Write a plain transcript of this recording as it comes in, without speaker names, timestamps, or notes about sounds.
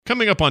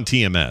Coming up on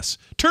TMS,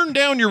 turn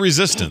down your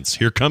resistance.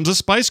 Here comes a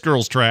Spice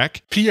Girls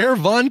track. Pierre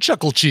Von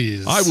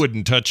Chucklecheese. I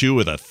wouldn't touch you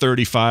with a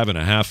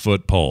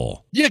 35.5-foot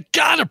pole. You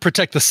gotta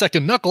protect the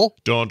second Knuckle.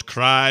 Don't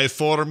cry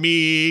for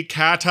me,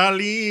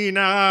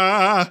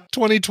 Catalina.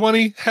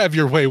 2020, have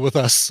your way with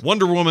us.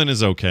 Wonder Woman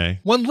is okay.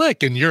 One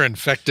lick and you're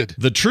infected.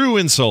 The true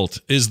insult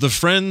is the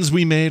friends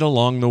we made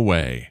along the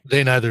way.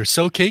 They neither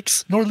sew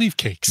cakes nor leave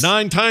cakes.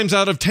 9 times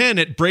out of 10,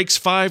 it breaks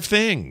 5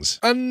 things.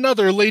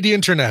 Another lady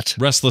internet.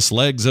 Restless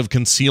legs of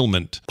concealment.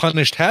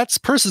 Punished hats,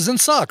 purses, and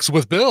socks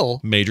with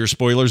Bill. Major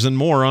spoilers and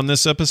more on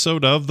this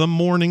episode of The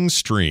Morning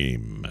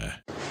Stream.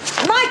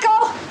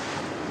 Michael!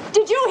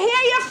 Did you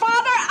hear your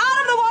father?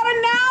 Out of the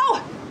water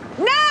now!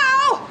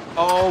 Now!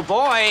 Oh,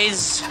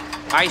 boys.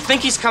 I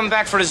think he's come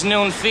back for his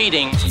noon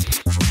feeding.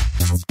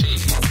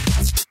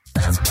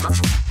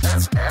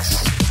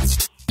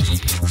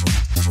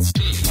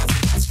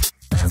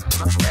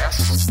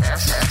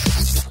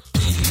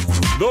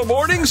 The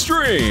Morning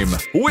Stream.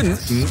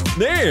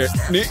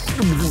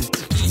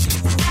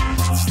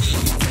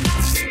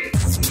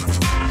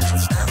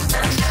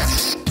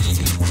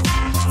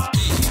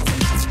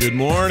 Good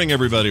morning,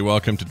 everybody.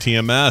 Welcome to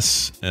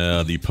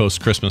TMS, the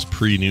post-Christmas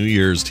pre-New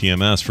Year's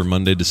TMS for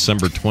Monday,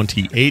 December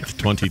 28th,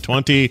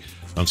 2020.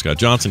 I'm Scott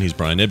Johnson. He's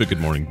Brian Ibbett. Good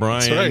morning,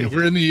 Brian. That's right.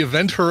 We're in the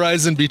event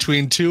horizon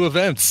between 2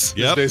 events.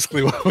 Yep.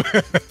 Basically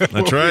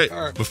That's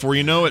right. Before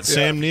you know it,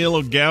 Sam Neill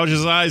will gouge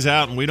his eyes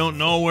out, and we don't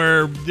know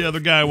where the other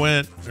guy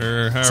went,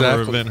 or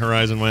however event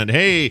horizon went.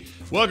 Hey,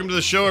 welcome to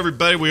the show,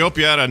 everybody. We hope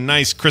you had a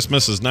nice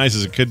Christmas, as nice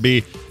as it could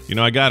be. You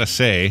know, I gotta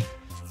say,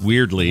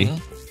 weirdly,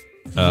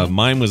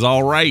 mine was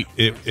all right.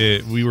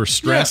 We were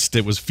stressed.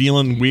 It was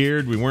feeling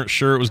weird. We weren't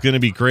sure it was going to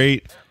be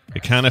great.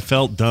 It kind of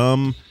felt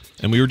dumb.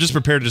 And we were just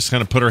prepared to just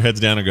kind of put our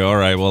heads down and go, all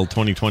right, well,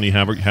 2020,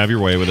 have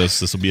your way with us.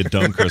 This will be a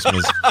dumb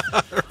Christmas.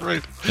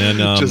 Right. And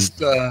just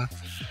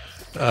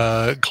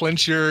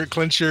clench your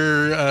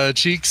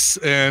cheeks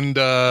and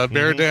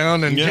bear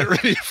down and get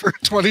ready for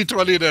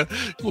 2020 to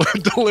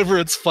deliver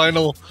its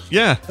final.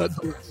 Yeah.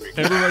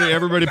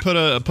 Everybody put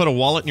a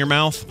wallet in your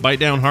mouth, bite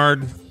down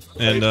hard,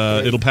 and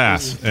it'll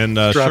pass. And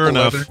sure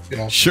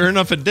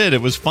enough, it did.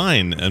 It was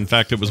fine. In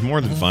fact, it was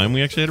more than fine.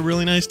 We actually had a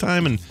really nice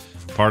time, and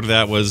part of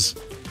that was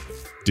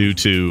due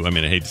to, I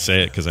hate to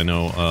say it because I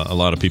know a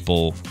lot of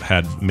people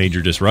had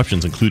major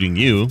disruptions, including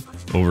you,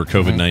 over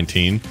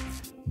COVID-19.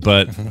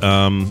 But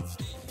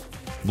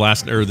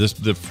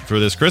for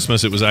this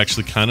Christmas, it was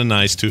actually kind of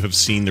nice to have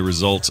seen the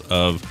results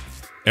of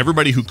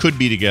everybody who could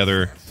be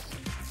together.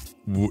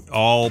 It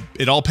all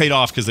paid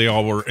off because they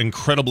all were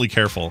incredibly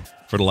careful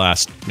for the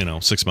last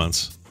 6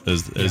 months,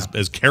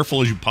 as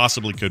careful as you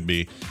possibly could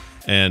be,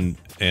 and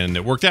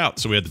it worked out.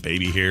 So we had the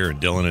baby here,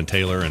 and Dylan and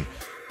Taylor and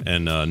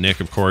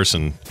Nick, of course,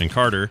 and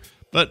Carter,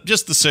 but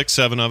just the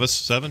 7 of us.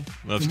 7.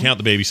 Well, if you count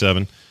the baby,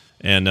 7,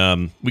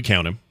 and we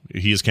count him.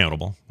 He is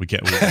countable. We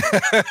can't. We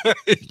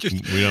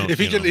don't.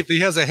 If he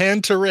has a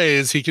hand to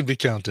raise, he can be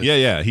counted.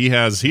 Yeah. He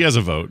has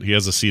a vote. He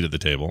has a seat at the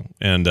table,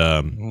 and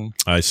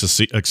I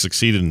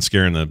succeeded in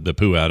scaring the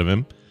poo out of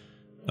him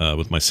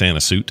with my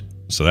Santa suit.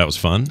 So that was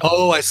fun.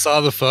 Oh, I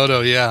saw the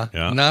photo. Yeah.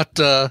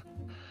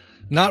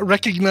 Not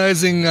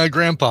recognizing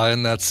Grandpa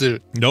in that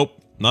suit.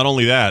 Nope. Not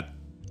only that.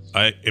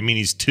 I mean,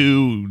 he's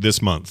 2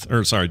 this month,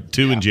 or sorry,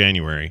 2 in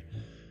January,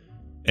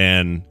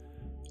 and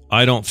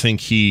I don't think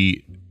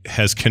he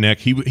has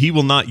he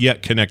will not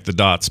yet connect the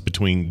dots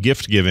between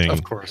gift giving,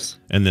 of course,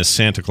 and this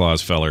Santa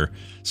Claus feller.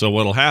 So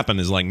what'll happen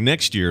is, like,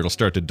 next year it'll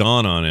start to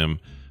dawn on him.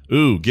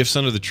 Ooh, gifts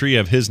under the tree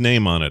have his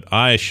name on it.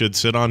 I should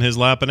sit on his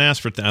lap and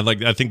ask for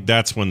I think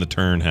that's when the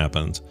turn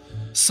happens.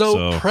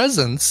 So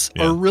presents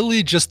are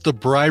really just the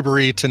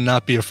bribery to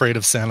not be afraid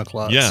of Santa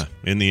Claus. Yeah,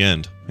 in the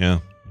end, yeah.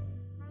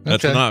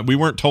 That's not. We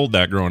weren't told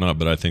that growing up,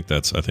 but I think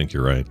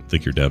you're right. I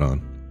think you're dead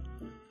on.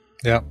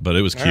 Yeah, but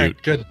it was cute.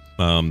 Right, good.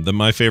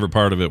 My favorite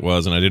part of it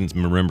was, and I didn't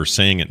remember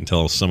saying it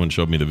until someone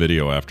showed me the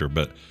video after.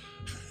 But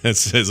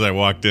as I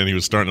walked in, he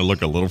was starting to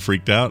look a little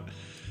freaked out,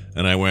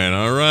 and I went,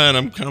 "All right,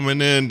 I'm coming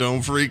in.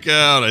 Don't freak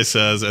out." I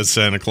says as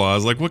Santa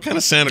Claus. Like, what kind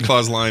of Santa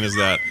Claus line is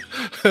that?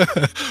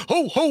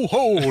 Ho ho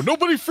ho!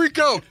 Nobody freak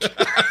out.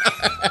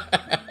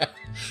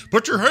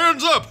 Put your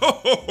hands up.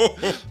 Ho ho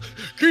ho.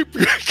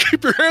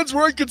 Keep your hands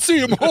where I can see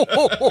them. Ho,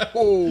 ho, ho,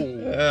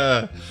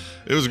 ho.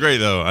 It was great,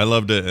 though. I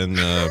loved it, and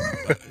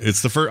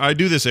it's the first. I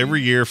do this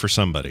every year for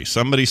somebody.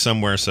 Somebody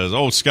somewhere says,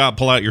 "Oh, Scott,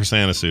 pull out your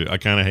Santa suit." I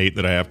kind of hate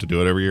that I have to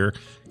do it every year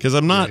because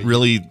I'm not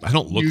really. I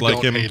don't look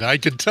like him. I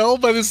can tell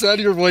by the sound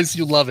of your voice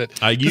you love it.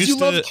 You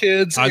love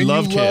kids. I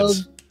love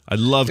kids. I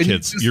love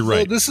kids. You're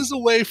right. This is a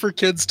way for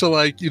kids to,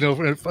 a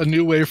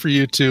new way for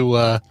you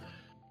to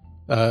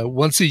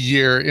once a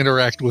year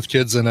interact with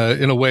kids in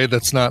a way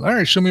that's not, all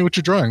right, show me what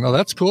you're drawing. Oh,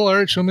 that's cool. All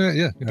right, show me that.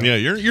 Yeah. Yeah,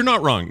 you're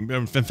not wrong.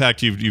 In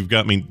fact, you've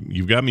got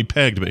me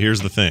pegged, but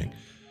here's the thing.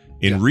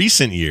 In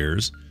recent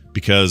years,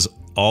 because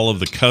all of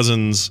the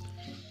cousins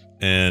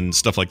and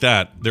stuff like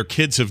that, their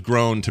kids have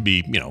grown to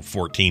be,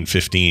 14,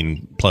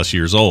 15 plus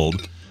years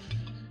old.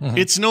 Mm-hmm.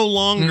 It's no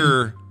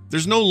longer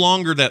there's no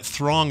longer that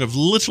throng of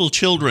little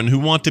children who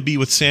want to be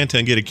with Santa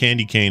and get a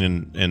candy cane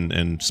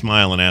and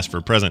smile and ask for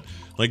a present.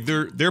 Like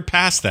they're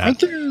past that.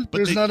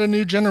 There's not a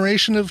new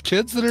generation of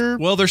kids that are.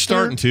 Well, they're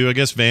starting to. I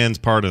guess Van's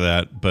part of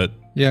that, but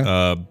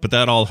yeah. But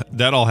that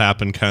all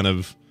happened kind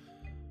of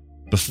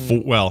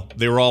before. Well,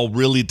 they were all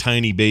really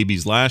tiny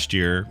babies last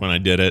year when I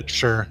did it.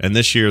 Sure. And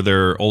this year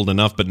they're old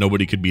enough, but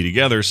nobody could be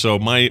together. So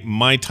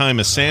my time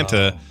as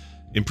Santa.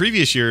 In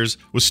previous years,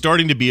 was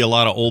starting to be a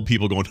lot of old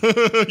people going,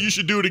 you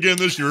should do it again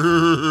this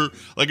year.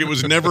 Like it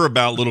was never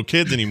about little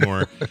kids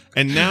anymore.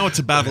 And now it's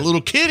about a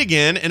little kid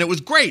again, and it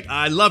was great.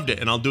 I loved it,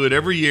 and I'll do it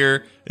every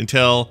year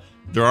until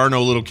there are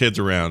no little kids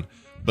around.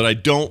 But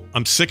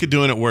I'm sick of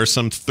doing it where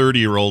some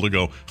 30-year-old will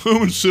go, I'm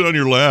going to sit on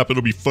your lap.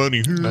 It'll be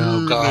funny.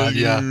 Oh, God,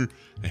 yeah.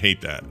 I hate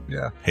that.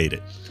 Yeah. Hate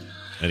it.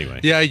 Anyway.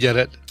 Yeah, I get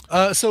it.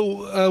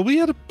 So we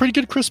had a pretty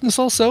good Christmas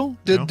also.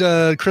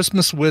 Did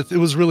Christmas with, it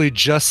was really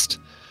just...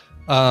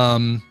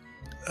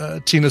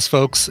 Tina's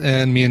folks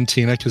and me and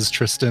Tina, because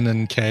Tristan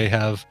and Kay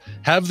have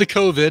the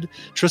COVID.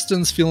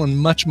 Tristan's feeling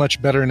much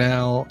better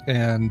now,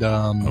 and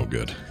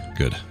good.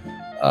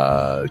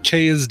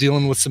 Kay is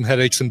dealing with some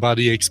headaches and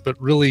body aches, but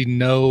really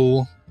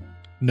no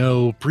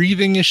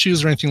breathing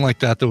issues or anything like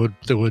that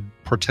would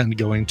portend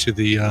going to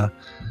the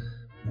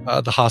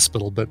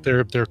hospital. But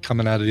they're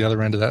coming out of the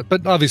other end of that.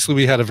 But obviously,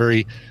 we had a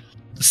very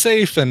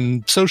safe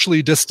and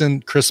socially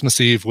distant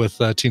Christmas Eve with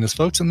Tina's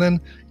folks, and then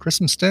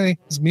Christmas Day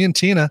is me and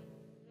Tina.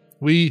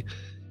 We,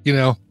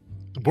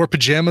 wore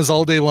pajamas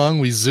all day long.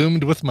 We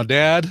Zoomed with my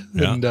dad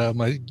and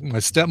my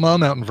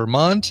stepmom out in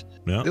Vermont.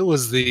 Yeah. It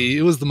was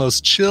the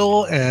most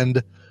chill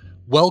and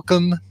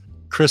welcome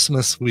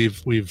Christmas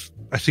we've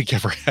I think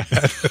ever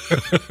had.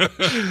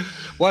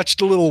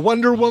 Watched a little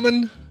Wonder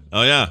Woman.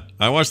 Oh yeah,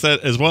 I watched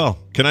that as well.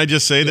 Can I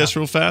just say this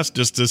real fast,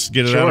 just to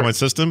get it out of my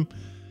system?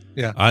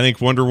 Yeah, I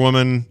think Wonder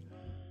Woman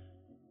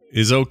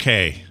is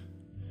okay.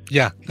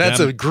 Yeah, that's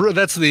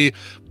the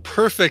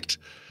perfect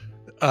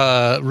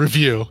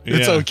review.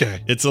 It's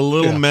okay. It's a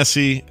little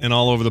messy and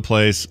all over the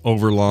place,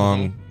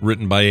 overlong,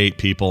 written by 8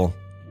 people.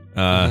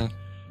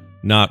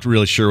 Not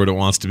really sure what it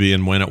wants to be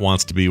and when it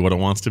wants to be what it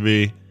wants to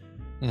be.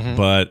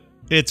 But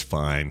it's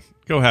fine.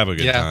 Go have a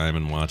good time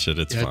and watch it.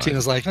 It's fine.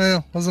 Tina's like,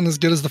 wasn't as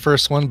good as the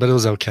first one, but it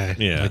was okay.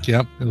 Yeah. Like,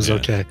 it was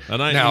okay. And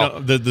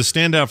the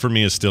standout for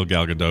me is still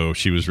Gal Gadot.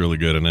 She was really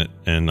good in it,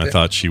 and I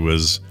thought she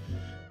was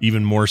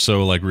even more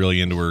so like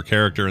really into her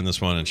character in this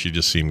one, and she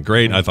just seemed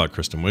great. I thought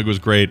Kristen Wiig was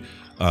great.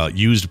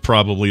 Used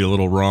probably a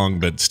little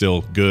wrong, but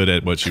still good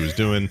at what she was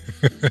doing.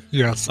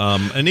 Yes.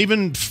 And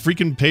even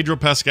freaking Pedro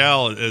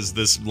Pascal as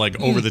this like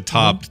over the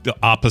top, the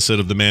opposite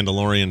of the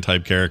Mandalorian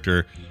type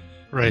character,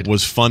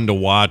 was fun to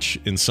watch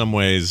in some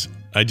ways.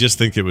 I just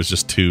think it was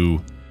just too.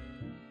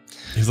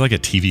 It was like a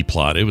TV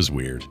plot. It was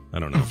weird. I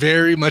don't know.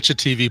 Very much a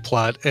TV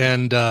plot,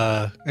 and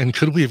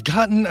could we have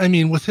gotten? I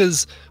mean, with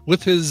his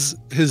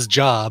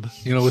job,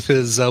 with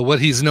his what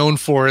he's known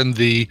for in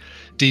the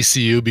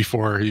DCU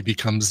before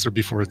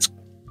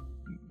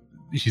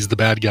he's the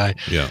bad guy.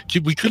 Yeah,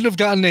 we couldn't have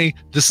gotten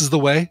this is the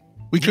way.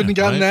 We couldn't have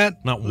gotten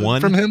that. Not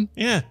one from him.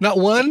 Yeah, not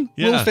one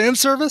little fan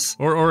service.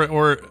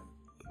 Or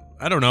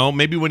I don't know.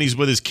 Maybe when he's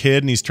with his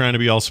kid and he's trying to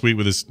be all sweet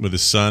with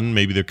his son,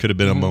 maybe there could have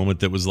been a moment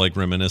that was like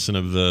reminiscent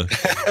of the.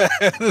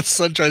 The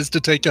son tries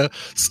to take a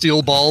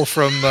steel ball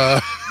from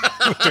the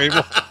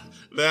table.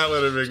 That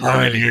would have been great. All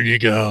right, here you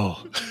go.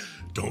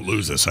 Don't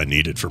lose this. I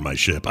need it for my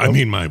ship. I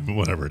mean, my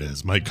whatever it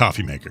is, my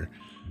coffee maker.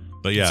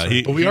 But yeah,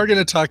 but we are going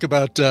to talk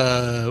about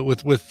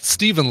with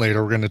Steven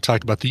later. We're going to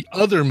talk about the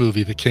other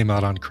movie that came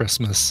out on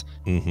Christmas,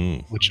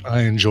 which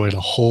I enjoyed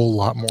a whole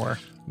lot more.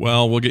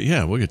 Well, we'll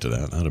get to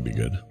that. That'll be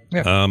good.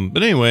 Yeah.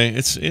 But anyway,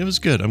 it was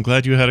good. I'm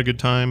glad you had a good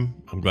time.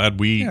 I'm glad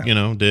we,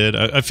 did.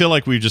 I feel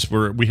like we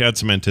had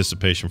some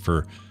anticipation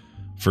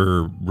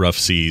for rough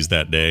seas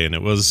that day, and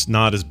it was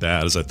not as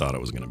bad as I thought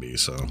it was going to be.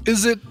 So,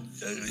 is it?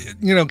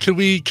 Could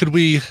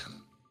we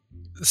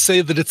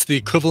say that it's the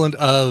equivalent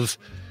of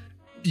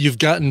you've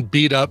gotten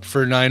beat up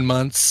for 9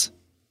 months,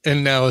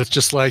 and now it's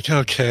just like,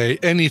 okay,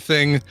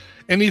 anything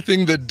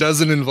that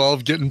doesn't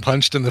involve getting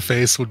punched in the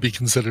face would be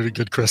considered a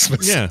good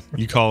Christmas. Yeah,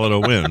 you call it a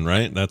win,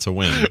 right? That's a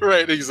win.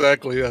 Right,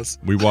 exactly, yes.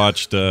 We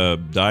watched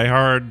Die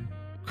Hard,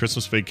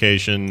 Christmas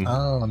Vacation.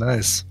 Oh,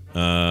 nice.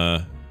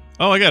 I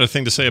got a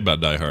thing to say about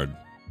Die Hard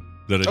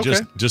that I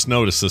just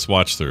noticed this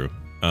watch through.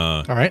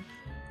 All right.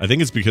 I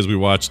think it's because we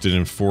watched it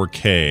in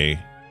 4K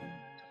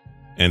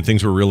and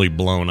things were really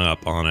blown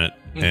up on it.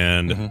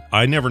 And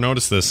I never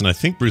noticed this, and I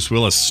think Bruce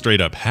Willis straight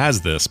up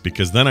has this,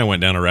 because then I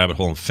went down a rabbit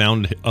hole and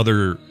found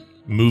other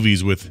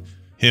movies with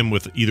him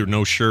with either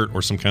no shirt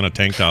or some kind of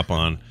tank top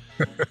on.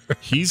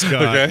 He's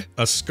got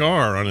a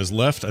scar on his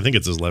left, I think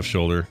it's his left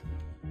shoulder.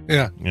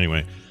 Yeah.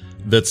 Anyway,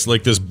 that's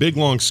like this big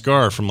long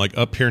scar from like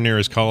up here near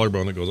his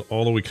collarbone that goes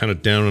all the way kind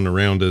of down and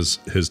around his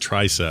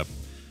tricep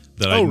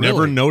that I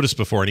never noticed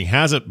before, and he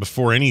has it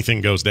before anything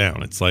goes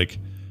down. It's like,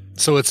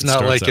 so it's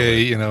not like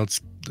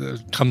it's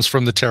comes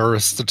from the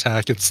terrorist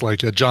attack. It's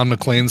like a John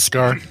McClane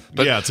scar.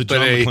 But, yeah, it's a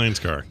John McClane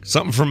scar.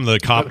 Something from the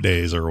cop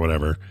days or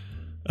whatever.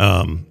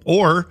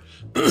 Or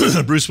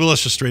Bruce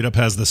Willis just straight up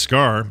has the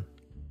scar.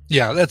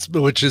 Yeah,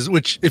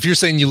 which if you're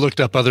saying you looked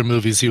up other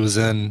movies he was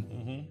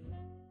in,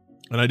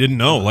 and I didn't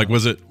know, like,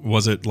 was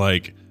it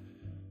like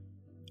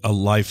a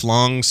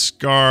lifelong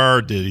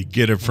scar? Did he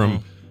get it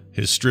from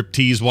his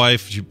striptease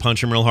wife? Did you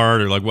punch him real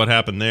hard, or like what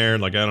happened there?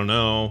 Like, I don't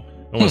know.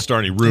 I don't want to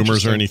start any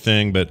rumors or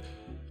anything, but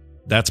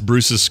that's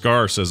Bruce's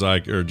scar, says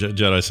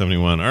Jedi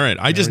 71. All right,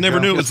 I just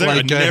never knew it was there.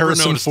 Like I never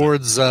Harrison noticed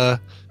Ford's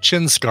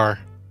chin scar,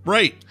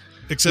 right?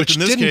 Except which in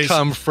this didn't case,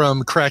 come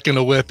from cracking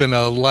a whip in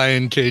a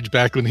lion cage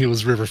back when he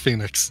was River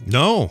Phoenix.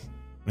 No.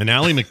 And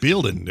Ally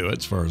McBeal didn't do it,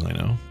 as far as I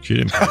know. She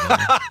didn't.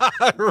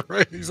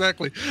 Right,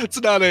 exactly.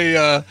 It's not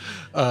a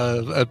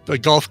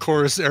golf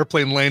course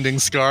airplane landing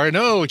scar.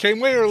 No, it came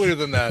way earlier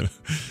than that.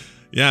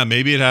 Yeah,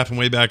 maybe it happened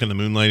way back in the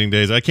moonlighting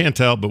days. I can't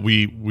tell, but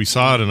we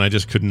saw it, and I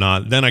just could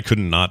not. Then I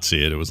couldn't not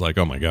see it. It was like,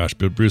 oh my gosh,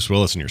 Bruce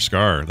Willis and your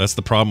scar. That's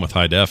the problem with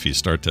high def. You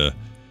start to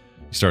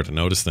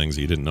notice things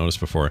that you didn't notice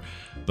before.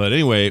 But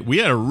anyway, we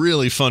had a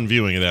really fun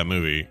viewing of that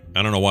movie.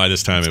 I don't know why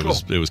this time it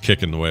was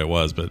kicking the way it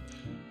was, but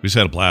we just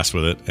had a blast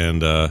with it,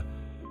 and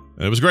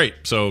it was great.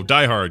 So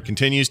Die Hard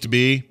continues to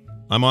be.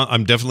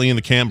 I'm definitely in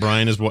the camp,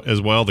 Brian, as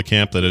well. The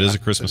camp that it is a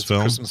Christmas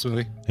film, Christmas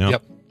movie.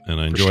 Yep. And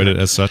I enjoyed it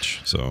as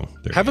such. So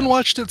haven't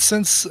watched it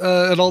since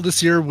at all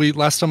this year.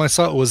 Last time I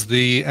saw it was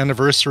the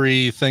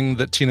anniversary thing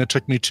that Tina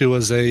took me to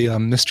as a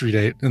mystery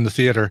date in the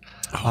theater.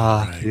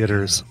 Right.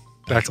 Theaters.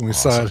 Back when we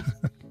saw it.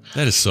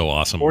 That is so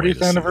awesome.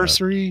 40th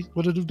anniversary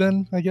would it have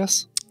been, I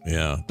guess?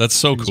 Yeah, that's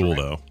so cool,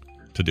 though,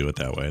 to do it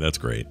that way. That's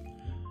great.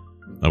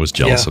 I was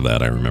jealous of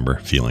that, I remember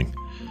feeling.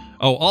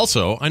 Oh,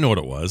 also, I know what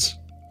it was.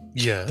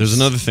 Yeah. There's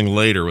another thing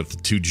later with the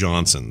two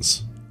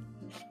Johnsons.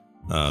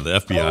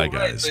 The FBI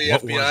guys. The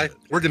FBI.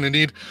 We're gonna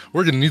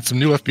need some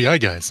new FBI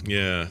guys.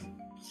 Yeah.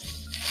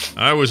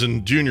 I was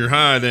in junior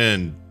high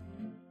then,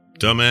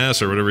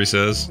 dumbass, or whatever he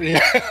says.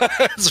 Yeah,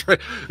 that's right.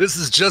 This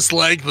is just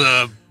like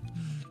the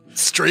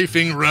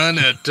strafing run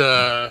at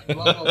blah,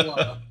 blah,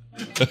 blah.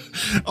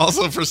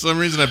 Also, for some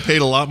reason, I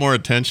paid a lot more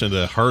attention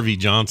to Harvey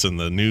Johnson,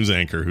 the news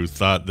anchor who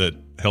thought that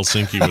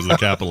Helsinki was the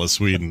capital of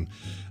Sweden.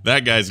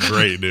 That guy's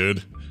great,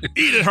 dude.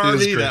 Eat it,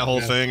 Harvey. That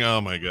whole thing. Oh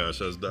my gosh,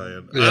 I was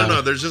dying. Yeah. I don't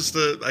know. There's just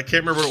I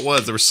can't remember what it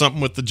was. There was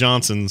something with the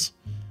Johnsons,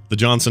 the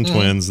Johnson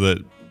twins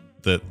that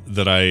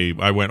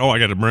I went, I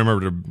got to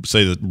remember to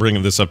say that,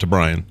 bringing this up to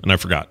Brian, and I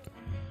forgot.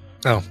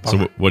 Oh,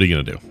 so what are you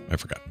gonna do? I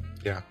forgot.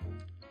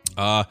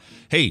 Yeah.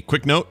 Hey,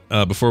 quick note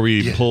before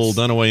we pull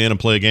Dunaway in and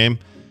play a game.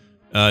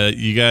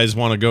 You guys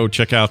want to go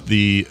check out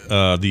the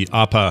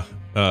APA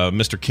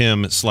Mr.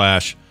 Kim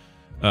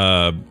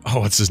 /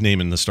 what's his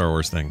name in the Star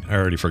Wars thing? I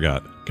already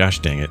forgot. Gosh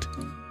dang it.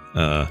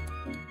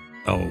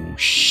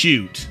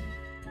 Shoot.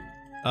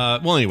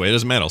 Well, anyway, it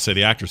doesn't matter. I'll say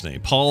the actor's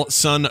name. Paul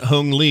Sun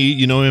Hung Lee.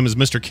 You know him as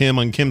Mr. Kim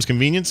on Kim's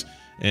Convenience.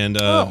 And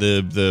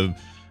the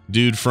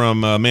dude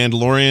from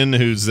Mandalorian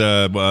who's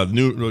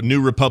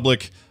New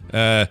Republic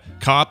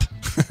cop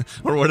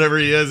or whatever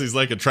he is. He's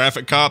like a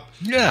traffic cop.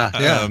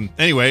 Yeah.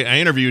 Anyway, I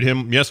interviewed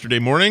him yesterday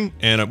morning,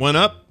 and it went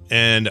up,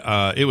 and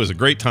it was a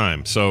great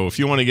time. So if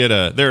you want to get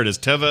there it is,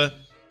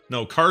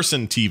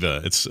 Carson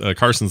Teva. It's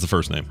Carson's the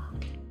first name.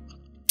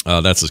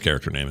 That's his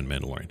character name in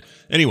Mandalorian.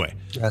 Anyway,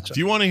 gotcha. If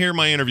you want to hear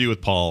my interview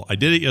with Paul, I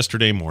did it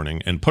yesterday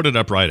morning and put it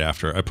up right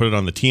after. I put it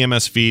on the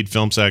TMS feed,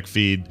 FilmSack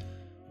feed,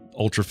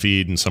 Ultra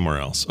feed, and somewhere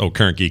else. Oh,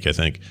 Current Geek, I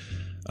think.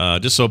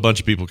 Just so a bunch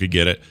of people could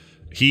get it.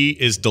 He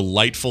is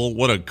delightful.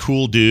 What a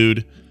cool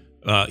dude.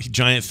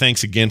 Giant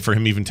thanks again for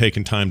him even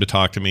taking time to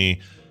talk to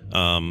me.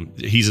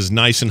 He's as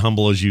nice and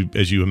humble as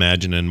you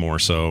imagine, and more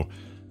so.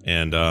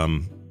 And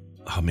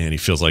oh man, he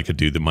feels like a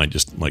dude that might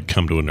just like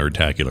come to a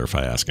Nerdtacular if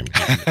I ask him.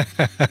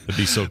 It'd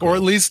be so cool. Or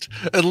at least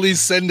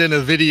send in a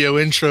video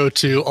intro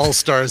to All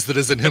Stars that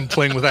isn't him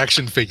playing with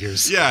action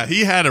figures. Yeah,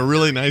 he had a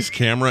really nice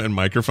camera and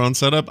microphone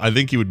setup. I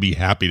think he would be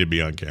happy to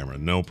be on camera,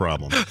 no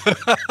problem.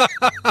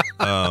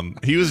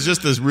 He was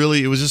just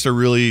it was just a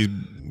really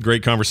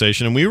great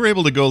conversation, and we were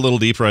able to go a little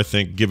deeper, I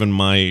think, given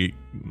my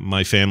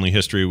family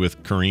history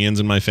with Koreans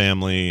in my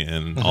family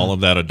and all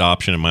of that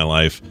adoption in my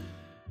life.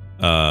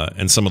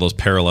 And some of those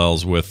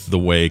parallels with the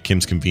way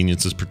Kim's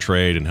Convenience is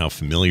portrayed and how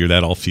familiar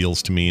that all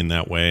feels to me in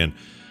that way. And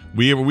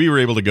we were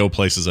able to go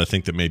places, I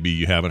think, that maybe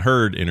you haven't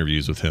heard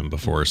interviews with him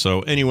before.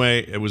 So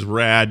anyway, it was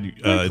rad.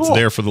 Cool. It's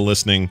there for the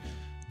listening.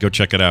 Go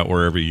check it out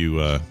wherever you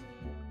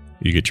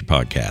get your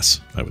podcasts,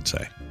 I would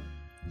say.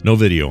 No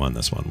video on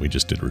this one. We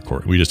just did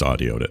record. We just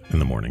audioed it in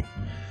the morning.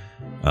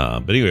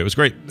 But anyway, it was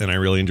great, and I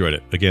really enjoyed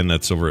it. Again,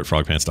 that's over at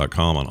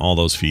frogpants.com on all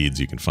those feeds.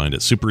 You can find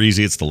it super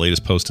easy. It's the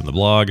latest post in the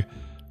blog.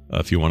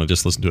 If you want to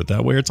just listen to it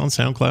that way, it's on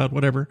SoundCloud,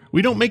 whatever.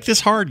 We don't make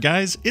this hard,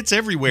 guys. It's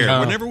everywhere.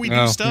 Whenever we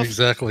do stuff,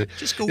 exactly.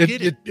 Just go get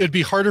it. It'd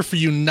be harder for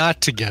you not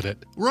to get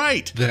it,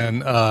 right? Than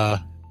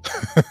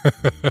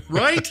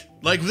right?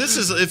 Like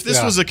if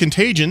this was a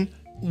contagion,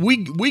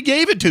 we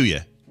gave it to you.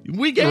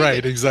 We gave it.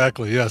 Right,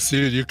 exactly. Yes,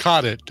 you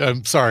caught it.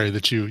 I'm sorry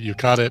that you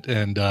caught it,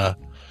 and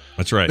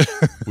that's right.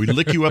 We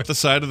lick you up the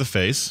side of the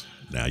face.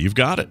 Now you've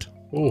got it.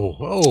 Oh.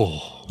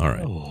 All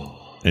right.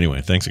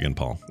 Anyway, thanks again,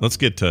 Paul. Let's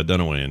get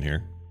Dunaway in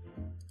here.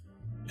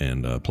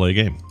 and play a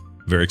game.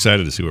 Very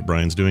excited to see what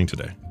Brian's doing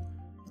today.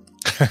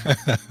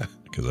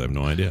 Because I have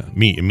no idea.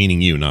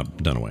 Meaning you, not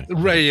Dunaway.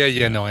 Right,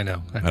 yeah, no, I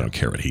know. I don't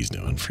care what he's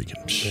doing. Freaking.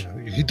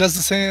 Yeah, he does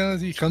the same.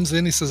 He comes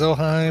in, he says, oh,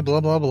 hi,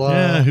 blah, blah, blah.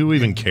 Yeah, who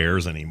even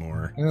cares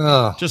anymore?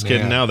 Oh, just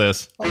kidding. Now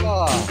this.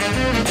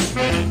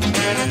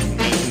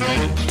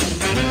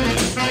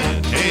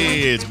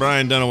 Hey, it's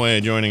Brian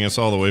Dunaway joining us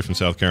all the way from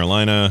South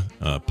Carolina.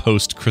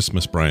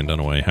 Post-Christmas Brian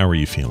Dunaway. How are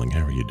you feeling?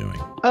 How are you doing?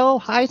 Oh,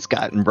 hi,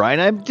 Scott and Brian.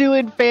 I'm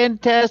doing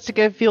fantastic.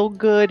 I feel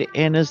good,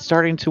 and it's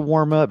starting to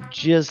warm up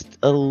just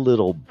a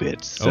little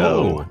bit.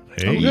 So,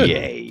 hey,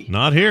 yay.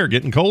 Not here.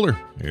 Getting colder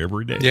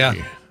every day. Yeah.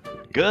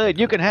 Good.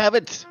 You can have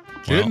it.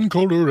 Getting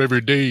colder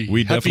every day.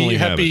 We definitely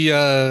have happy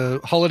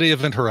holiday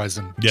event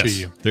horizon to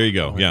you. There you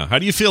go. Yeah. How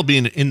do you feel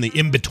being in the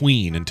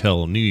in-between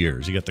until New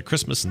Year's? You got the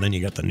Christmas and then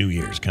you got the New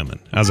Year's coming.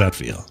 How's that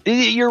feel?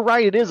 You're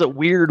right. It is a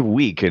weird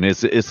week, and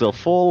it's a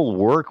full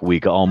work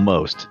week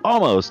almost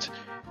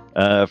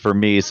for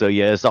me. So,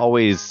 yeah,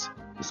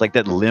 it's like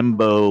that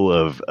limbo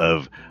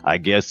of I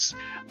guess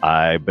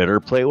I better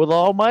play with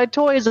all my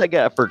toys I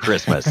got for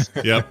Christmas.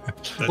 Yep.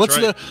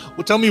 Well,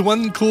 tell me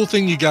one cool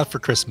thing you got for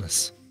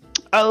Christmas.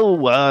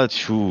 Oh,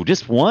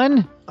 just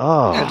one?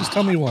 Oh, yeah, just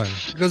tell me one,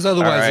 because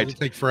otherwise it'll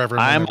take forever.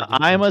 I'm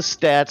a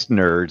stats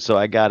nerd, so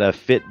I got a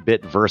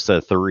Fitbit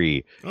Versa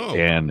 3,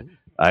 and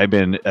I've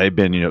been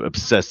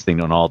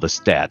obsessing on all the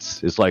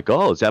stats. It's like,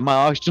 oh, is that my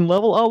oxygen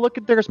level? Oh, look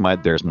at there's my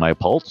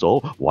pulse. Oh,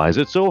 why is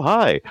it so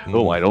high?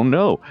 Oh, I don't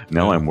know.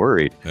 Now I'm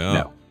worried.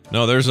 Yeah.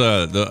 No, there's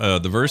the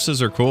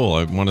Versas are cool.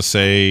 I want to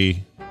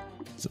say,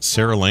 is it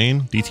Sarah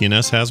Lane,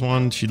 DTNS has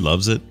one. She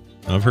loves it.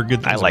 I've heard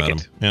good things I like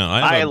about it. them. Yeah,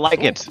 I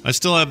like it. I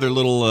still have their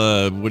little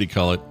what do you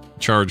call it?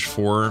 Charge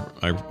 4.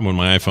 When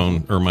my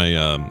iPhone or my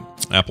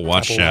Apple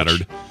Watch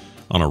shattered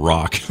on a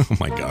rock. Oh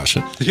my gosh.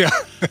 Yeah.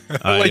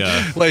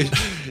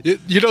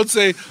 You don't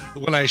say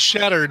when I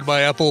shattered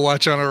my Apple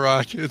Watch on a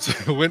rock.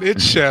 It's when it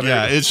shattered.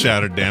 Yeah, it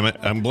shattered. Damn it!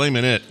 I'm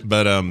blaming it.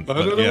 But I don't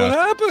know what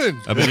happened.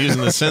 I've been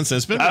using this since.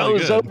 It's been really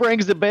good. So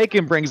brings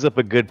up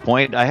a good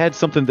point. I had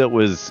something that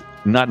was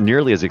not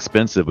nearly as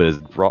expensive, but has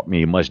brought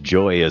me much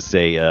joy. It's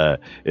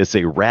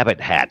a rabbit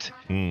hat.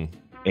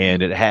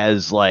 And it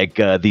has like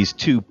these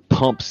two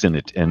pumps in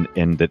it and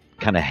that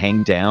kind of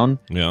hang down.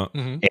 Yeah.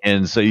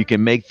 And so you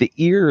can make the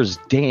ears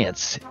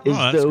dance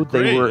as though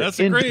they were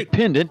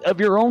independent of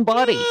your own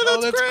body. Yeah,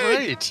 that's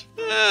great.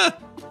 Yeah.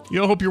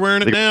 You hope you're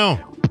wearing it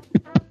now.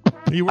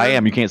 I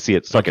am. You can't see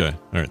it. Suck it. All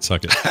right,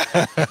 suck it.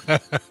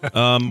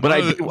 But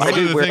I did wear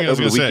it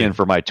over the weekend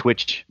for my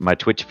Twitch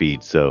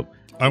feed, so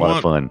a lot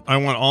of fun. I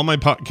want all my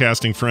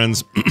podcasting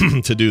friends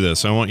to do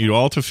this. I want you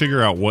all to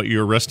figure out what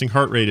your resting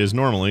heart rate is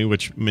normally,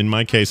 which in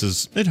my case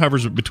it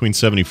hovers between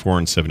 74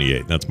 and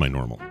 78. That's my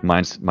normal.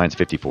 Mine's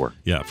 54.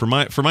 Yeah, for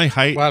my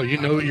height. Wow, you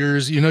know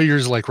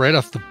yours like right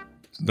off the.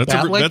 That's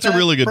a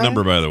really good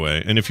number, by the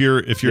way. And if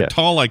you're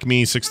tall like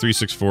me, 6'3",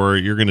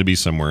 6'4", you're going to be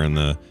somewhere in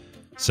the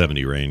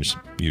 70 range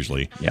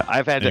usually. Yeah,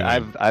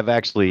 I've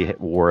actually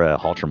wore a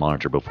Halter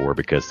monitor before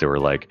because they were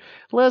like,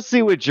 let's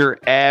see what your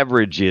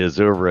average is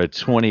over a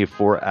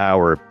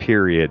 24-hour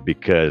period,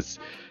 because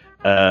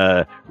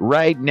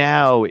right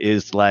now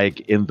is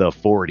like in the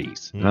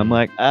 40s. And I'm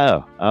like,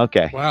 oh,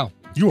 okay. Wow.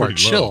 You are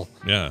chill.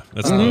 Yeah,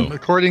 that's low.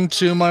 According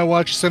to my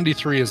watch,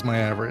 73 is my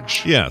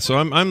average. Yeah, so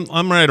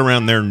I'm right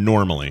around there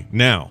normally.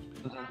 Now,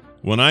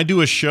 when I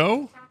do a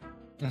show,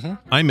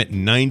 I'm at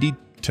 90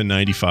 to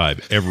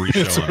 95 every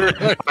show.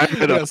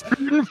 I'm at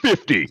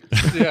 150.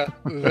 Yeah,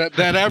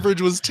 that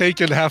average was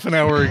taken half an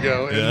hour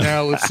ago, and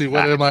now let's see,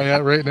 what am I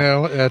at right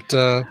now? At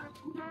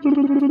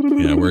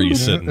where are you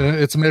sitting?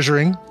 It's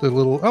measuring the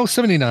little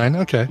 79.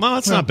 Okay, well,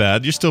 that's not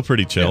bad. You're still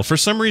pretty chill. For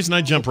some reason,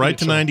 I jump right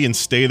to 90 and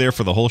stay there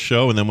for the whole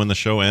show, and then when the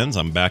show ends,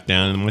 I'm back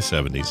down in my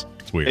 70s.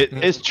 It's weird.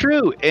 It's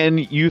true,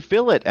 and you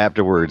feel it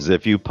afterwards.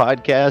 If you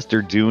podcast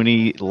or do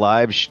any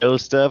live show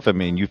stuff, I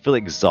mean, you feel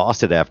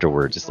exhausted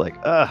afterwards. It's like,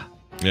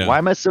 yeah. Why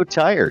am I so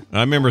tired? I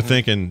remember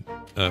thinking,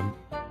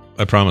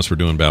 I promise we're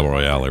doing Battle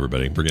Royale,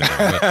 everybody. Forget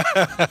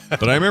that.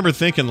 But I remember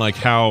thinking like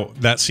how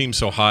that seemed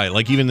so high.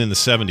 Like even in the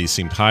 70s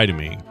seemed high to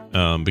me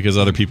because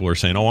other people were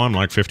saying, oh, I'm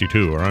like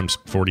 52 or I'm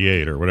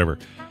 48 or whatever.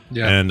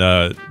 Yeah. And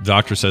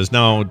doctor says,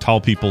 no,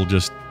 tall people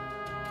just,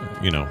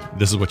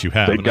 this is what you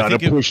have. They got to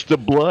push the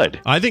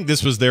blood. I think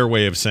this was their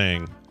way of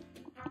saying,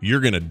 you're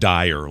going to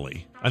die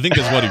early. I think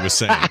that's what he was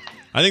saying.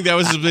 I think that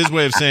was his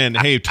way of saying,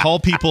 hey, tall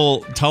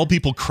people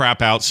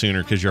crap out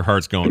sooner because your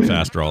heart's going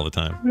faster all the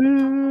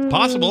time.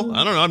 Possible.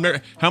 I don't know.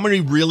 How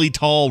many really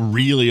tall,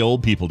 really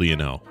old people do you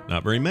know?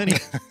 Not very many.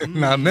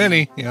 Not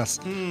many, yes.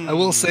 I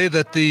will say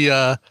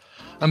that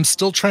I'm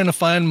still trying to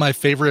find my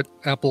favorite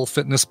Apple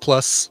Fitness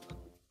Plus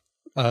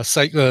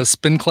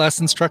spin class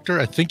instructor.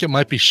 I think it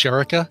might be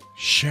Sherika.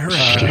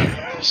 Sherika.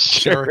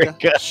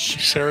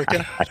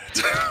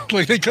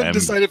 Like they couldn't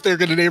decide if they're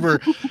going to name her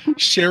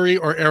Sherry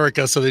or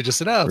Erica, so they just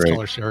said, let's call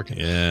her Sherika.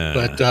 Yeah.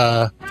 But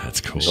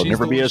that's cool. There'll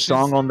never be a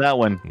song on that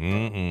one.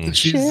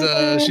 She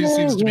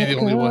seems to be the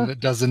only one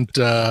that doesn't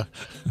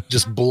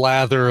just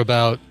blather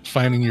about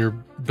finding your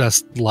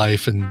best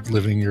life and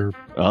living your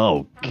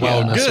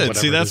wellness. Good.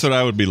 See, that's what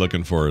I would be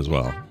looking for as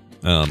well.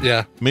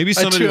 Maybe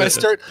somebody.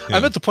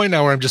 I'm at the point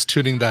now where I'm just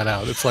tuning that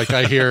out. It's like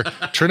I hear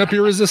turn up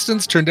your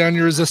resistance, turn down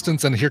your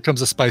resistance, and here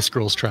comes a Spice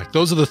Girls track.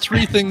 Those are the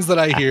three things that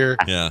I hear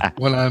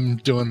when I'm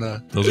doing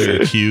those are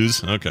your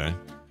cues. Okay.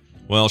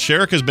 Well,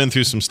 Sherrick has been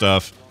through some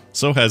stuff.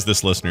 So has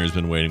this listener who's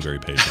been waiting very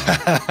patiently.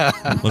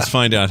 Let's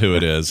find out who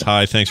it is.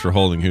 Hi, thanks for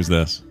holding. Who's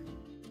this?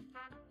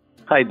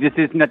 Hi, this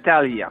is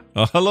Natalia.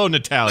 Oh, hello,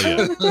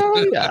 Natalia.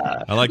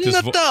 I like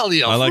this.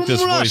 Natalia I like from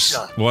this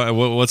Russia.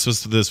 voice.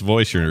 What's this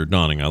voice you're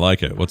donning? I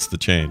like it. What's the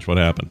change? What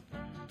happened?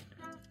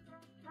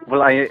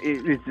 Well,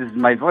 this is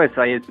my voice.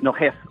 No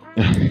hassle.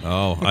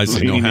 Oh, I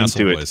see. No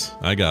hassle voice.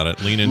 I got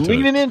it.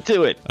 Leaning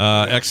into it.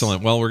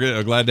 Excellent. Well,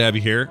 we're glad to have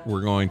you here.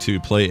 We're going to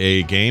play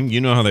a game. You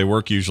know how they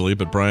work usually,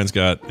 but Brian's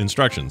got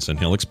instructions, and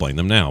he'll explain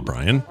them now.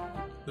 Brian.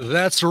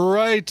 That's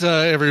right,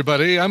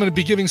 everybody. I'm going to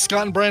be giving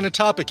Scott and Brian a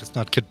topic. It's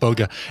not Kit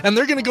Boga. And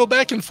they're going to go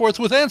back and forth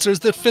with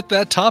answers that fit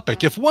that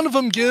topic. If one of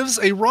them gives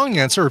a wrong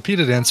answer,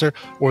 repeated answer,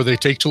 or they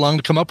take too long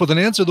to come up with an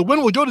answer, the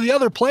win will go to the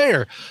other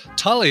player.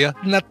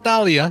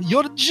 Natalia,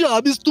 your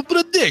job is to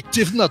predict,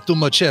 if not too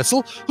much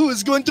hassle, who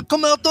is going to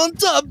come out on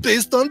top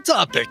based on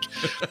topic.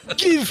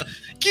 Give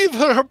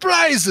her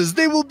prizes.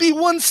 They will be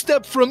one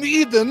step from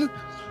Eden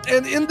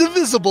and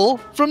indivisible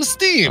from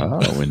Steam.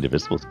 Oh,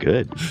 indivisible's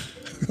good.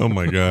 Oh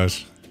my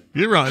gosh.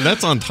 You're on.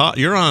 That's on top.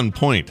 You're on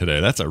point today.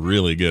 That's a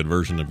really good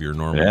version of your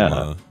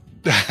normal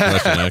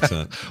Russian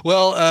accent.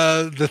 Well,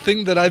 the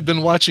thing that I've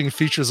been watching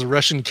features a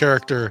Russian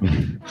character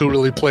who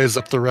really plays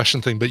up the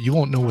Russian thing, but you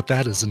won't know what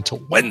that is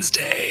until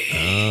Wednesday.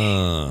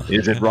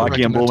 Is it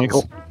Rocky and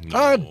Bullwinkle?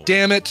 Oh,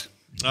 damn it.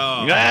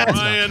 Oh,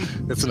 Brian.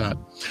 It's not.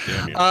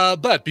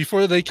 But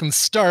before they can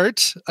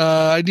start,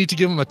 I need to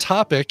give them a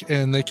topic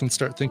and they can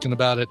start thinking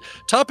about it.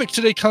 Topic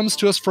today comes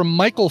to us from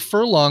Michael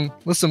Furlong.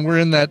 Listen, we're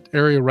in that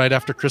area right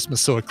after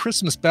Christmas, so a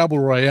Christmas Babble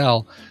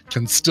Royale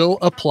can still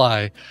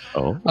apply.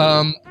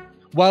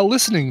 While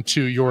listening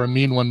to You're a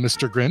Mean One,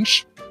 Mr.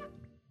 Grinch,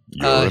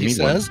 he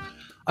says,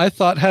 I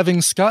thought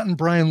having Scott and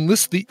Brian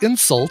list the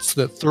insults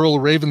that Thurl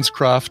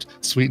Ravenscroft,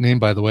 sweet name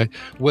by the way,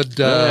 would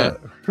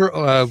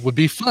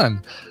be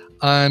fun.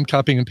 I'm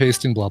copying and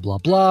pasting, blah, blah,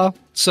 blah.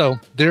 So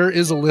there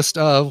is a list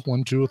of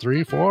 1, 2,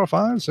 3, 4,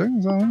 5, 6,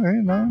 7,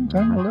 8, 9,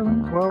 10,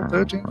 11, 12,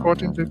 13,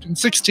 14, 15,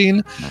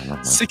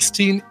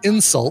 16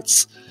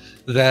 insults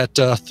that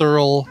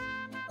Thurl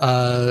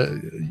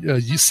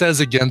says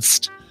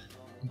against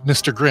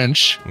Mr.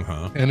 Grinch.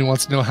 And he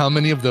wants to know how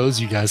many of those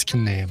you guys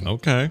can name.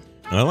 Okay.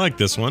 I like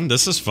this one.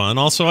 This is fun.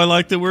 Also, I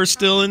like that we're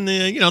still in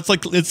the, it's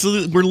like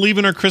we're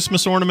leaving our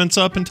Christmas ornaments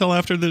up until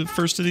after the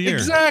first of the year.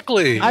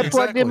 Exactly. I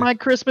plugged in my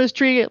Christmas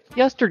tree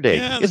yesterday.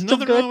 Yeah, there's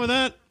nothing wrong with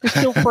that. It's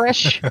still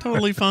fresh.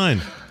 Totally fine.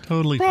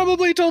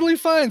 Probably totally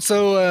fine.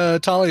 So,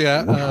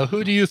 Talia,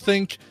 who do you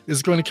think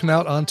is going to come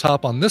out on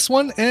top on this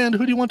one? And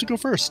who do you want to go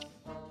first?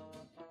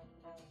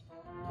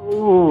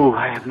 Ooh,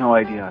 I have no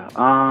idea.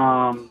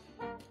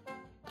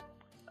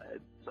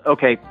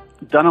 Okay.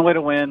 Dunaway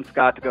to win.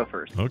 Scott to go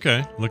first.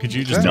 Okay. Look at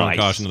you just throwing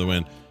caution to the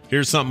wind.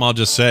 Here's something I'll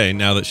just say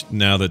now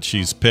that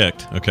she's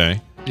picked. Okay.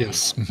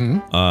 Yes.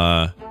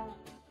 My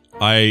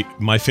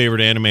favorite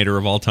animator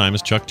of all time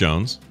is Chuck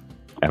Jones.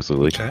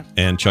 Absolutely. Okay.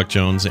 And Chuck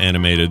Jones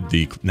animated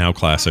the now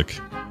classic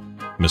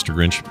Mr.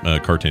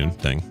 Grinch cartoon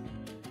thing.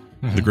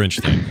 The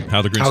Grinch thing.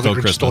 How the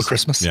Grinch Stole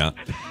Christmas. Yeah.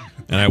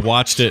 And I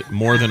watched it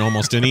more than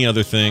almost any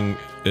other thing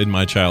in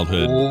my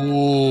childhood.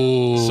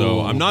 Ooh.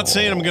 So I'm not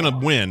saying I'm going to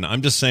win.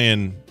 I'm just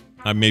saying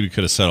I maybe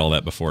could have said all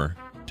that before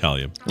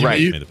Talia.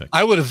 Right.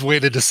 I would have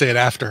waited to say it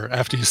after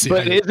you see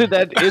it.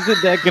 But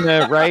isn't that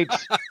gonna right?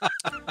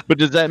 But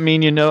does that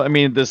mean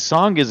the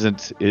song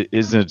isn't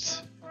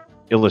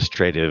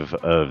illustrative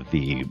of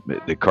the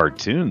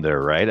cartoon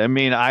there, right? I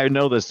mean, I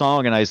know the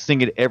song and I sing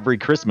it every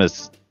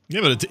Christmas.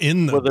 Yeah, but it's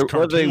in the cartoon.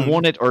 Whether they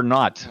want it or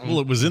not. Well,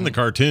 it was in the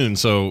cartoon,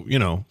 so,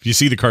 if you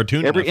see the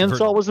cartoon... Every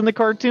insult was in the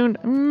cartoon?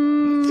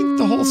 I think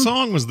the whole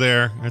song was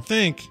there, I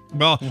think.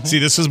 Well, see,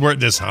 this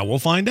is how we'll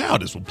find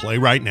out, is we'll play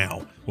right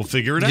now. We'll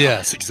figure it out.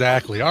 Yes,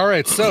 exactly. All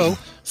right, so,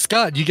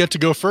 Scott, you get to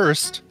go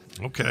first.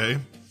 Okay.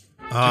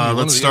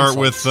 Let's start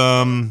with...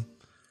 there's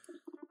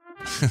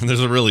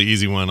a really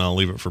easy one. I'll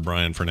leave it for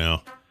Brian for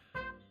now.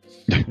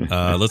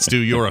 Let's do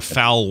You're a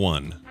Foul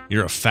One.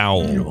 You're a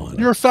foul one.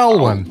 You're a foul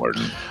one.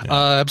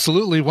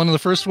 Absolutely. One of the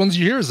first ones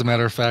you hear, as a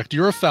matter of fact.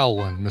 You're a foul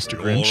one, Mr.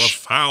 Grinch. You're a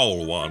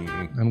foul one.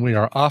 And we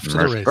are off to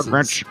the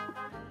races.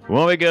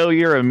 When we go,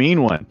 you're a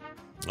mean one.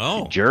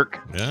 Oh. You jerk.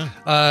 Yeah.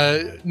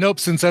 Nope.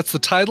 Since that's the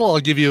title,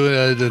 I'll give you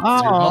your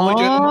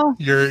mulligan.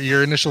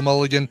 Your initial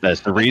mulligan.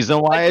 That's the reason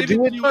why I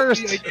do it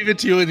first. I gave it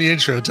to you in the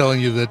intro,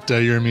 telling you that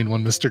you're a mean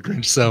one, Mr.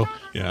 Grinch. So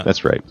yeah,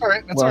 that's right. All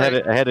right. That's all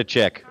right. I had to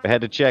check.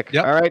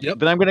 Yep, all right. Yep.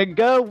 Then I'm going to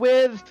go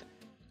with...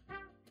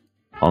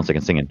 Hold on a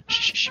second, singing.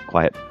 Shh,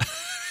 quiet.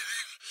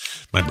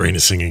 My brain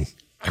is singing.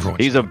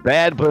 He's a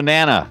bad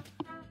banana.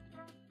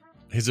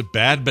 He's a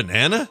bad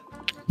banana?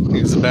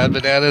 He's a bad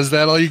banana. Is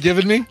that all you're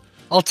giving me?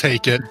 I'll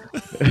take it.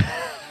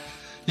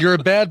 You're a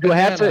bad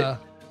banana.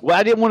 Well,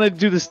 I didn't want to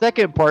do the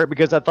second part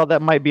because I thought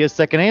that might be a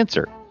second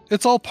answer.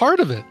 It's all part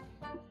of it.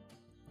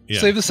 Yeah.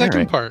 Say the second All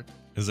right. part.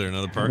 Is there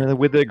another part?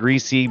 With the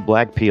greasy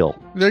black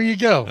peel. There you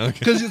go. Okay.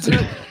 Because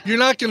you're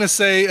not going to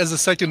say as a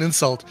second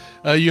insult,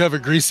 you have a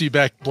greasy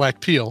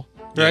black peel,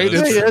 Yeah, right?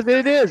 that's Yeah,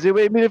 it is. I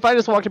mean, if I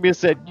just walked up and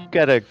said, "You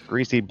got a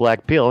greasy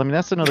black peel," I mean,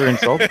 that's another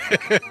insult.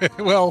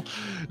 Well,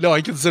 no,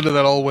 I consider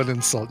that all one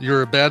insult.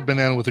 You're a bad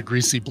banana with a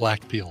greasy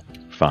black peel.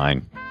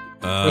 Fine.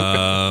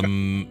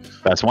 Um,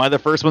 That's why the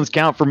first ones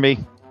count for me.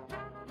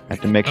 I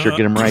have to make sure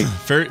get them right.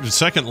 the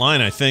second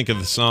line, I think, of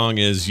the song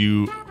is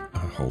you.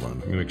 Hold on.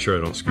 Let me make sure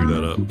I don't screw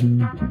that up.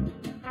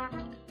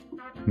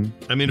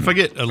 I mean, if I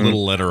get a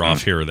little letter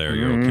off here or there,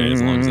 you're okay,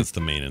 as long as it's the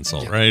main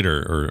insult, right?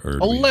 Or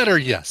A letter,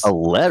 yes. A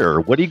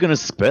letter? What are you going to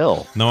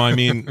spell? No, I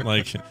mean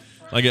like an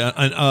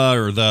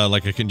or the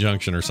like a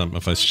conjunction or something.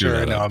 If I screw Sure,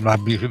 that no, up. I'm not.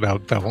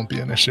 That won't be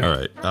an issue. All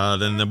right.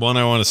 Then the one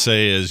I want to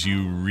say is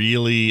you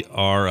really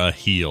are a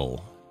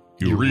heel.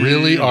 You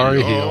really are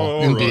a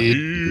heel, indeed.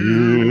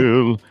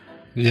 heel.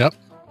 Yep.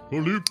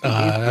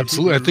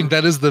 Absolutely. I think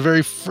that is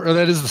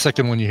that is the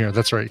second one you hear.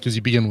 That's right, because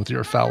you begin with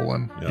your foul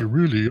one. Yep. You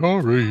really are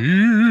a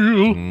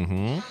heel.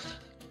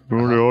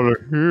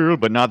 Mm-hmm.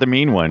 But not the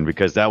mean one,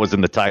 because that was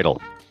in the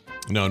title.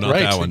 No, not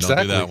Right, that one.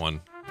 exactly. Don't do that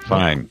one.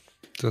 Fine.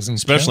 Doesn't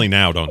Especially count.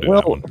 now, don't do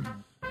that one.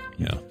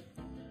 Yeah.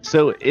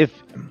 So if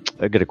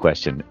I get a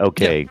question,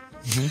 okay.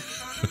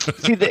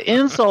 See, the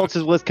insults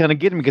is what's kind of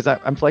getting me, because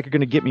I'm like, you're going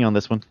to get me on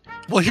this one.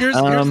 Well, here's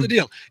the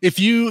deal. If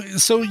you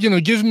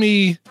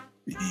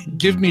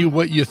give me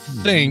what you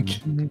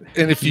think, and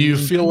if you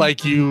feel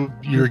like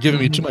you're giving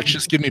me too much,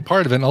 just give me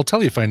part of it, and I'll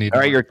tell you if I need. All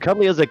right, more. you're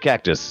cuddly as a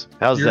cactus.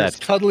 How's You're that? as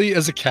cuddly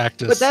as a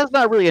cactus. But that's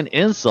not really an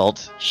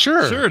insult.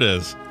 Sure it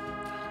is.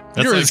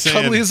 That's You're like as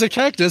saying, cuddly as a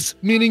cactus,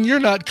 meaning you're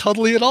not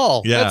cuddly at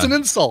all. Yeah. That's an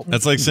insult.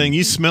 That's like saying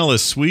you smell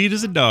as sweet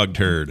as a dog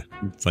turd.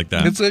 It's like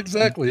that. It's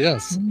exactly,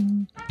 yes.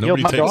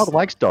 Nobody my dog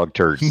likes dog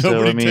turds.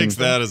 Nobody so, I mean, takes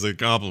that as a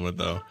compliment,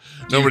 though.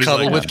 Do you Nobody's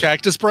cuddle like, with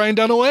cactus, Brian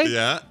Dunaway?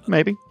 yeah.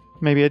 Maybe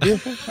I do.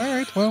 All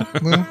right, well.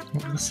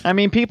 I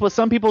mean,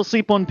 some people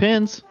sleep on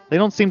pins. They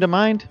don't seem to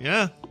mind.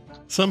 Yeah.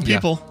 Some Yeah.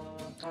 people.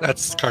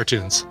 That's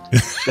cartoons.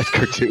 That's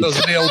cartoons.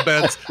 Those nail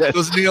beds.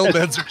 Those nail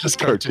beds are just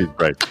cartoons.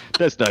 Right.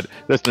 That's not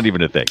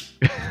even a thing.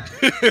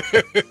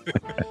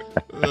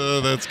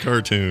 That's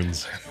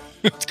cartoons.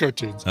 It's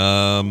cartoons.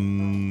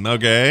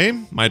 Okay.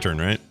 My turn,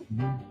 right?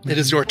 It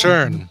is your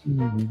turn.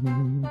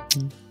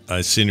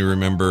 I seem to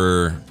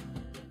remember.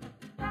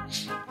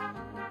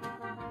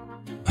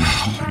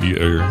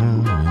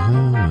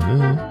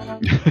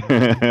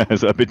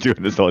 So I've been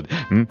doing this all. At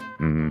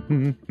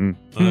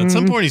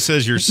some point, he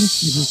says your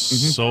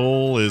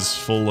soul is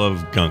full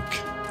of gunk.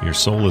 Your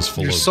soul is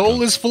full Your of soul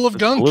gunk. is full of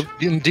gunk.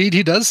 Indeed,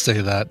 he does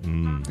say that.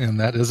 And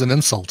that is an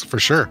insult for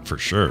sure. For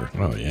sure.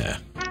 Oh, yeah.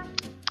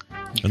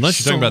 Unless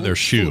you're talking about their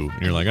shoe.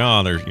 And you're like,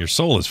 oh, your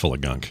soul is full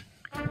of gunk.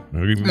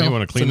 You may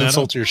want to clean it's an that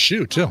insult up. to your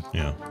shoe, too.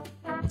 Yeah,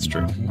 that's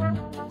true.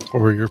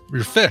 Or your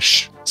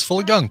fish. It's full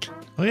of gunk.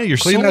 Oh, yeah, your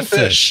Clean soul that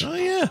fish. Oh,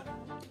 yeah.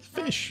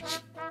 Fish.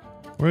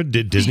 Or a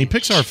Disney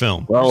Pixar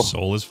film. Well, Your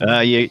soul is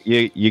full.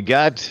 you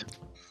got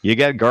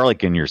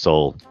garlic in your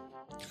soul.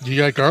 You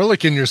got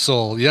garlic in your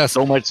soul. Yes.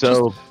 So much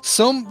so.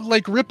 Some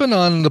like ripping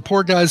on the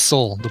poor guy's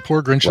soul, the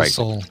poor Grinch's Right.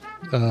 soul.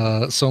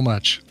 So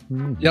much.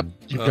 Yep.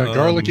 You've got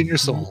garlic in your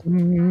soul.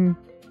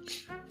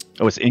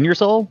 Oh, it's in your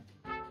soul?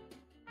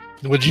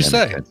 What'd you Yeah,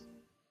 say? makes sense.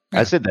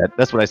 I said that.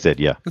 That's what I said.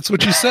 Yeah. That's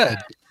what you said.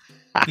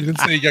 You didn't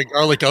say you got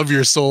garlic of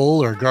your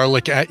soul or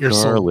garlic at your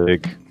soul.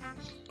 Garlic.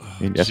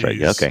 That's right.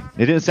 Yeah, jeez. okay.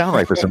 It didn't sound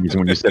right for some reason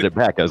when you said it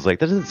back. I was like,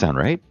 that doesn't sound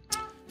right.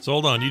 So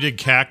hold on. You did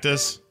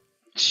cactus?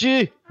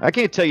 Gee, I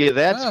can't tell you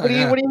that. Oh, what do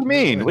yeah. you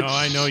mean? No,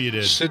 I know you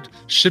did.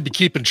 Should be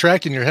keeping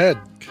track in your head.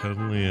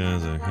 Cuddly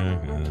as a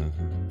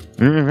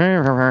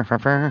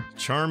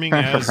charming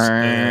as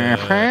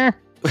a,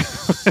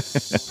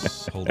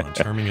 hold on.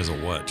 Charming as a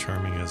what?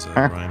 Charming as a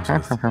rhymes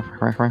with.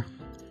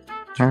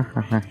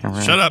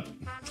 Shut up.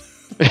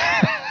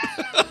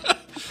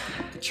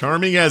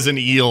 Charming as an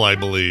eel, I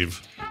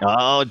believe.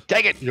 Oh,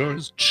 dang it. You're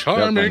as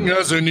charming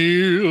as an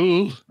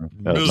eel.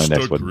 That was my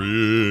next one.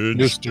 Grinch.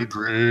 Mr.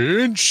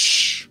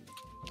 Grinch.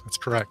 That's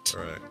correct.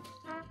 All right.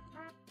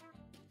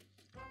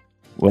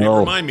 Hey, Well,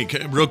 remind me,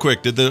 real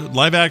quick, did the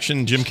live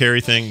action Jim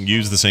Carrey thing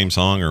use the same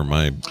song, or am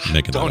I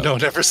making that up?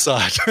 Don't ever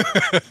saw it.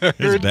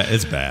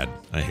 It's bad.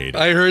 I hate it.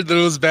 I heard that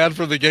it was bad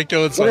from the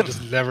get-go, and so What I if-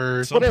 just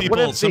never... Some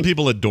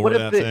people adore what if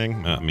that the-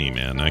 thing. Not me,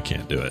 man. I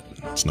can't do it.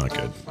 It's not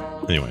good.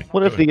 Anyway.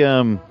 what if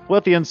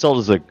the insult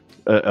is a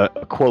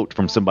quote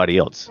from somebody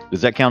else?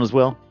 Does that count as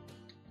well?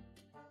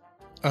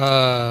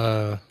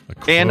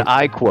 And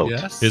I quote.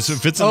 Yes.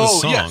 If it's in the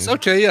song. yes.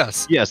 Okay,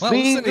 yes. Yes, Well, the,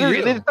 listen to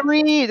you.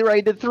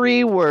 the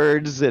three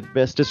words that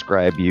best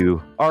describe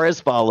you are as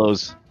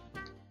follows: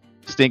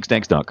 stink,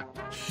 stank, stunk.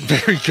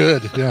 Very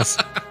good. Yes.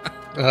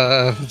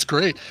 It's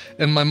great.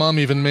 And my mom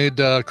even made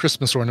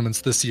Christmas ornaments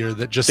this year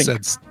that just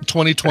said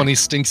 2020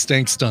 stink,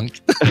 stank,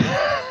 stunk.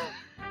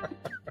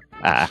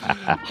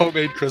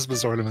 Homemade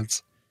Christmas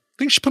ornaments. I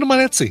think she put them on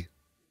Etsy.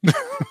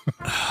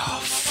 Oh,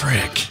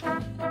 frick.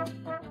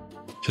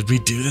 Should we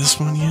do this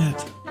one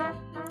yet?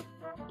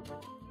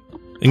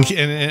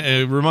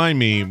 And remind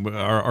me,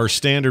 our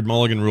standard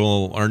mulligan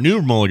rule, our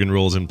new mulligan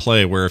rule is in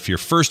play, where if your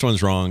first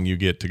one's wrong, you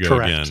get to go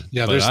Correct. again.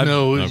 Yeah, But there's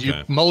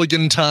okay.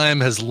 mulligan time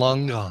has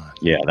long gone.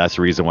 Yeah, that's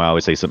the reason why I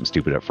always say something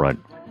stupid up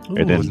front.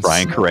 And then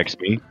Brian corrects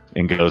me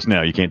and goes,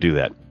 no, you can't do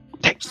that.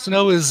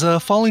 Snow is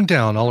falling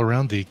down all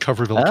around the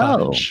Coverville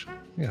cottage.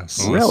 Yes.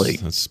 Well, Really?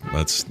 That's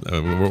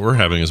what we're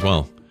having as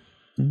well.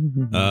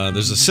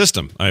 There's a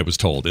system, I was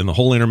told, in the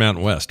whole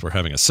Intermountain West. We're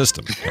having a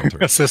system.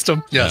 A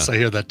system? Yes, Yeah. I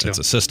hear that too. It's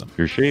a system.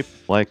 You're shaped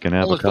like an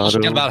Well, avocado.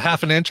 get about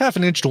half an inch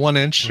to 1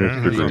 inch. Yeah,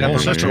 in the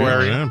Denver metro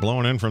area. Yeah,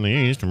 blowing in from the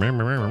east. All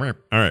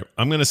right,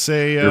 I'm going to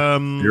say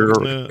You're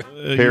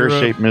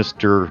pear-shaped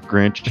Mr.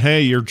 Grinch.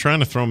 Hey, you're trying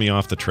to throw me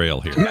off the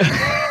trail here.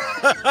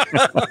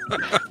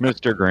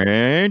 Mr.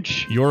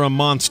 Grinch. You're a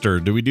monster.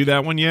 Do we do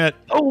that one yet?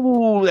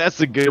 Oh,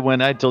 that's a good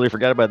one. I totally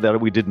forgot about that.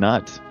 We did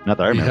not. Not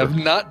that I We remember.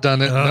 have not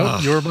done it. No,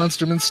 your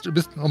Monster Minster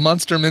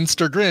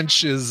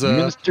Grinch is.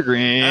 Mr.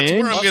 Grinch. That's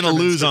where I'm going to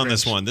Monster lose Mr. on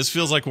this Grinch. one. This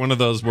feels like one of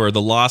those where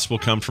the loss will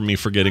come from me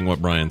forgetting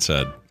what Brian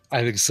said.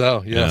 I think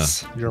so.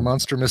 Yes, you're a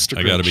Monster Mr. Grinch.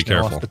 I gotta be now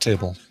careful. off the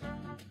table.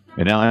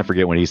 And now I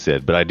forget what he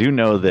said, but I do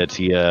know that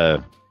he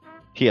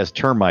has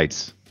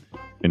termites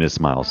in his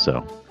smile.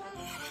 So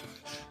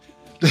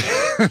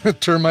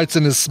Termites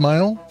in his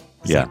smile.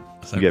 yeah,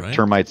 Is that you have right?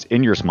 termites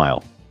in your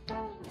smile,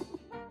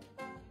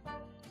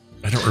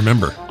 I don't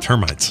remember.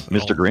 Termites.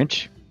 Mr.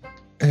 Grinch.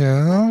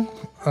 Yeah.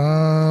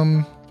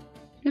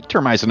 You have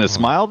termites in his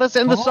smile. That's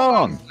in the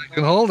song.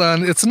 Hold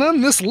on. It's not on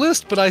this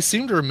list, but I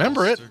seem to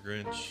remember it. Mr.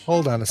 Grinch.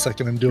 Hold on a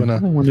second. I'm doing a.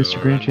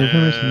 Mr.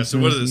 Grinch. So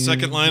what is the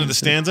second line of the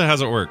stanza?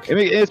 How's it work? I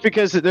mean, it's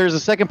because there's a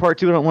second part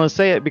too. I don't want to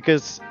say it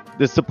because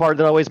it's the part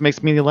that always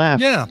makes me laugh.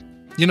 Yeah.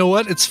 You know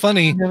what? It's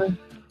funny.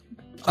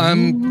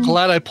 I'm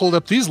glad I pulled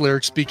up these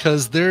lyrics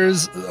because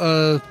there's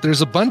a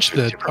bunch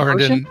that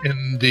aren't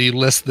in the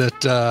list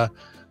that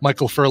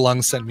Michael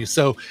Furlong sent me.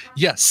 So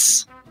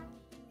yes.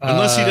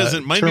 Unless he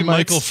doesn't, maybe termites-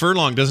 Michael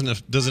Furlong doesn't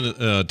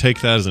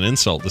take that as an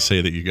insult to say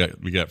that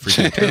we got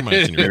freaking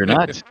termites in your They're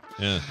not.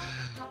 Yeah.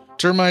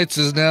 Termites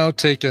is now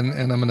taken,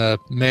 and I'm gonna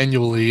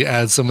manually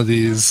add some of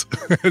these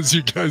as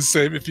you guys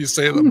say if you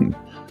say them.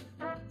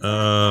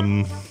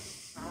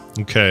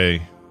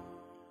 Okay.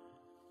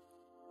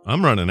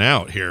 I'm running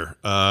out here.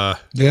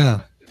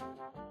 Yeah.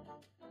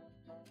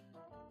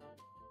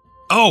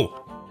 Oh.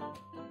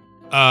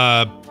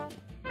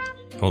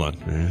 Hold on.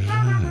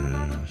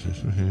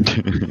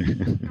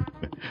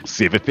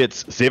 See if it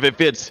fits. See if it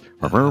fits.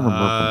 Like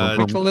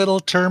a little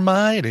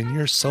termite in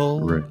your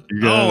soul.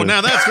 Oh,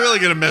 now that's really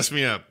gonna mess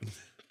me up.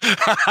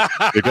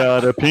 You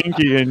got a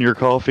pinky in your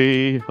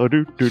coffee. Oh,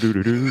 do do do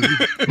do do.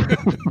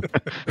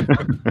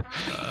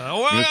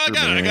 Well,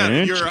 I got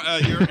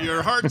it.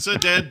 Your heart's a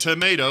dead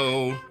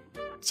tomato.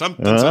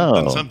 Something,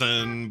 Oh.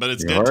 something, but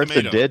it's Your dead heart's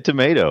tomato. a dead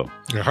tomato.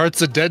 Your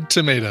heart's a dead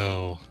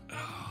tomato.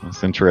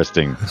 That's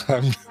interesting.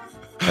 I'm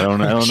I don't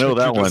know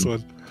that checking this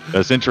one.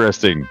 That's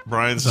interesting.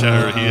 Brian's he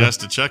has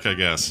to check, I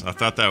guess. I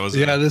thought that was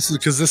Yeah, this is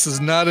because this is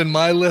not in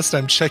my list.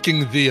 I'm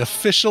checking the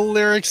official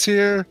lyrics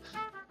here.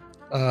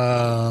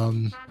 I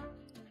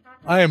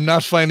am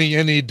not finding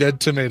any dead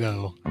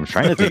tomato. I'm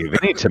trying to think of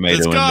any tomato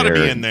It's in got to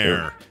there. be in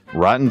there.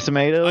 Rotten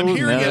tomato? I'm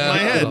hearing it in my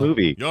that's head. the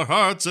movie. Your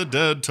heart's a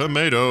dead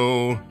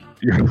tomato.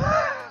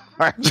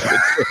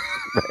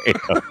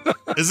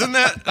 Isn't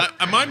that?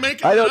 Am I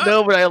making? I it don't up?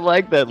 know, but I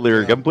like that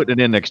lyric. I'm putting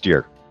it in next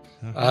year.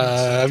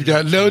 I've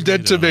got no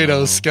dead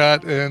tomatoes,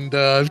 Scott, and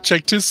I've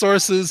checked two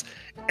sources.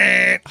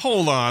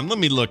 Hold on, let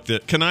me look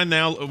that. Can I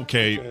now?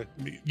 Okay,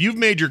 you've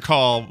made your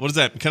call. What is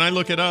that? Can I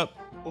look it up?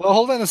 Well,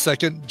 hold on a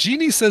second.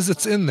 Jeannie says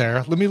it's in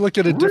there. Let me look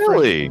at a different.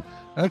 Really?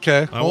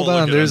 Okay, I hold won't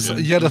on. look it There's up.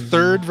 yet a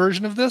third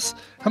version of this.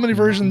 How many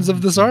versions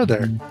of this are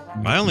there?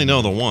 I only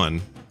know the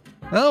one.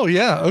 Oh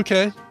yeah,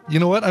 okay. You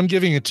know what? I'm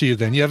giving it to you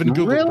then. You haven't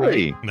Googled,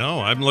 Really? No,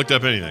 I haven't looked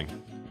up anything.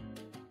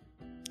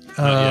 right?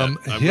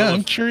 Not yet. I Yeah, will I'm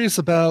if- curious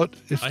about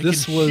if I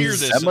this can was. hear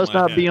this. That in must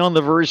my not head. be on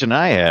the version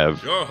I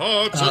have. Your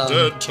heart's a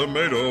dead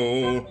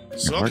tomato.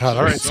 heart's God,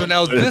 all right, so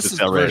now this is the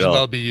Sound right version off.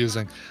 I'll be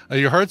using.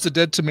 Your heart's a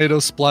dead tomato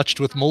splotched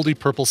with moldy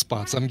purple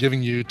spots. I'm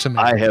giving you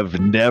tomato. I have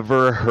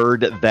never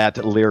heard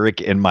that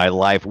lyric in my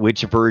life.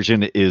 Which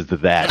version is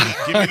that?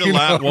 Give me the You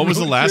last. know, What was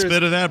the I'm last curious.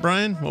 bit of that,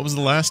 Brian? What was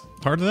the last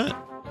part of that?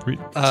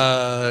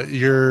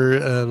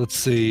 Let's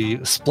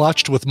see,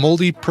 splotched with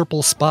moldy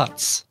purple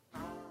spots.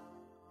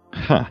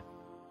 Huh.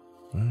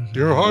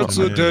 Your heart's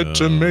a dead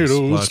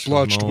tomato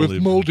splotched with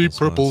moldy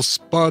purple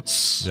spots.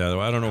 spots. Yeah,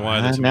 I don't know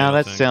why. The Now tomato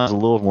that thing. sounds a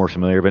little more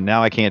familiar, but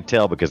now I can't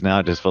tell because now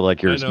I just feel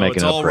like you're I just know, making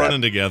it's up all crap.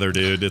 running together,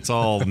 dude. It's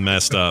all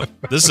messed up.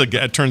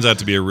 It turns out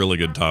to be a really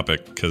good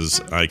topic because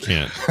I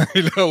can't.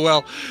 I know.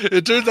 Well,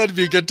 it turns out to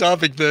be a good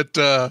topic that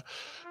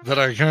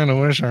I kind of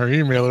wish our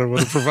emailer would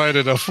have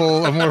provided a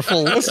more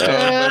full list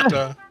of.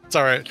 But it's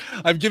all right.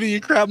 I'm giving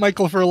you crap,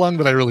 Michael Furlong,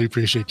 but I really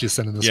appreciate you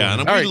sending this. Yeah, one.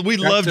 and All we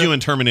right, loved back you to- in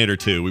Terminator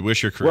 2. We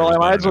wish your career. Well, I was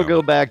might better as well now.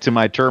 go back to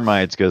my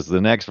termites because the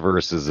next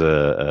verse is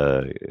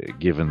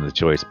given the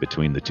choice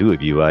between the two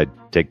of you, I'd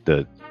take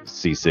the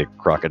seasick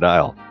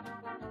crocodile.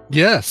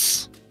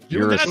 Yes.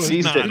 You're a That's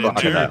seasick not in there.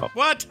 crocodile.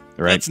 What?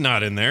 Right. That's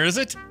not in there, is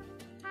it?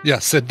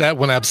 Yes, that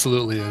one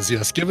absolutely is.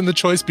 Yes, given the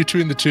choice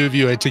between the two of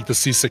you, I take the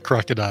seasick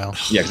crocodile.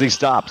 Yeah, because he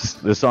stops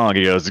the song.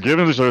 He goes,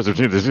 "Given the choice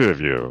between the two of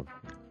you."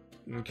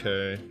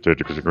 Okay. Take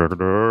the seasick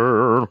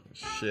crocodile.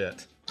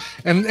 Shit.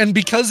 And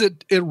because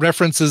it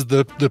references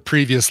the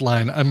previous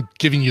line, I'm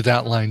giving you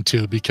that line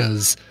too,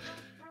 because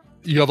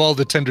you have all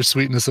the tender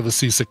sweetness of a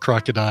seasick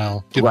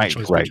crocodile. Given the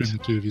choice between the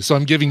two of you, so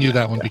I'm giving you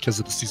that one because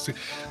of the seasick.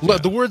 Yeah.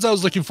 The words I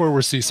was looking for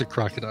were seasick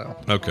crocodile.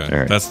 Okay,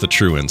 right. That's the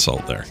true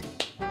insult there.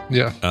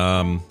 Yeah.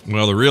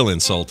 Well, the real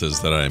insult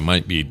is that I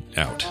might be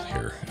out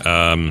here.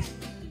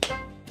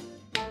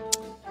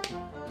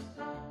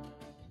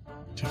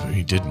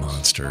 We did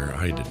monster.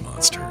 I did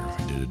monster.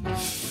 We did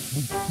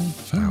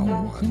foul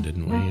one,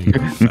 didn't we?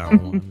 Foul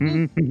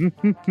one.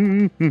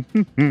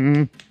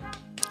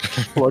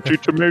 Splotchy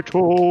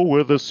tomato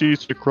with a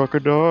seasick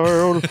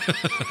crocodile.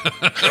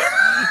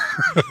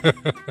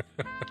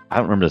 I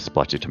don't remember the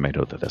splotchy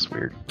tomato, though. That's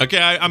weird. Okay,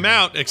 I'm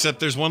out, except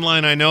there's one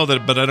line I know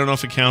that, but I don't know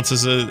if it counts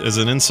as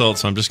an insult,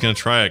 so I'm just going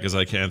to try it because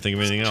I can't think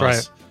of anything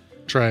else.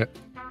 Try it.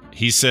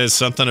 He says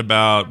something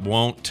about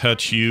won't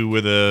touch you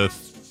with a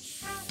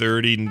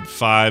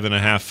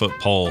 35.5-foot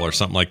pole or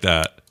something like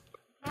that.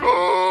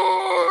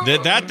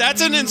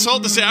 That's an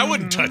insult to say. I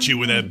wouldn't touch you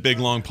with that big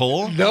long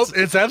pole. Nope,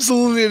 it's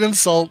absolutely an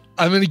insult.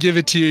 I'm going to give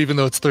it to you, even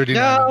though it's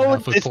 39. No,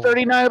 it's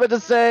 39. About to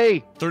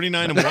say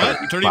 39 and what?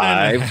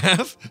 39 and a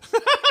half.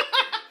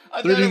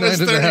 I thought it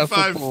was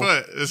 35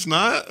 foot. It's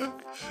not.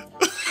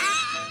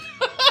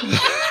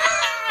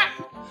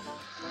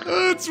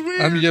 That's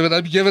weird. I'm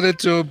giving it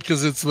to him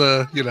because it's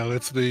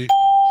the.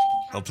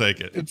 I'll take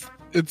it.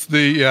 It's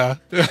the, yeah.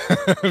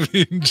 I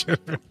mean,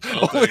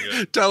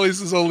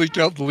 Tally's only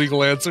count the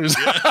legal answers.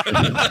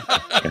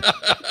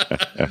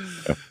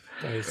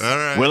 Nice. All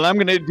right. Well, I'm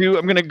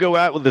gonna go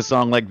out with a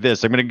song like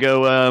this. I'm gonna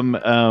go.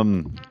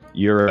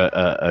 You're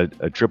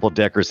a triple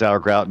decker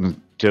sauerkraut and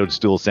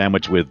toadstool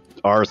sandwich with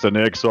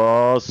arsenic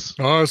sauce.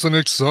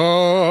 Arsenic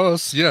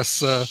sauce.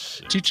 Yes.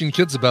 Teaching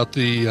kids about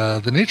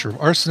the nature of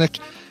arsenic.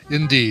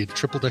 Indeed,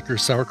 triple decker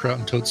sauerkraut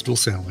and toadstool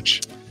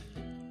sandwich.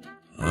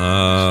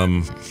 Now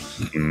I'm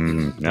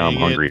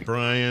hungry,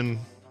 Brian.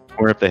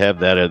 Or if they have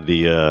that at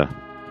the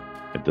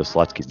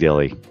Slotsky's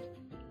Deli.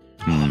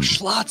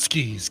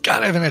 Schlotsky's.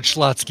 God, I haven't had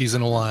Schlotsky's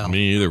in a while.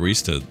 Me either. We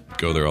used to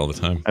go there all the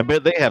time. I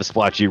bet they have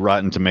splotchy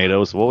rotten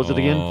tomatoes. What was it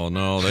again? Oh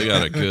no, they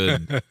got a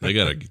good.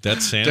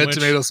 That sandwich. Dead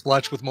tomato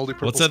splotch with moldy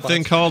purple. What's that spots.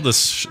 thing called?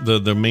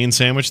 The main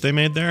sandwich they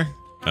made there.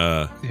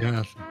 Yeah,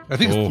 I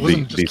think it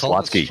wasn't just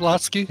called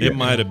Schlotsky. It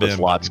might have been.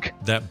 Slotsky.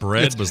 That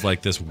bread was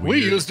like this weird.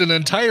 We used an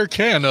entire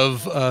can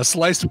of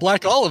sliced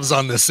black olives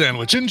on this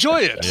sandwich. Enjoy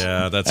it.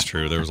 Yeah, that's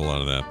true. There was a lot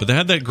of that, but they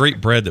had that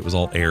great bread that was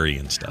all airy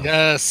and stuff.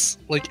 Yes,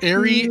 like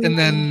airy and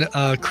then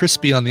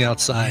crispy on the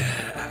outside.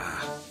 Yeah.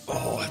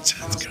 Oh, that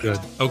sounds good.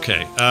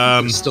 Okay.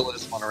 There still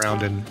is one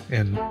around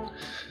in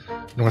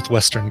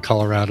northwestern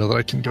Colorado that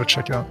I can go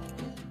check out.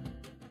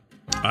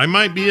 I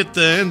might be at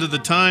the end of the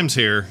times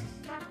here.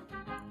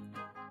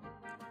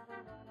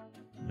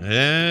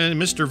 And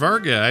Mr.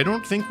 Varga, I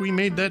don't think we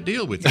made that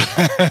deal with you.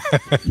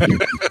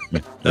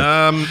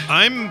 I'm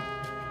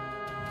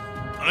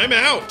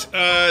out.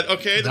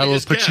 Okay, that'll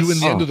put you in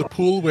the end of the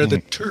pool where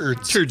the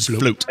turds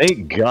float.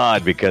 Thank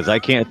God, because I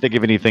can't think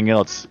of anything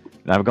else.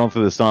 I've gone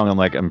through the song.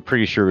 I'm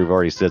pretty sure we've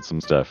already said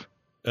some stuff.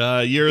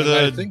 You're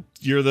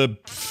the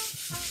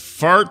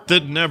fart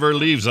that never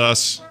leaves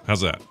us.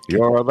 How's that?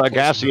 You're the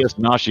gaseous,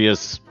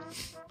 nauseous.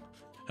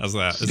 How's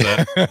that? Is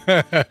that?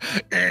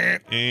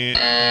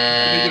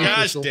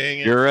 Gosh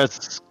dang it!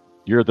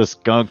 You're the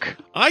skunk.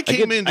 I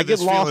came into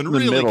this feeling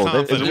really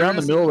confident. Around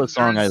the middle of the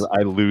song,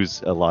 I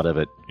lose a lot of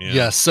it.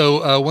 Yeah.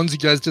 So ones you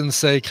guys didn't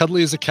say.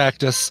 Cuddly is a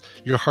cactus.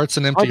 Your heart's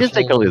an empty. I did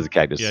say Cuddly is a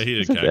cactus. Yeah,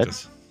 he did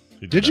cactus.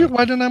 Did you?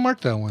 Why didn't I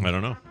mark that one? I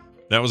don't know.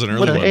 That was an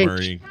early one where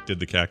he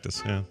did the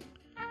cactus. Yeah.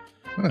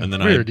 And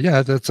then weird.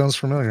 Yeah, that sounds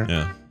familiar.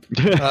 Yeah.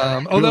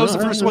 That was the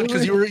first one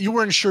because you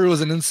weren't sure it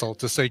was an insult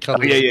to say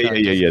cuddly.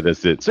 Yeah.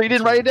 That's it. So you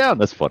didn't write it down.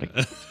 That's funny.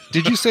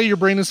 Did you say your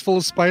brain is full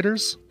of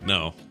spiders?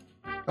 No.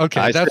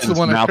 Okay, that's the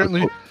one I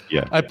currently.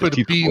 Yeah, I put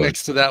a B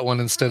next to that one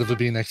instead of a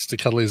B next to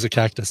cuddly as a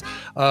cactus.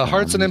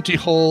 Heart's an empty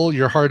hole.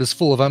 Your heart is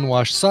full of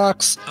unwashed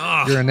socks.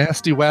 You're a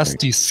nasty,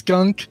 wasty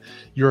skunk.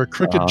 You're a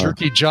crooked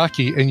jerky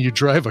jockey, and you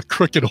drive a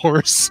crooked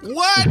horse.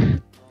 What?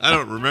 I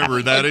don't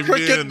remember that.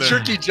 Crooked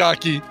jerky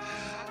jockey.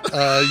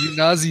 You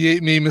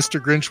nauseate me, Mr.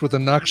 Grinch, with a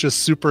noxious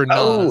super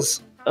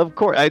nose. Of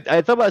course.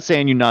 I thought about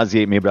saying you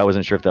nauseate me, but I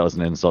wasn't sure if that was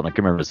an insult. I can't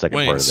remember the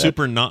second part of that.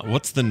 Super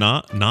what's the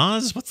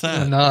nose? What's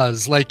that?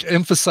 Nose, like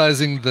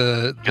emphasizing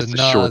the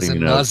nose and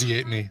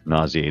nauseate me.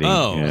 Nauseating.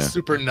 Oh, yeah.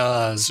 Super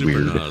nose.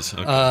 Super nose.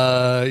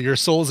 Okay. Your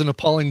soul's an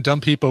appalling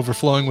dump heap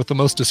overflowing with the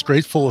most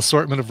disgraceful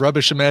assortment of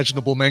rubbish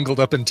imaginable,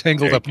 mangled up and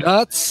tangled up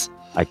nuts.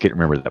 I can't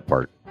remember that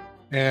part.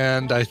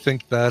 And I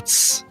think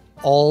that's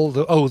all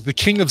the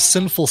king of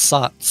sinful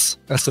sots.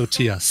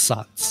 S-O-T-S,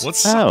 sots. What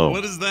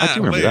is that? I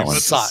can remember that one.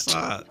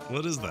 Sot.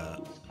 What is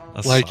that?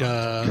 Like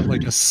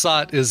a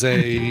sot is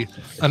an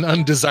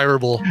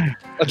undesirable,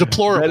 a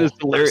deplorable. That is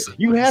hilarious.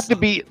 You have to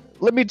be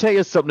let me tell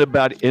you something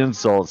about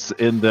insults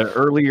in the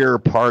earlier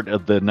part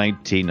of the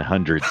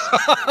 1900s.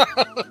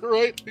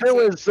 Right. There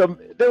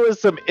was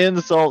some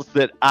insults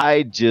that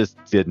I just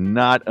did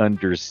not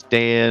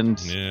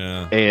understand.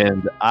 Yeah.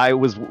 And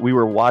we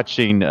were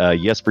watching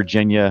Yes,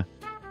 Virginia.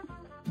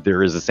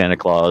 There is a Santa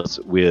Claus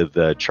with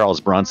Charles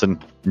Bronson.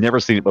 Never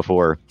seen it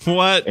before.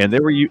 What? And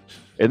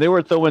they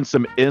were throwing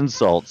some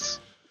insults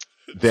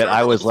that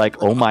I was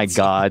like, oh my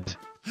God,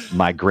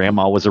 my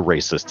grandma was a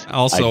racist.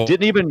 Also, I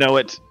didn't even know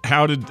it.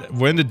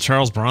 When did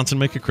Charles Bronson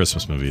make a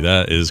Christmas movie?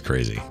 That is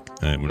crazy.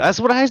 That's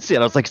what I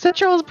said. I was like, is that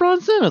Charles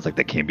Bronson? I was like,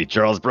 that can't be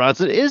Charles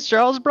Bronson. It is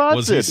Charles Bronson.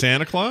 Was he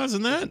Santa Claus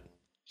in that?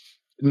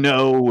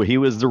 No, he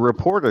was the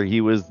reporter. He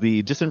was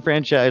the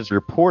disenfranchised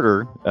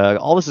reporter.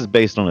 All this is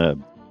based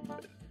on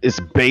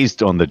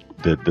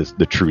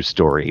the true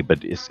story,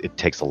 but it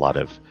takes a lot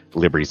of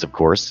liberties, of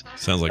course.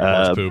 Sounds like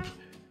horse poop.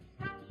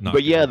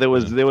 But yeah, there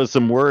was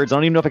some words. I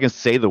don't even know if I can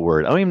say the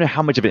word. I don't even know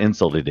how much of an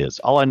insult it is.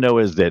 All I know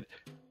is that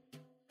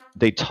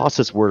they toss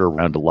this word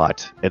around a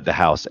lot at the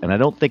house, and I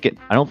don't think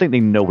they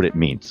know what it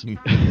means.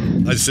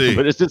 I see.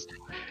 But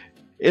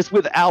it's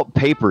without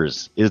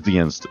papers is the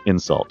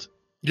insult.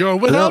 You're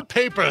without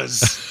papers.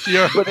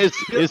 But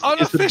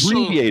it's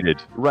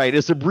abbreviated, right?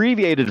 It's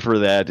abbreviated for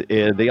that,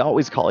 and they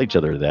always call each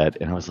other that.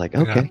 And I was like,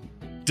 okay. Yeah.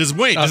 Does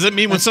it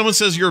mean when someone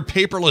says you're a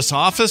paperless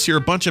office, you're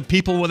a bunch of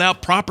people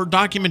without proper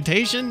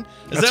documentation?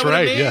 Is that what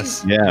right. it means?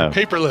 Yes. Yeah.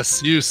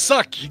 Paperless. You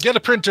suck. You get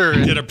a printer.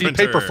 And be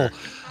paperful.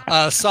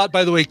 Sot,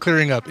 by the way,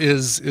 clearing up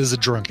is a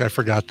drunk. I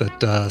forgot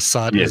that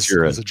Sot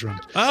is a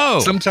drunk. Oh.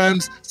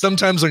 Sometimes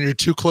when you're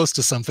too close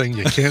to something,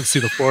 you can't see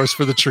the forest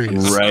for the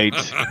trees. Right.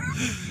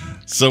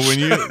 So when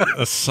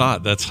a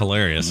Sot, that's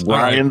hilarious.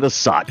 Ryan the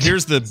Sot.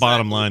 Here's the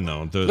bottom line,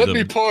 though. Let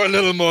me pour a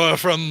little more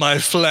from my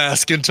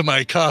flask into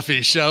my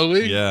coffee, shall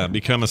we? Yeah,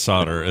 become a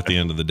Sotter at the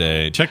end of the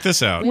day. Check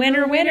this out.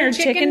 Winner, winner,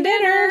 chicken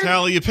dinner.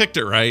 Tally, you picked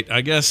it right.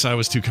 I guess I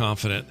was too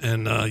confident,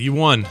 and you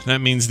won.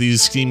 That means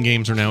these Steam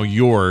games are now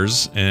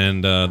yours,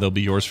 and they'll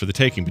be yours for the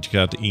taking. But you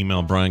got to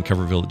email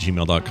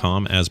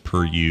briancoverville@gmail.com as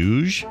per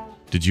usual.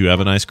 Did you have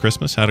a nice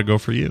Christmas? How'd it go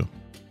for you?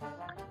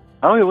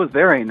 Oh, it was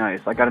very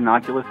nice. I got an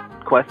Oculus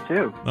Quest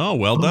 2. Oh,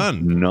 well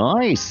done.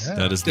 Nice. Yeah.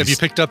 That is. Have you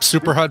picked up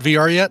Super Hot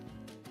VR yet?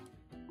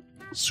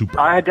 Super?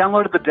 I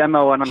downloaded the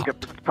demo, and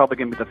it's probably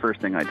going to be the first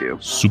thing I do.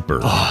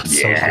 Super. Oh,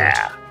 so good.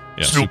 Yeah,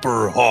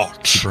 Super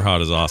hot. Super hot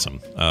is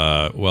awesome.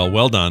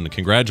 Well done.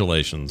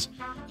 Congratulations,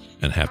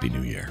 and Happy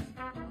New Year.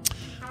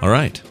 All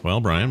right. Well,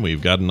 Brian,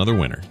 we've got another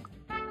winner.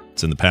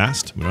 It's in the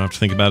past. We don't have to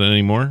think about it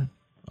anymore.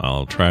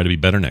 I'll try to be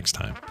better next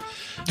time.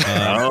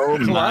 Oh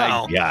my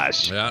Wow.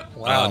 gosh. Yeah.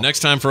 Wow. Next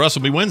time for us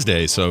will be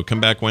Wednesday. So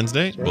come back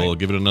Wednesday. We'll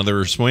give it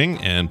another swing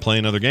and play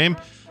another game.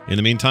 In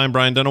the meantime,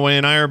 Brian Dunaway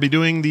and I will be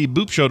doing the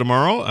Boop Show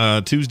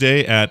tomorrow,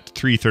 Tuesday at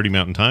 3:30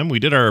 Mountain Time. We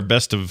did our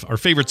best of our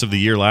favorites of the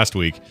year last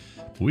week.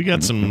 We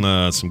got some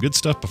good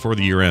stuff before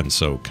the year ends.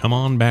 So come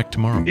on back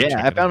tomorrow.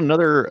 Yeah, I found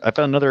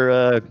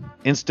another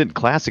instant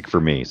classic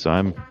for me. So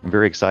I'm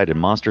very excited.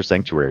 Monster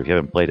Sanctuary. If you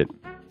haven't played it.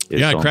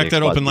 I cracked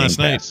that open last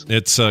night.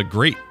 It's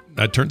great.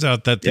 It turns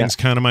out that thing's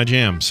kind of my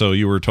jam. So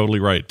you were totally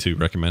right to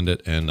recommend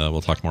it, and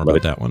we'll talk more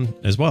about that one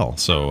as well.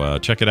 So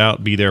check it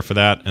out. Be there for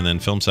that. And then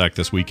Film Sack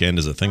this weekend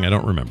is a thing I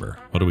don't remember.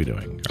 What are we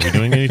doing? Are we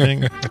doing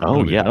anything? I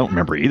don't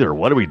remember either.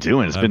 What are we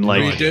doing? It's been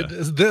like...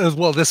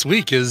 This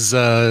week is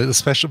a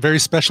very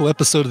special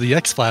episode of The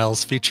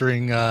X-Files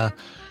featuring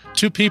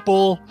two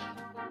people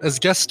as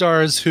guest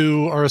stars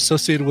who are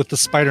associated with the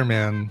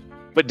Spider-Man.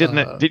 But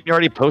didn't you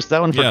already post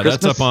that one for Christmas?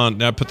 That's up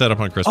on. I put that up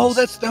on Christmas. Oh,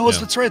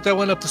 that's right. That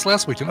went up this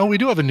last weekend. Oh, we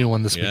do have a new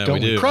one this week,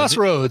 don't we?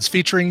 Crossroads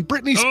featuring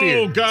Britney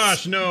Spears. Oh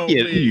gosh, no!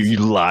 You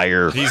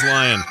liar! He's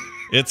lying.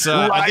 It's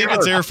I think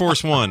it's Air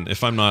Force One,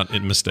 if I'm not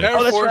mistaken.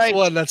 Air Force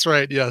One. That's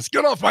right. Yes.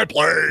 Get off my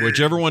plane.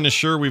 Whichever one is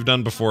sure we've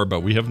done before, but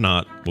we have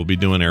not. We'll be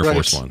doing Air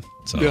Force One.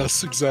 So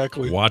yes,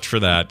 exactly. Watch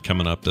for that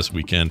coming up this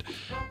weekend.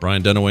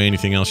 Brian Dunaway,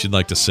 anything else you'd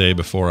like to say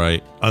before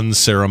I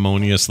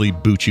unceremoniously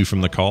boot you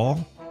from the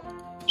call?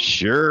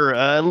 Sure.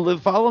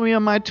 Follow me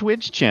on my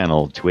Twitch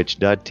channel,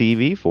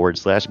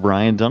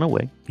 twitch.tv/Brian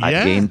Dunaway. I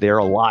game there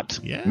a lot.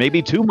 Yeah.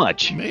 Maybe too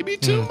much. Maybe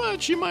too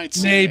much, you might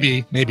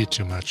say. Maybe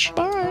too much.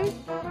 Bye.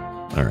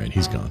 All right,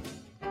 he's gone.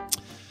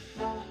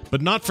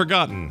 But not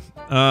forgotten.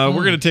 We're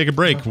going to take a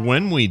break.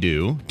 When we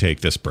do take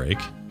this break,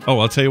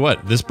 I'll tell you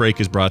what. This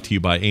break is brought to you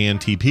by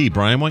ANTP.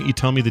 Brian, why don't you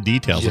tell me the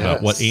details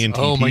about what ANTP is?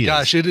 Oh my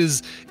gosh, it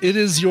is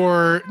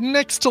your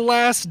next to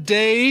last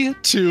day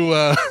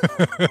to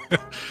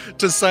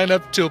to sign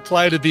up to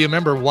apply to be a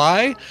member.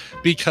 Why?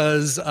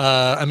 Because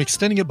I'm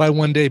extending it by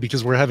 1 day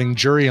because we're having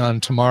Jury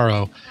on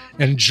tomorrow,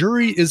 and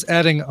Jury is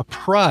adding a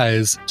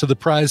prize to the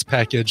prize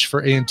package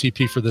for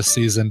ANTP for this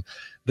season.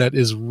 That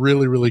is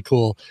really, really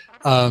cool.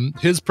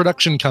 His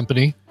production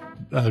company,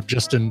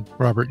 Justin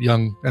Robert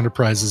Young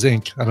Enterprises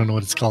Inc., I don't know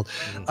what it's called,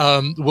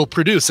 will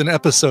produce an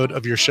episode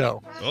of your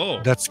show.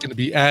 That's going to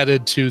be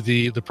added to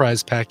the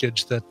prize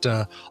package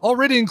that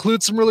already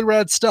includes some really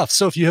rad stuff.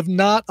 So if you have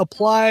not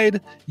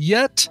applied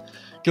yet,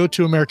 go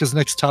to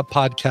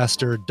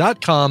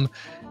americasnexttop.podcaster.com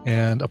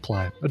and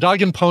apply. A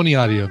Dog and Pony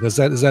Audio. Is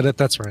that it?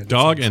 That's right.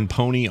 Dog and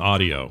Pony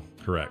Audio.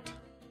 Correct.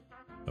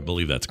 I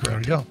believe that's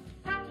correct. There we go.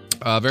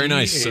 Very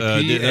nice.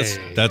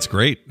 That's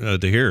great to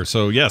hear.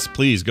 So, yes,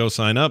 please go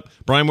sign up.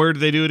 Brian, where do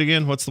they do it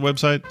again? What's the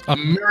website?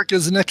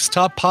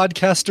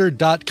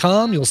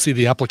 americasnexttoppodcaster.com. You'll see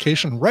the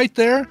application right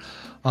there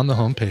on the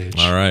homepage.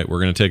 All right. We're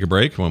going to take a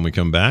break. When we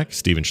come back,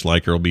 Steven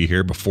Schleicher will be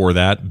here. Before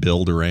that,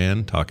 Bill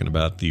Duran talking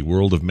about the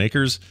world of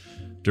makers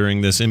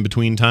during this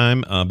in-between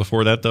time.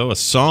 Before that, though, a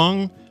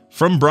song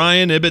from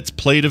Brian Ibbott's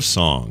Plate of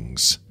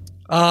Songs.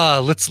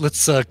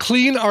 Let's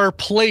clean our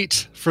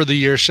plate for the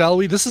year, shall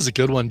we? This is a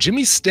good one.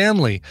 Jimmy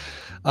Stanley,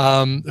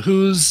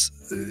 whose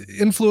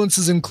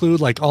influences include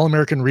like All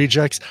American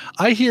Rejects.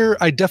 I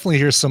definitely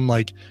hear some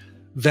like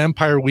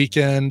Vampire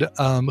Weekend.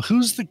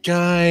 Who's the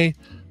guy? A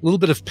little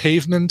bit of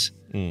Pavement.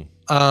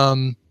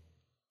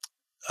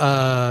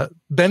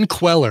 Ben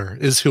Queller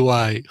is who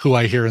I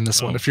hear in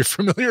this one. If you're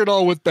familiar at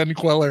all with Ben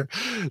Queller,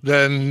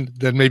 then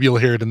maybe you'll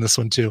hear it in this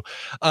one too.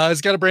 It's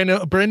got a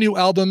brand new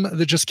album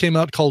that just came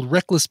out called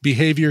Reckless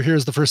Behavior.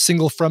 Here's the first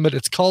single from it.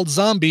 It's called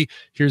Zombie.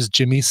 Here's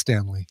Jimmy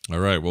Stanley. All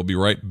right, we'll be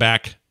right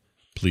back.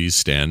 Please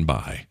stand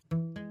by.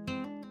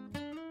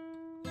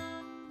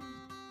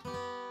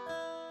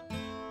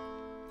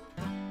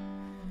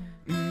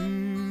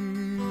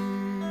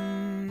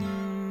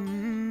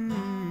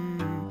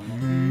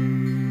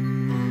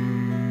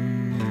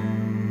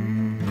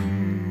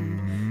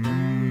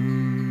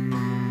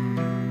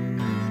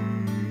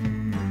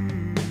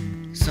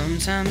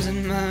 Sometimes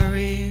in my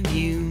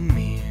rearview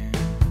mirror,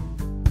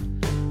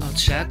 I'll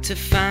check to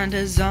find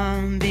a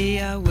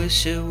zombie. I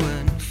wish it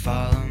wouldn't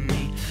follow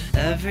me.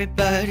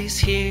 Everybody's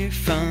here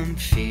from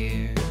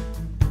fear.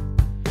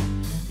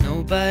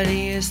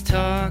 Nobody is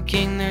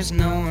talking, there's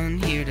no one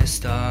here to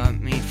stop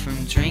me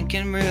from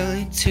drinking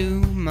really too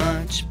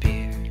much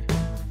beer.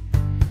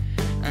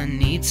 I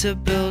need to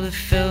build a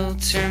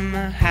filter,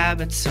 my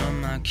habits are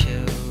my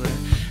killer.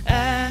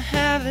 I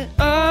have it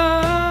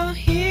all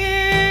here.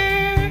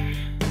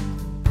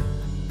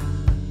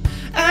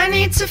 I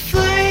need to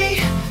flee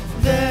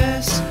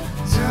this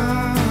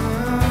zone.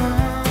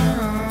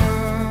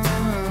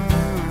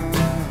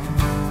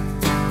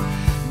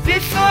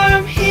 Before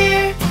I'm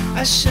here,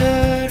 I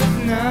should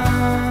have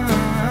known.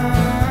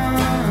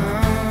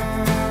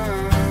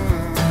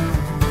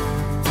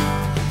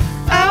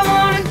 I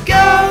wanna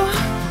go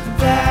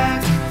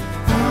back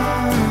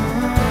home.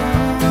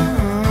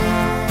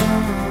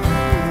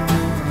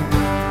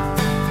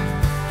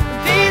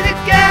 Be the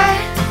guy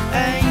I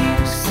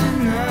used to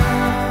know.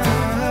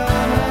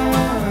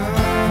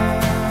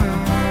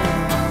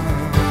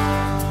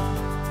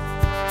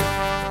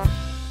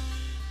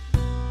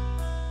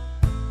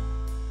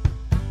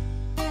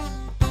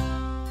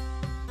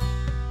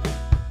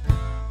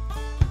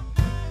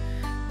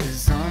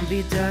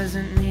 He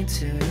doesn't need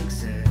to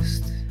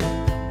exist,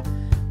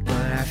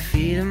 but I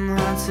feed him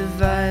lots of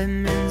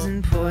vitamins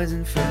and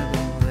poison for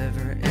the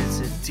liver. It's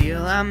a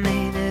deal I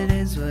made, it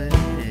is what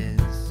it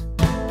is.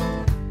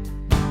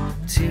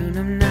 Tune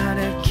him now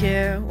to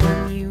care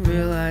when you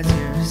realize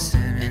you're a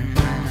sinner. And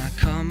when I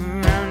come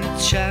around to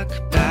check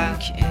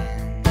back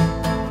in,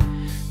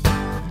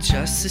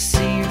 just to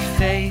see your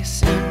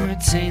face and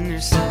retain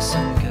there's still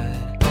some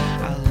good,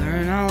 I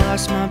learn I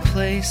lost my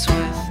place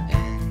within.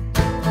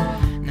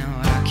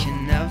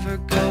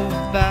 Go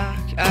back,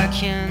 I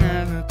can't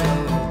ever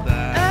go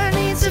back. I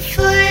need to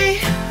flee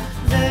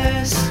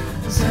this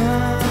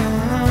zone.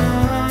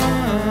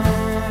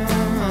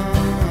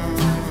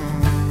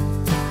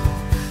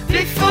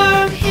 Before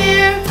I'm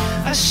here,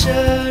 I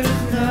should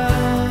have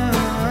known.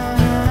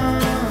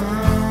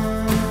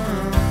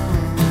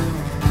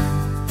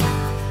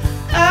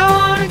 I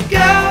wanna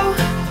go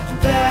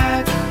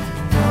back home.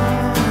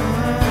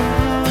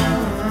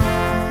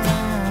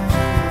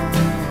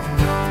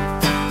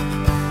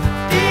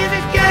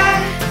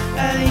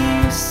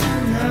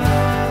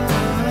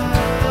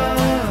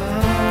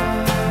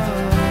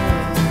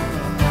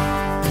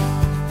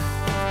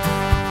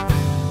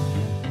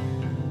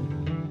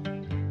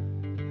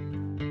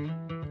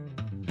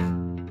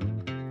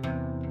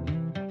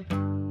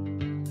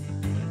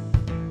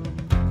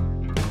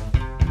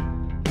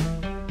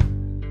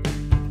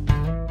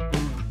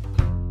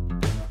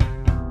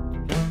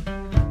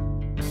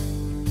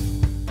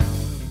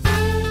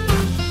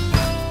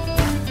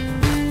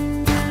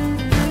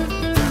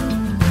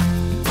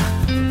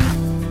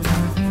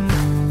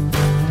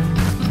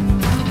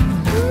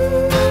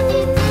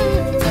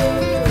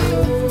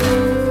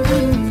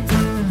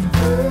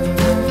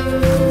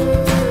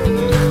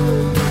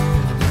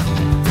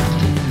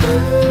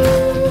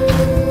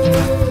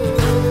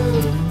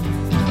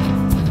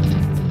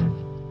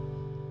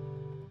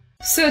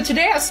 So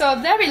today I saw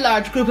a very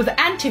large group of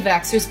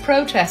anti-vaxxers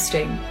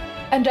protesting.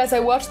 And as I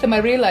watched them, I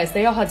realized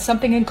they all had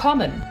something in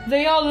common.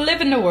 They all live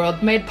in a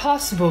world made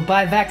possible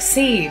by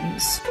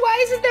vaccines.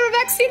 Why isn't there a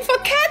vaccine for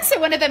cancer,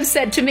 one of them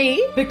said to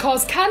me?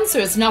 Because cancer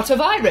is not a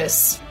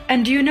virus.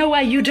 And do you know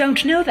why you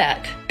don't know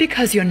that?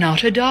 Because you're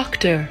not a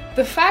doctor.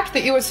 The fact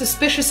that you are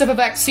suspicious of a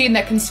vaccine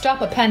that can stop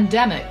a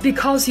pandemic.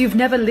 Because you've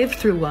never lived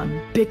through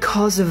one.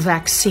 Because of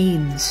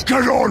vaccines.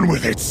 Get on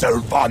with it,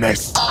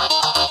 Sylvanus!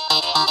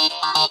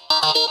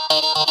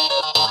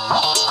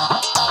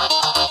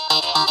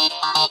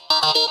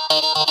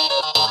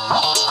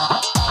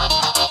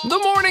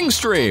 The morning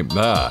stream.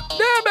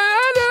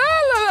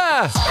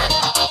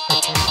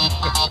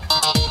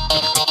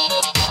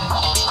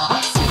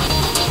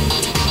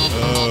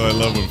 I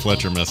love when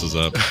Fletcher messes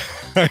up.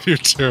 I do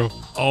too.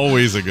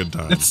 Always a good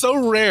time. It's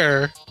so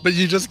rare, but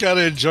you just got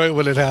to enjoy it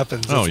when it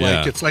happens.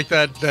 It's like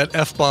that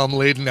F-bomb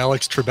laden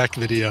Alex Trebek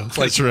video. It's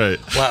like, that's right.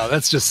 Wow,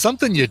 that's just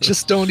something you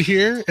just don't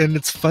hear, and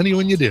it's funny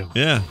when you do.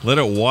 Yeah, let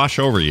it wash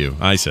over you,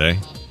 I say.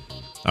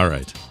 All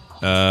right.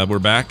 We're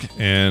back,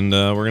 and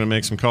we're going to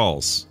make some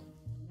calls.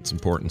 It's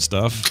important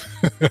stuff.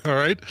 All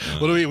right.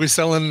 What are we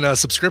selling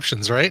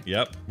subscriptions, right?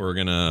 Yep. We're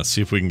going to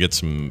see if we can get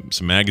some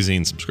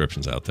magazine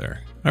subscriptions out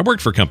there. I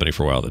worked for a company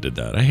for a while that did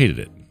that. I hated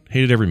it.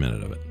 Hated every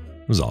minute of it.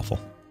 It was awful.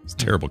 It's a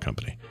terrible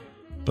company.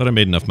 But I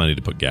made enough money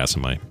to put gas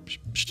in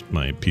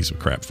my piece of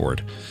crap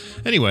Ford.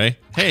 Anyway,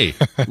 hey,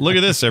 look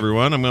at this,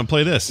 everyone. I'm going to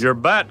play this. Your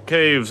bat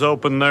cave's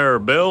open there,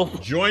 Bill.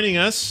 Joining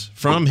us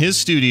from his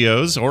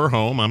studios or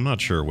home, I'm not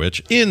sure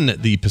which, in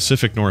the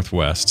Pacific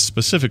Northwest,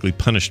 specifically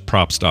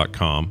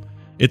punishedprops.com,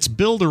 it's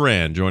Bill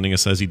Duran joining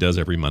us as he does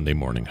every Monday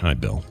morning. Hi,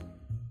 Bill.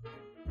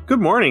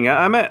 Good morning.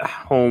 I'm at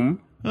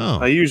home. Oh.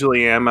 I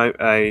usually am.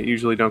 I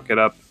usually don't get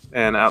up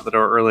and out the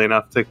door early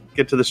enough to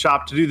get to the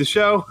shop to do the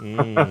show.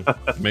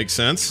 Makes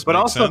sense. But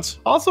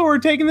also we're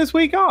taking this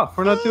week off.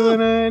 We're not doing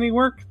any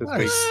work this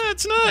week.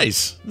 It's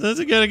nice.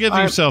 You got to give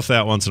yourself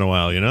that once in a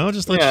while,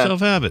 Just let yourself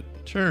have it.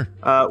 Sure.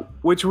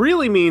 Which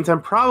really means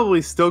I'm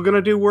probably still going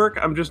to do work.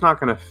 I'm just not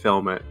going to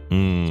film it.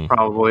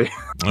 Probably.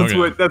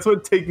 That's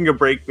what taking a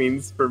break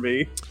means for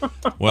me.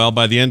 Well,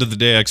 by the end of the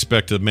day, I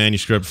expect a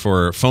manuscript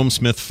for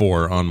Foamsmith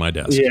 4 on my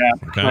desk. Yeah,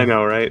 okay? I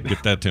know, right?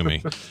 Get that to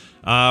me.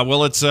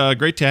 Well, it's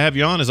great to have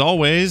you on, as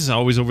always.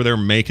 Always over there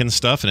making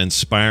stuff and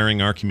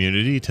inspiring our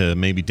community to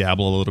maybe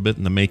dabble a little bit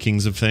in the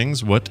makings of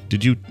things. What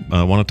did you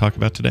want to talk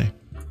about today?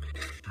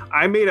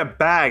 I made a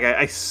bag.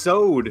 I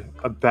sewed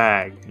a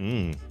bag.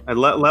 I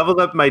leveled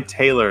up my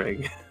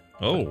tailoring.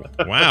 Oh,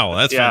 wow.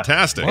 That's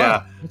fantastic.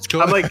 Yeah. That's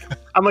cool.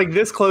 I'm like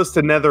this close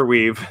to nether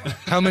weave.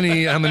 How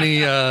many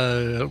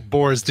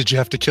boars did you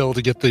have to kill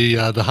to get the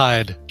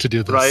hide to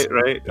do this?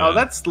 Right. Yeah. Oh,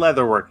 that's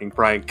leather working,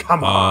 Brian.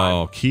 Come on.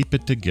 Oh, keep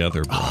it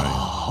together,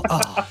 Brian.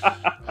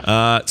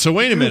 So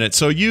wait a minute.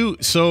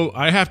 So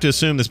I have to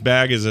assume this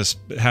bag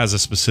has a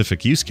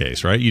specific use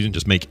case, right? You didn't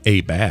just make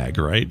a bag,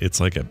 right? It's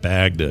like a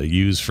bag to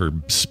use for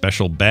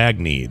special bag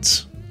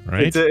needs,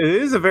 right? It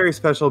is a very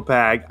special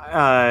bag.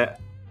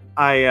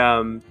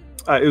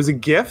 It was a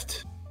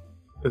gift.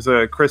 It was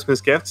a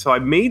Christmas gift. So I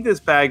made this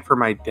bag for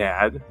my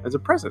dad as a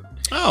present.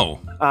 Oh.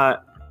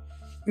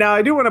 Now,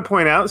 I do want to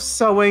point out,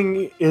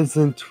 sewing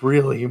isn't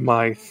really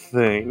my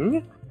thing.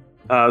 It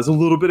was a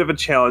little bit of a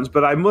challenge,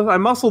 but I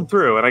muscled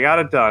through and I got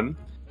it done.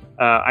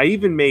 I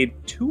even made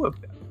 2 of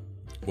them.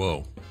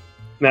 Whoa.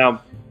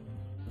 Now,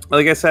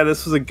 like I said,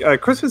 this was a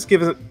Christmas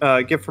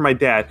gift for my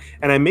dad,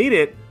 and I made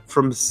it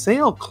from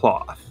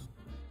sailcloth.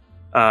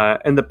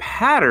 And the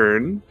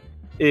pattern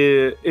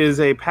is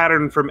a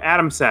pattern from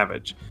Adam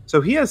Savage.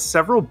 So he has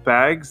several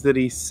bags that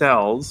he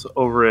sells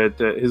over at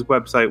his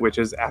website, which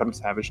is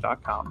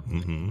adamsavage.com.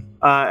 Mm-hmm.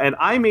 And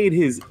I made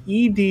his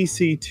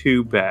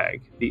EDC2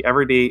 bag, the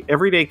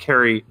Everyday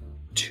Carry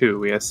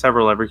 2. He has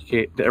several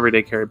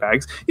Everyday Carry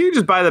bags. You can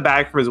just buy the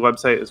bag from his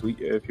website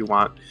if you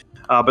want.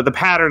 But the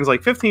pattern's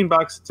like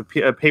 $15. It's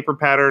a paper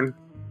pattern.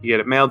 You get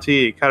it mailed to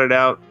you. You cut it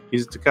out.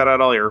 Use it to cut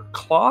out all your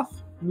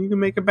cloth, and you can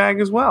make a bag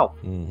as well.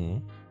 Mm-hmm.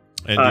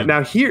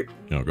 Now here...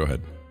 No, go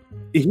ahead.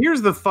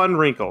 Here's the fun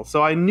wrinkle.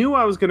 So I knew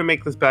I was going to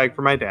make this bag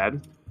for my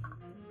dad.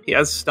 He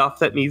has stuff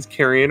that needs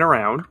carrying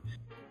around.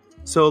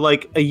 So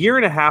like a year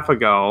and a half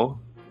ago,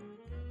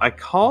 I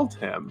called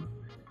him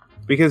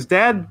because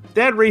dad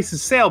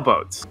races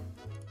sailboats.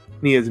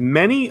 And he has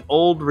many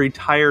old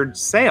retired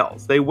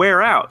sails. They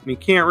wear out and you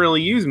can't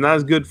really use them. Not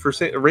as good for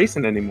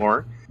racing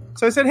anymore.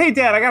 So I said, hey,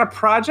 Dad, I got a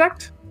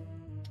project.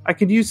 I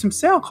could use some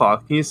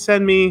sailcloth. Can you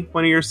send me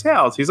one of your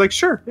sails? He's like,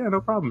 sure. Yeah, no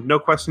problem. No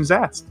questions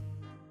asked.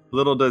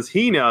 Little does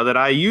he know that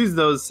I used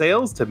those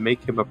sails to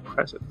make him a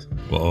present.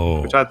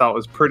 Whoa. Which I thought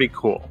was pretty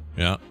cool.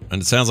 Yeah.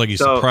 And it sounds like you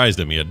surprised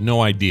him. He had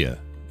no idea.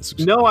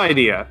 No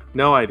idea.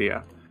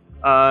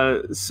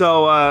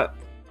 So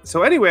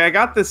anyway, I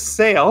got this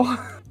sail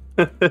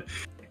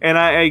and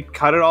I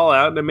cut it all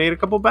out and I made a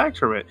couple bags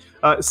from it.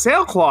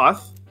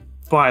 Sailcloth,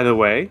 by the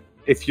way,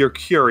 if you're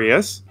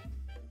curious,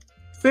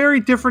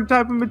 very different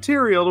type of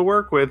material to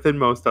work with than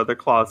most other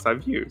cloths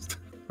I've used.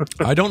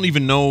 I don't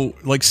even know,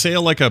 like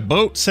sail, like a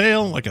boat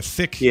sail, like a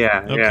thick.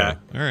 Yeah. Okay. Yeah.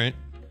 All right.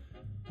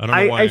 I don't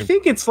know why. I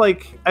think it's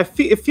like,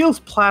 it feels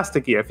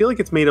plasticky. I feel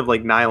like it's made of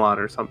like nylon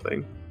or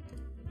something.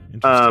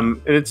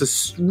 And it's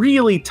a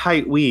really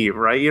tight weave,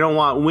 right? You don't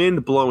want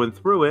wind blowing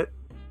through it.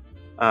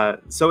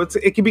 So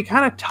it can be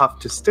kind of tough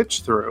to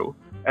stitch through,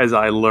 as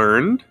I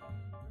learned.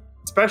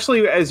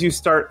 especially as you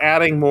start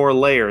adding more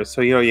layers.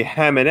 So, you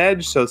hem an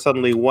edge, so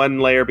suddenly one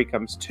layer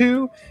becomes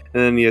 2,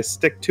 and then you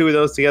stick 2 of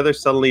those together.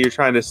 Suddenly you're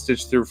trying to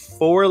stitch through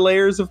 4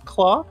 layers of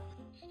cloth,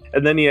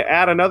 and then you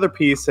add another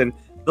piece. And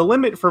the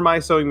limit for my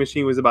sewing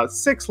machine was about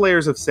 6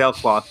 layers of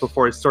sailcloth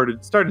before it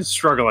started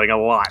struggling a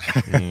lot.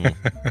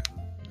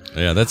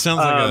 Yeah,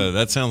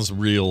 that sounds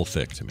real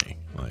thick to me.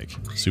 Like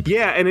super.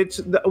 Yeah, and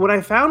what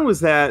I found was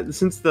that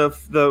since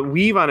the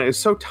weave on it is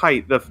so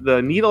tight,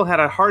 the needle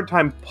had a hard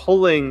time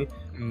pulling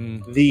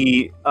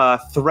the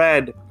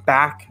thread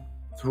back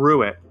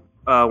through it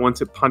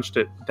once it punched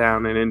it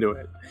down and into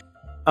it.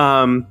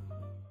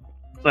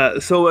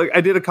 So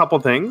I did a couple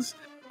things.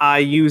 I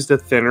used a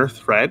thinner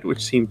thread,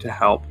 which seemed to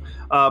help.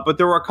 But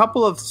there were a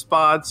couple of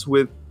spots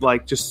with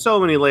like just so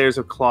many layers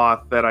of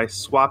cloth that I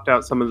swapped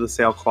out some of the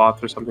sailcloth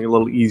for something a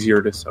little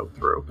easier to sew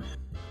through.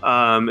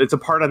 It's a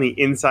part on the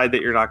inside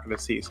that you're not going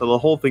to see. So the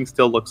whole thing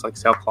still looks like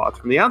sailcloth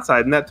from the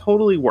outside, and that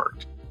totally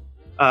worked.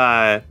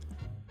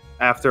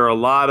 After a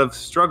lot of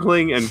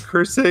struggling and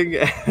cursing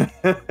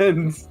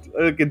and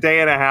like a day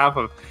and a half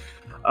of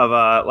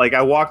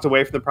I walked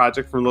away from the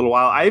project for a little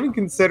while. I even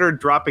considered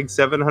dropping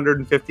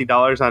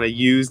 $750 on a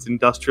used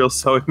industrial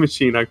sewing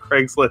machine on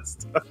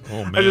Craigslist.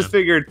 Oh, man. I just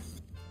figured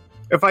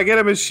if I get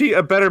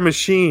a better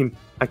machine,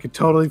 I could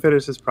totally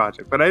finish this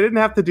project. But I didn't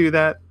have to do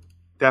that.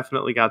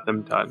 Definitely got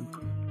them done.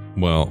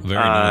 Well, very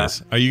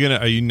nice. Are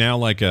you now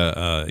like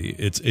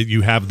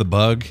you have the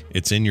bug?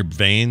 It's in your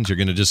veins. You're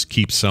gonna just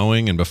keep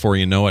sewing, and before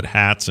you know it,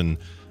 hats and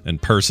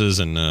purses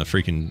and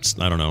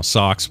freaking, I don't know,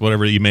 socks,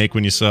 whatever you make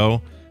when you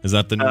sew. Is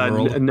that the new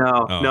world?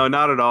 No,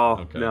 not at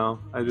all. Okay. No,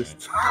 I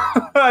just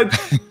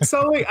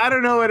sewing. I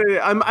don't know what it is.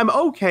 I'm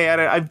okay at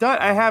it.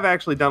 I have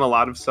actually done a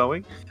lot of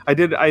sewing.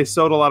 I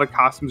sewed a lot of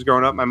costumes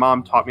growing up. My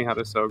mom taught me how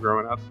to sew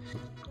growing up,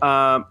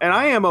 and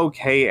I am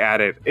okay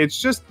at it.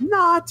 It's just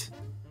not.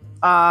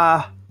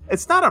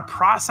 It's not a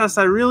process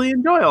I really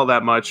enjoy all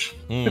that much,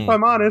 if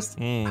I'm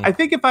honest. I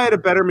think if I had a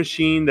better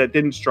machine that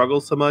didn't struggle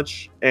so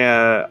much,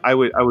 I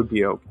would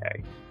be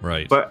okay.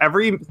 Right. But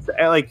every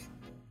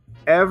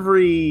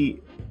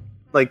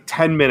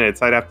 10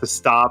 minutes, I'd have to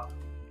stop,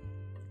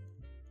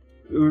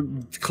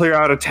 clear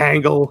out a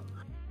tangle,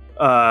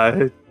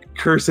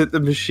 curse at the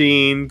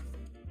machine,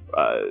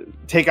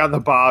 take out the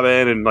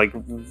bobbin, and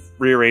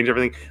rearrange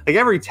everything.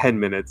 Every 10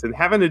 minutes, and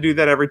having to do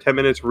that every 10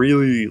 minutes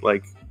really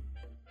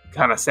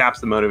kind of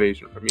saps the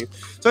motivation from you.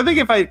 So I think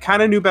if I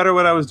kind of knew better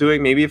what I was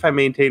doing, maybe if I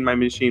maintained my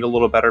machine a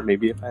little better,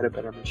 maybe if I had a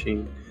better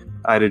machine,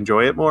 I'd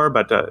enjoy it more.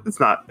 But it's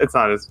not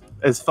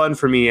as fun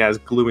for me as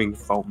gluing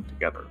foam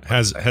together.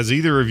 Has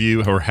either of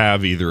you, or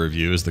have either of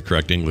you, is the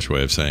correct English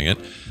way of saying it,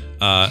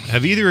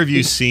 have either of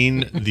you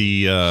seen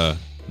the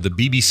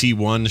BBC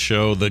One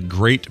show, The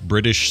Great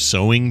British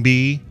Sewing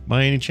Bee,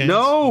 by any chance?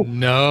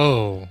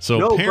 No.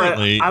 So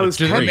apparently, I was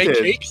tempted. They make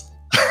cakes?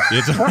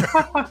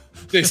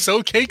 They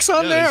sew cakes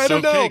on there? I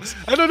don't know. Cakes.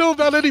 I don't know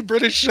about any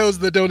British shows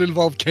that don't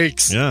involve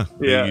cakes. Yeah.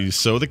 You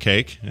sew the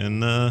cake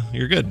and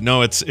you're good.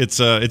 No, it's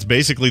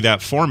basically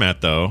that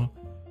format though.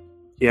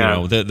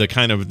 Yeah. The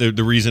kind of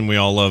the reason we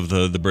all love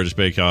the British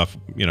Bake Off,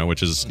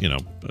 which is,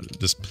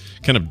 this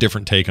kind of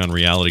different take on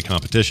reality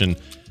competition,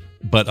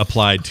 but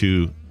applied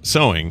to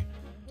sewing.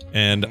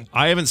 And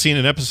I haven't seen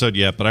an episode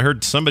yet, but I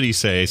heard somebody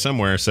said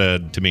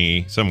to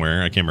me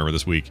somewhere, I can't remember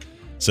this week,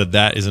 said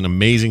that is an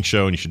amazing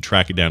show and you should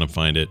track it down and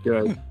find it.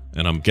 Good.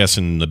 And I'm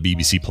guessing the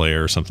BBC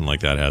Player or something like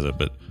that has it.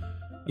 But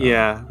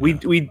yeah, we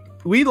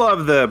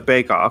love the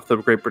Bake Off, the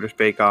Great British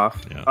Bake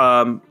Off.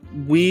 Yeah.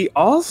 We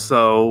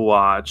also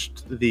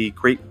watched the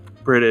Great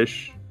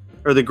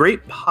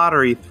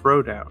Pottery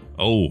Throwdown.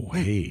 Oh,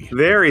 hey.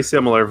 Very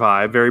similar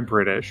vibe, very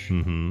British.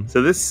 Mm-hmm.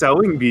 So this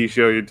sewing bee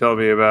show you told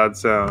me about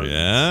sounds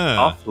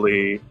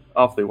awfully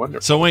wonderful.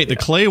 So wait, the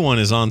clay one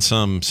is on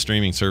some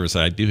streaming service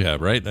I do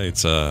have, right?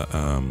 It's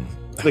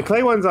the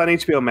clay one's on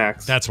HBO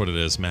Max. That's what it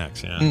is,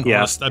 Max. Yeah.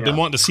 Yeah. I've been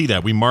wanting to see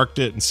that. We marked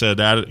it and said,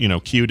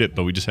 queued it,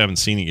 but we just haven't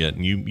seen it yet.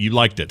 And you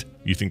liked it.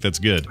 You think that's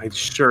good? I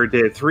sure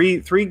did.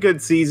 Three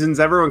good seasons.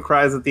 Everyone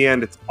cries at the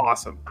end. It's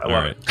awesome. I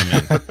love it.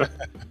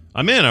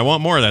 I'm in. I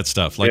want more of that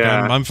stuff.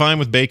 I'm fine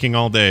with baking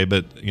all day,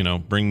 but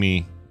bring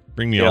me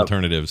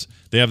alternatives.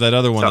 They have that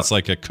other one that's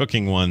like a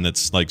cooking one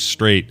that's like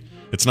straight.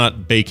 It's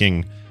not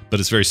baking,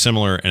 but it's very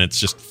similar, and it's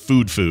just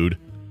food.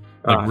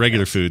 Like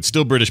regular food,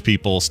 still British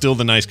people, still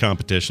the nice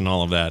competition,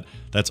 all of that.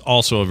 That's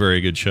also a very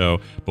good show,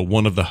 but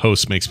one of the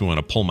hosts makes me want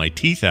to pull my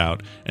teeth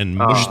out and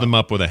mush them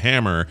up with a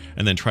hammer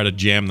and then try to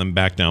jam them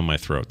back down my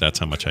throat. That's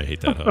how much I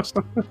hate that host.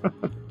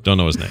 Don't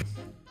know his name.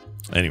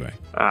 Anyway.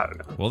 I don't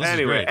know. Well, this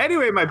is great.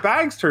 Anyway, my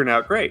bags turned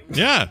out great.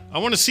 Yeah, I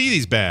want to see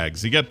these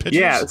bags. You got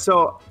pictures?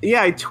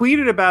 Yeah, I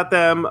tweeted about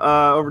them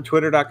over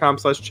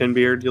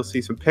twitter.com/chinbeard. You'll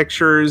see some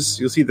pictures.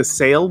 You'll see the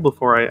sale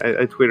before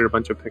I tweeted a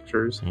bunch of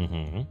pictures.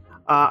 Mm-hmm.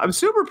 I'm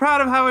super proud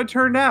of how it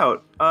turned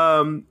out.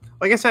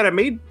 Like I said, I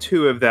made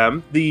 2 of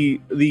them. The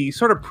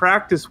sort of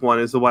practice one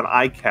is the one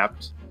I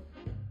kept,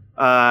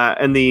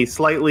 and the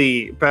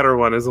slightly better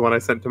one is the one I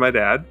sent to my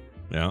dad.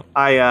 Yeah.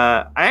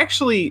 I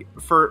actually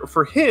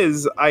for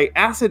his, I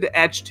acid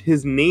etched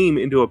his name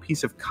into a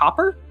piece of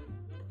copper,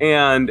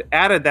 and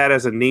added that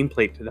as a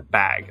nameplate to the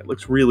bag. It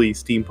looks really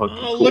steampunk. Oh,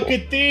 cool. look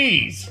at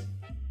these.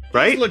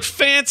 Right? These look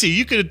fancy.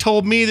 You could have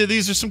told me that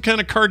these are some kind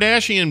of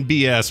Kardashian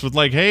BS with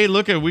like, hey,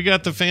 look, we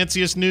got the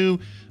fanciest new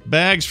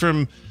bags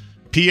from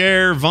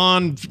Pierre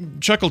Von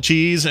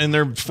Chucklecheese, and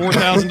they're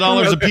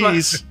 $4,000 a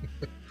piece.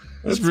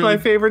 That's my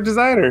favorite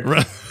designer.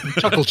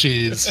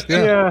 Chucklecheese.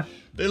 Yeah.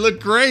 They look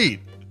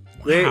great.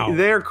 Wow.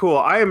 They're cool.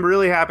 I am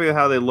really happy with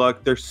how they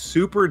look. They're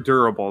super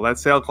durable. That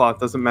sailcloth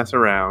doesn't mess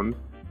around.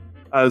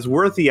 It's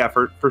worth the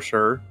effort for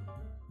sure.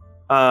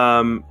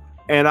 And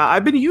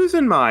I've been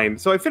using mine.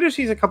 So I finished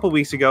these a couple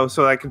weeks ago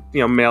so I could,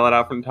 mail it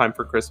out in time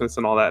for Christmas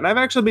and all that. And I've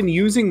actually been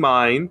using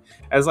mine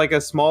as like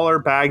a smaller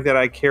bag that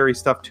I carry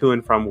stuff to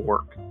and from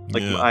work.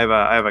 Like I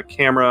have a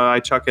camera I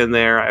chuck in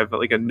there. I have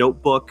like a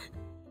notebook,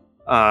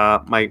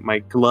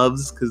 my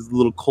gloves because it's a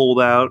little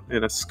cold out,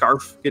 and a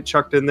scarf get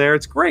chucked in there.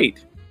 It's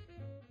great.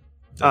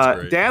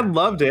 Great. Dad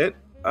loved it.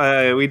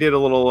 We did a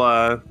little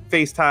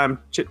FaceTime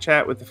chit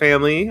chat with the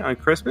family on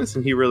Christmas,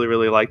 and he really,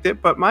 really liked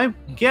it. But my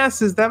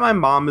guess is that my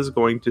mom is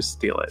going to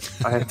steal it.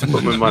 I have to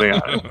put my money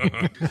on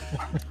it.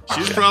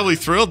 She's probably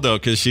thrilled though,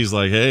 because she's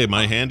like, "Hey,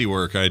 my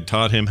handiwork. I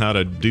taught him how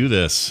to do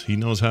this. He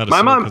knows how to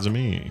sell because of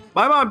me."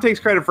 My mom takes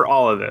credit for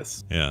all of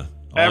this. Yeah,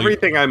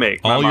 everything I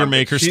make. All your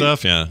maker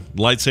stuff. Yeah,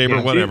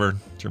 lightsaber, whatever.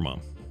 It's your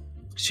mom.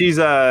 She's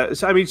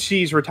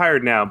she's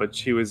retired now, but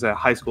she was a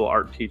high school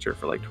art teacher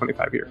for like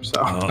 25 years.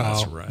 So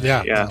that's right.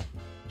 Yeah.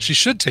 She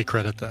should take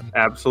credit then.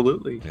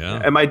 Absolutely.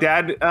 Yeah. And my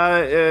dad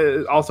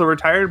also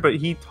retired, but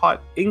he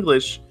taught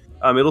English,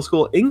 middle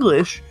school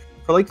English,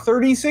 for like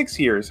 36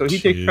 years. So he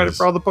takes credit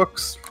for all the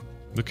books.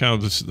 Look how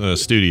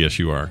studious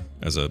you are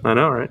as a. I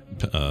know, right?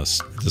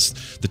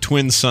 The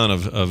twin son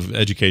of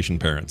education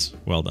parents.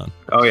 Well done.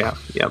 Oh yeah,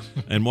 yep.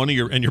 And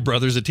your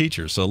brother's a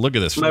teacher. So look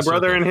at this. My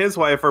brother and his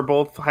wife are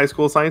both high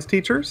school science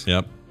teachers.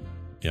 Yep.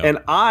 And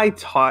I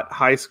taught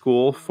high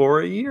school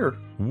for a year.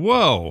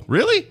 Whoa!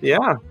 Really?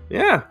 Yeah.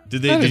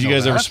 Did you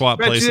guys ever swap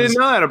places? You didn't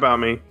know that about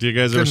me. Do you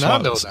guys ever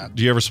swap?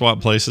 Do you ever swap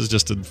places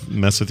just to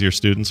mess with your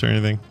students or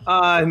anything?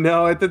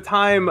 No. At the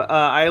time,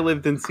 I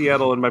lived in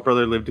Seattle and my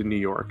brother lived in New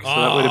York. So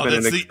that would have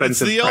been an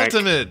expensive prank.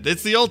 Ultimate.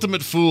 It's the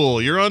ultimate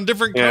fool. You're on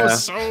different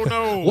coasts. Oh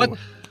no!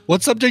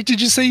 What subject did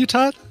you say you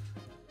taught?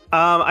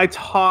 I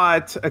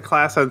taught a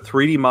class on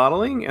 3D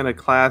modeling and a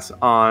class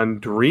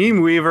on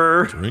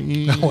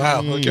Dreamweaver. Wow.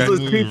 Okay. This was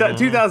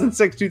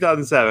 2006,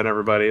 2007.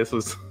 Everybody, this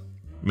was.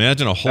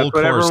 Imagine a whole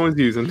course, everyone was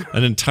using.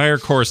 An entire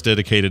course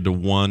dedicated to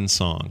one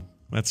song.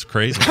 That's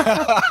crazy.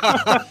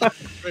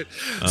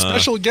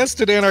 Special guest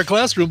today in our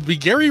classroom will be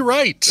Gary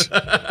Wright.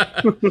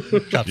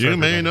 You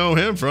may know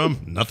him from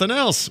nothing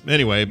else.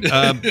 Anyway,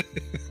 well,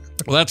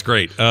 that's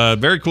great.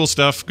 Very cool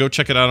stuff. Go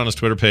check it out on his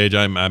Twitter page.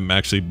 I'm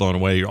actually blown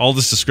away. All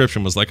this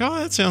description was like, oh,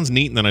 that sounds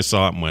neat. And then I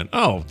saw it and went,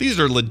 oh, these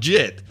are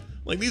legit.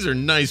 Like, these are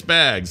nice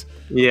bags.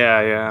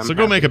 Yeah. So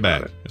go make a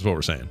bag, is what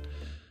we're saying.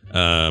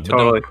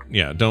 Totally.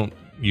 Don't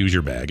use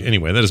your bag.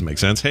 Anyway, that doesn't make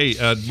sense. Hey,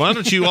 why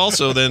don't you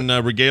also then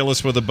regale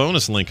us with a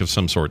bonus link of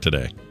some sort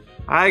today?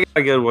 I got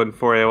a good one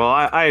for you. Well,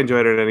 I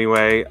enjoyed it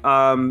anyway.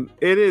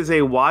 It is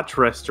a watch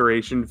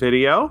restoration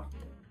video.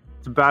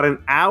 It's about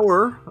an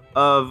hour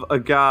of a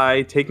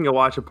guy taking a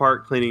watch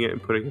apart, cleaning it,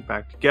 and putting it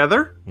back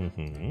together.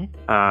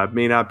 Mm-hmm.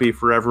 May not be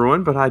for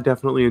everyone, but I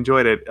definitely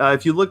enjoyed it.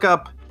 If you look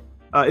up,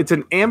 it's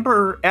an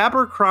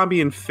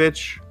Abercrombie &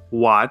 Fitch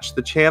watch.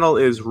 The channel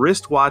is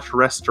Wristwatch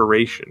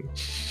Restoration.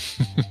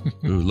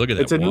 Ooh, look at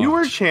that. It's a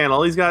newer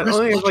channel. He's got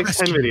only like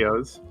 10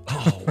 videos.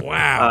 Oh,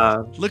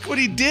 wow. Look what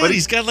he did.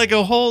 He's got like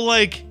a whole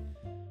like...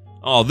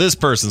 Oh, this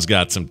person's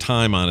got some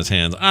time on his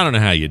hands. I don't know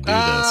how you do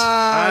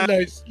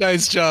this.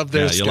 Nice job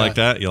there,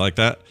 Scott. You like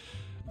that?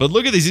 But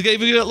look at these.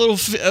 He's got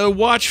little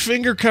watch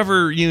finger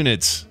cover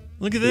units.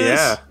 Look at this.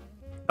 Yeah.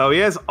 Oh, he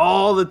has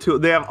all the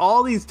tools. They have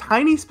all these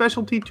tiny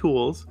specialty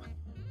tools.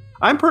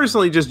 I'm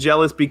personally just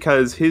jealous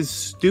because his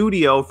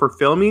studio for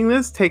filming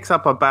this takes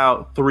up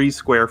about 3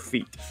 square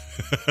feet.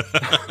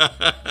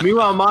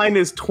 Meanwhile, mine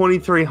is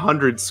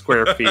 2,300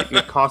 square feet, and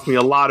it costs me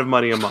a lot of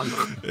money a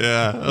month.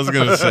 Yeah, I was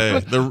going to say.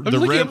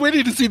 I'm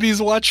waiting to see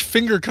these watch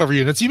finger cover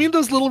units. You mean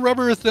those little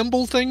rubber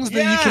thimble things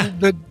that you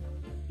can...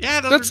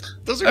 Yeah,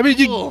 those are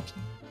cool.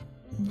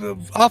 The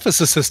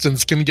office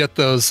assistants can get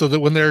those so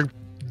that when they're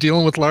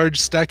dealing with large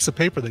stacks of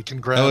paper, they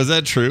can grab... Oh, is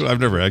that true? I've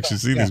never actually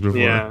seen these before.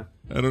 Yeah.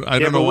 I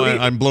don't know why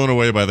I'm blown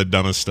away by the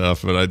dumbest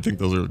stuff, but I think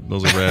those are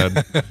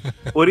rad.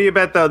 What do you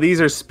bet though? These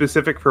are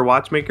specific for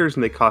watchmakers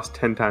and they cost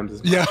 10 times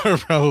as much. Yeah,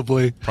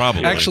 probably.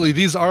 Actually,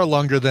 these are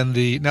longer than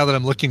now that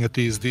I'm looking at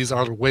these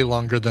are way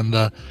longer than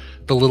the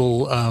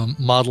little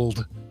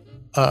modeled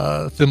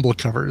thimble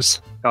covers.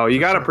 Oh,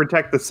 you got to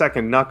protect the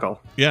second knuckle.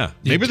 Yeah,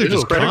 maybe they're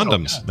just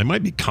condoms. Yeah. They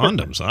might be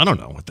condoms. I don't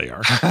know what they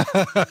are.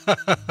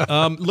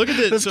 Look at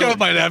this. This guy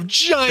might have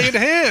giant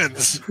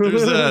hands.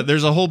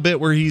 There's a whole bit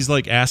where he's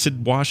like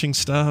acid washing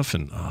stuff,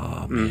 and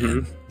oh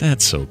man,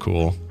 that's so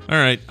cool. All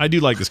right, I do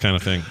like this kind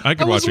of thing. I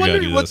could watch a guy do this. I was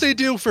wondering what they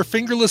do for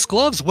fingerless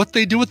gloves. What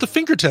they do with the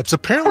fingertips?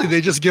 Apparently,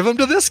 they just give them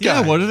to this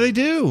guy. Yeah, what do they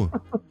do?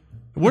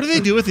 What do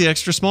they do with the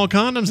extra small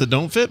condoms that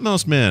don't fit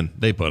most men?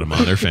 They put them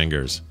on their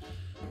fingers.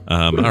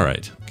 All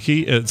right.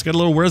 It's got a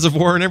little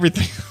reservoir and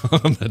everything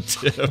on the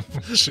tip.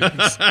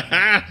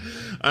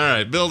 All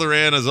right. Bill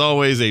Duran, as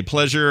always, a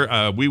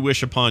pleasure. We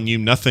wish upon you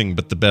nothing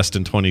but the best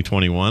in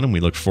 2021, and we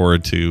look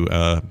forward to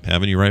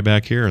having you right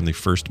back here on the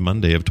first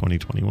Monday of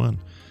 2021.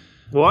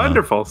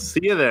 Wonderful. See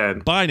you then.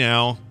 Bye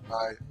now.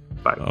 Bye.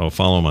 Bye. Oh,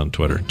 follow him on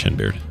Twitter.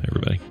 Chinbeard,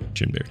 everybody.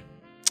 Chinbeard.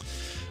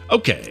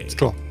 Okay. It's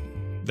cool.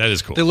 That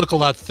is cool. They look a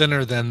lot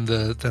thinner than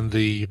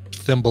the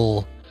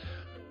thimble,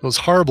 those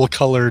horrible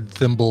colored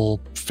thimble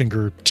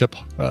fingertip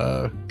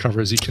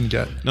covers you can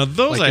get. Now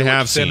those like I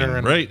have seen,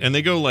 and, right? And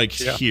they go like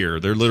here.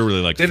 They're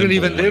literally like they don't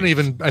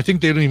even. I think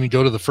they don't even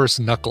go to the first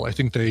knuckle. I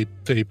think they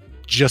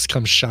just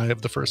come shy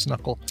of the first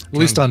knuckle. At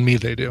least on me,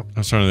 they do. I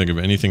was trying to think of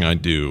anything I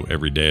do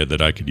every day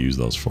that I could use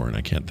those for, and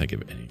I can't think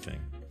of anything.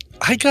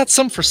 I got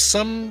some for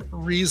some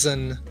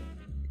reason.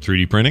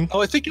 3D printing?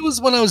 Oh, I think it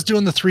was when I was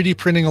doing the 3D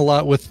printing a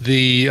lot with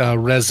the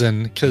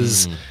resin,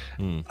 because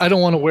I don't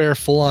want to wear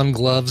full-on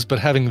gloves, but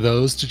having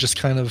those to just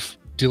kind of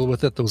deal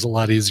with it, that was a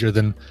lot easier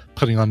than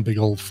putting on big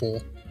old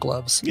full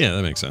gloves. Yeah,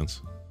 that makes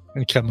sense.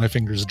 And kept my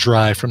fingers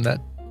dry from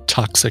that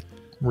toxic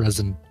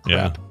resin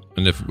crap. Yeah,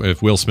 and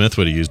if Will Smith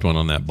would have used one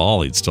on that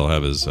ball, he'd still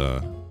have his.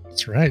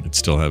 That's right. He'd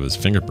still have his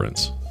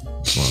fingerprints.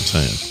 That's what I'm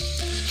saying.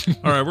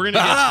 All right, we're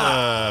gonna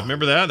get.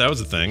 Remember that? That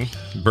was a thing.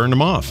 Burned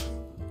them off.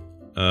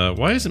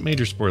 Why isn't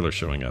Major Spoiler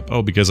showing up?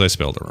 Oh, because I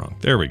spelled it wrong.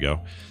 There we go.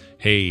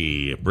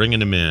 Hey,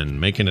 bringing him in,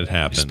 making it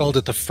happen. You spelled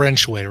it the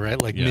French way,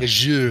 right? Like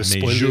Major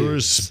Spoilers. Major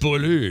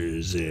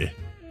Spoilers.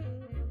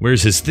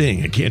 Where's his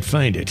thing? I can't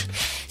find it.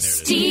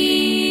 Steven.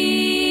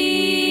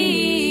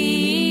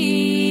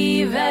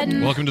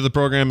 Welcome to the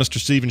program, Mr.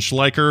 Steven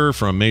Schleicher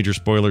from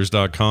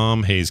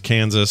Majorspoilers.com, Hayes,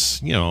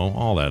 Kansas. You know,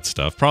 all that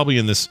stuff.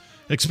 Probably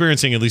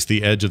experiencing at least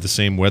the edge of the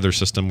same weather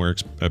system we're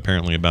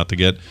apparently about to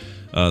get.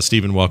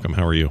 Steven, welcome.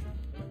 How are you?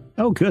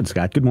 Oh, good,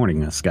 Scott. Good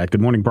morning, Scott.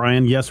 Good morning,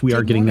 Brian. Yes, we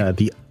are getting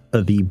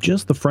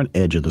just the front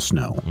edge of the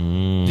snow.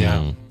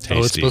 Yeah. Tasty.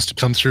 Oh, it's supposed to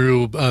come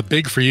through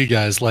big for you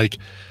guys. Like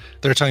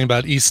they're talking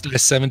about East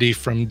I-70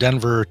 from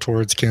Denver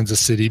towards Kansas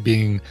City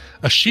being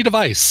a sheet of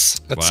ice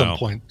at some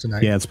point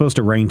tonight. Yeah, it's supposed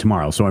to rain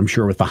tomorrow, so I'm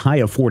sure with the high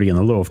of 40 and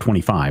the low of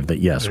 25 that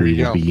yes, There we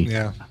you will go. be.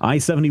 Yeah.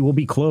 I-70 will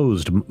be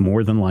closed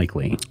more than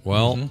likely.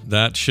 Well,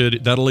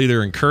 that'll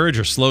either encourage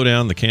or slow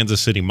down the Kansas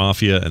City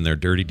Mafia and their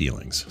dirty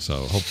dealings.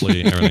 So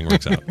hopefully everything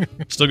works out.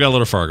 Still got a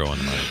little Fargo on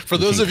the mind. For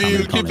those of you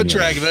who keep a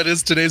track, that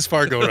is today's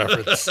Fargo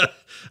reference.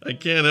 I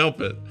can't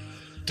help it.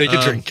 Take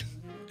a drink.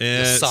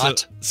 And You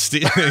sot.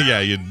 Yeah,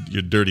 you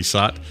dirty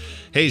sot.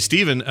 Hey,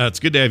 Steven, it's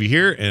good to have you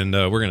here, and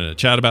we're going to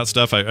chat about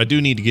stuff. I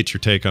do need to get your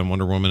take on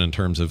Wonder Woman in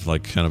terms of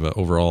like kind of an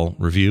overall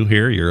review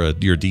here. You're a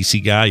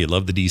DC guy. You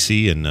love the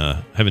DC and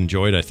have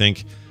enjoyed, I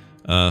think,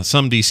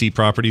 some DC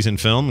properties in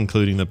film,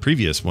 including the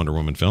previous Wonder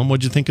Woman film.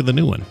 What'd you think of the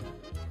new one?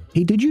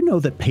 Hey, did you know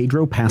that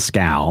Pedro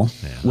Pascal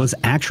was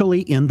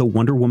actually in the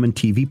Wonder Woman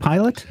TV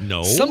pilot?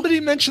 No. Somebody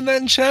mentioned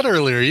that in chat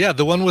earlier. Yeah,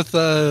 the one with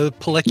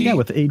Pilecki. Yeah,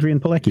 with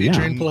Adrian Pilecki.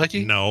 Adrian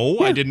Pilecki. No,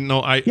 I didn't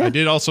know. I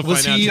did also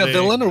Was find out he a today.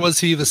 villain or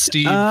was he the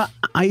Steve?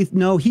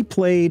 No, he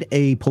played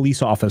a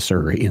police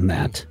officer in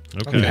that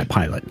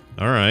pilot.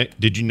 All right.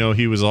 Did you know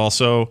he was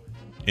also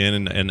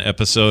in an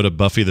episode of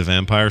Buffy the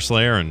Vampire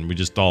Slayer, and we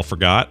just all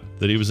forgot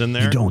that he was in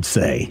there? You don't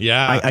say.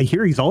 Yeah. I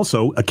hear he's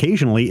also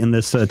occasionally in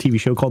this TV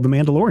show called The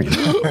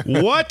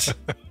Mandalorian. What?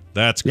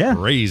 That's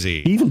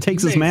crazy. He even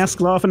takes his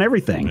mask off and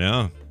everything.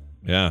 Yeah.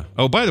 Yeah.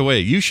 Oh, by the way,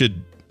 you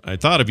should. I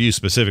thought of you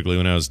specifically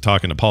when I was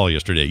talking to Paul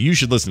yesterday. You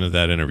should listen to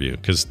that interview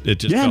because it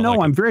just. Yeah, felt no,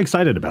 like I'm very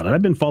excited about it.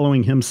 I've been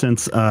following him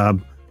since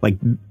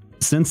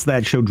since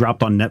that show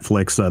dropped on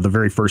Netflix the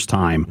very first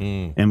time,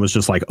 and was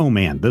just like, oh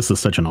man, this is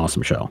such an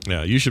awesome show.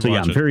 Yeah, you should watch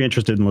watch I'm it. very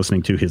interested in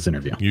listening to his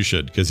interview. You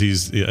should, because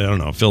he's, I don't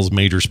know, Phil's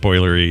major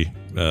spoilery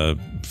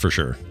for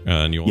sure.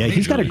 And you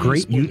He's got a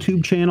great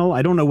YouTube channel.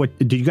 I don't know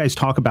did you guys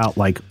talk about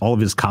like all of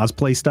his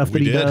cosplay stuff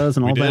that he does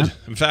and all that?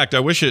 In fact,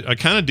 I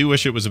kind of do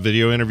wish it was a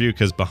video interview,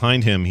 because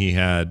behind him he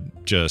had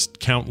just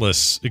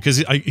countless,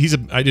 because I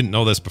didn't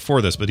know this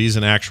before this, but he's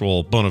an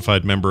actual bona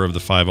fide member of the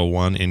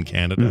 501 in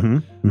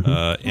Canada.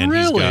 And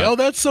really? Oh,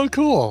 that's so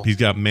cool. He's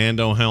got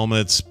Mando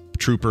helmets,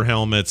 Trooper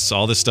helmets,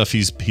 all this stuff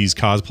he's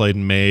cosplayed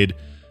and made,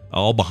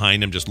 all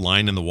behind him, just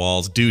lining the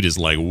walls. Dude is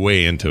like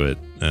way into it.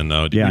 And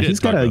he's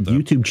got a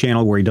YouTube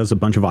channel where he does a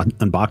bunch of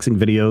unboxing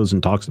videos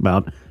and talks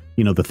about,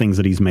 the things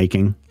that he's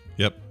making.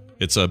 Yep.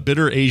 It's a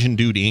Bitter Asian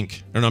Dude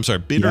Inc. Or no, I'm sorry,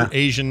 Bitter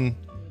Asian.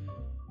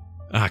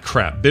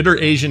 Bitter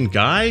Asian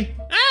Guy?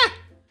 I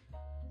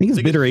think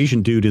his Bitter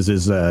Asian Dude is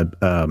his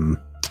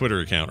Twitter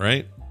account,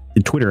 right?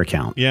 Twitter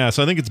account. Yeah,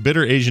 so I think it's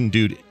Bitter Asian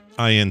Dude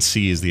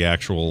INC is the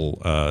actual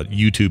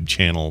YouTube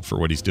channel for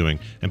what he's doing,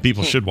 and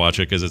people should watch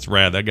it because it's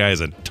rad. That guy is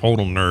a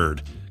total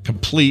nerd,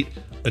 complete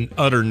and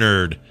utter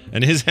nerd.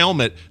 And his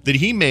helmet that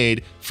he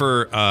made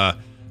for the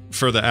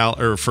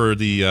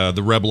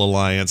Rebel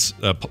Alliance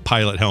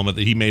pilot helmet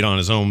that he made on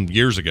his own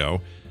years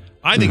ago,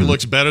 I think it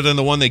looks better than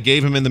the one they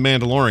gave him in The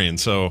Mandalorian.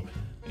 So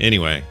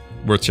anyway,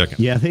 worth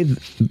checking. Yeah,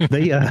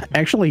 they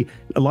actually,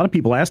 a lot of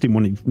people asked him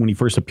when he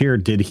first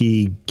appeared, did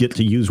he get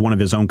to use one of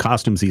his own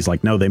costumes? He's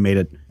like, no, they made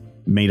it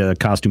made a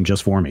costume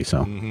just for me.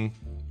 So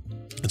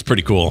it's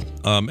pretty cool.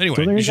 Anyway,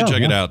 So there you you should go,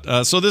 check it yeah.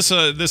 out. So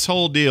this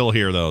whole deal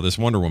here, though, this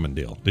Wonder Woman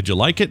deal, did you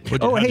like it?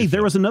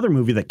 There was another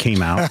movie that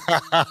came out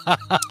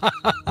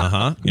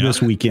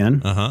this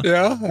weekend.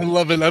 Yeah, I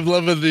love it. I'm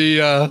loving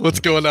the what's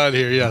going on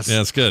here. Yes.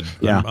 Yeah, it's good.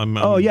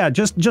 Yeah.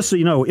 Just so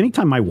you know,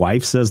 anytime my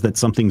wife says that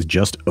something's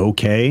just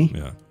okay,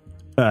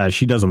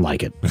 she doesn't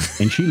like it,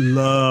 and she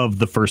loved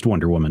the first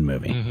Wonder Woman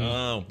movie.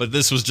 Oh, but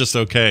this was just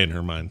okay in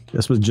her mind.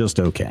 This was just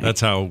okay.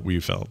 That's how we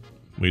felt.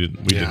 We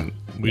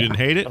didn't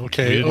hate it.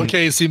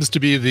 Okay seems to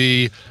be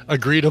the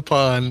agreed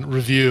upon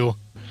review.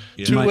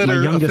 Yeah.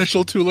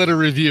 Official 2-letter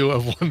review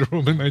of Wonder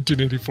Woman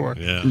 1984.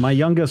 Yeah. My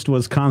youngest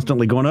was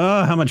constantly going,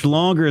 "Oh, how much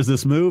longer is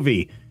this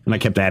movie?" And I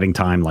kept adding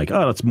time, like,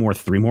 "Oh, it's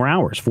 3 more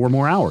hours, 4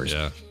 more hours."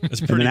 Yeah, it's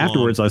and pretty then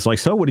afterwards, I was like,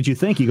 "So, what did you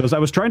think?" He goes, "I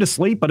was trying to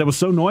sleep, but it was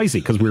so noisy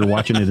because we were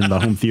watching it in the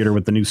home theater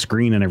with the new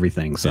screen and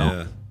everything." So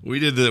yeah.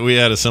 We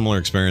had a similar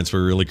experience. We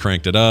really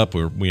cranked it up.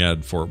 We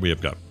have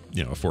got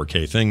a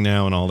 4K thing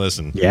now and all this,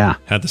 and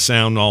had the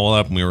sound all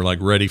up, and we were like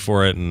ready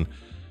for it. And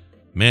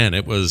man,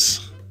 it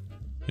was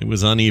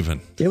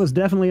uneven. It was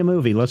definitely a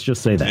movie. Let's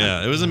just say that.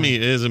 Yeah, it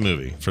is a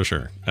movie for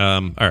sure.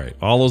 All right,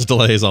 all those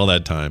delays, all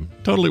that time,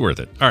 totally worth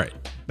it. All right,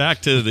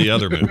 back to the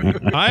other movie.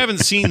 I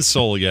haven't seen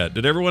Soul yet.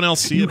 Did everyone else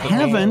see it? You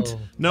haven't?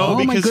 No, Oh,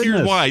 my because here's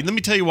goodness. why. Let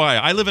me tell you why.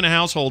 I live in a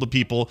household of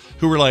people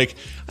who were like,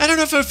 I don't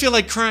know if I feel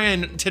like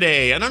crying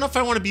today. I don't know if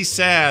I want to be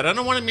sad. I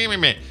don't want to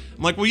meh.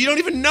 I'm like, well, you don't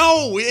even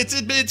know. It's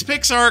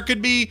Pixar. It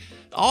could be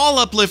all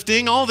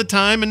uplifting all the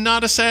time and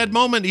not a sad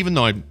moment, even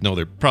though I know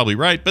they're probably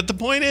right. But the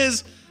point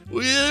is,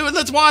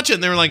 let's watch it.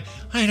 And they were like,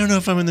 I don't know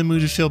if I'm in the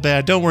mood to feel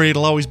bad. Don't worry,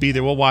 it'll always be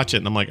there. We'll watch it.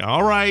 And I'm like,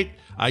 all right,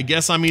 I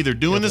guess I'm either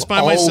doing this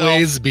by myself.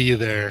 Always be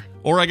there.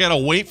 Or I got to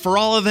wait for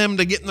all of them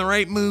to get in the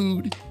right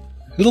mood.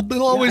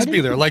 It'll always be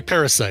there, like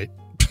Parasite.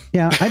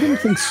 Yeah, I didn't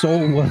think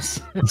Soul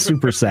was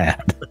super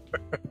sad.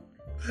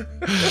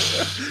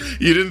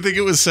 You didn't think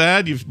it was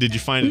sad? Did you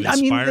find it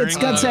inspiring? I mean, it's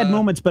got sad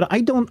moments, but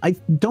I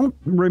don't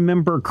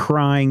remember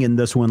crying in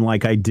this one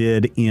like I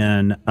did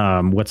in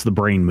what's the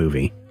Brain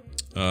movie?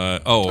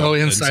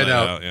 Inside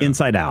Out. Yeah.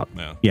 Inside Out.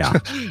 Yeah.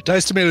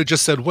 Dice Tomato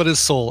just said, "What is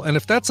Soul?" And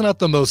if that's not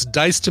the most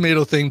Dice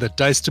Tomato thing that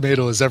Dice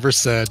Tomato has ever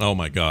said, oh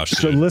my gosh!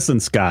 So listen,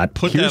 Scott,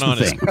 put that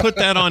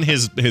on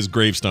his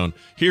gravestone.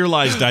 Here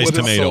lies Dice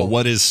Tomato.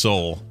 What is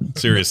Soul?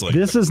 Seriously,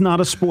 this is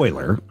not a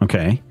spoiler,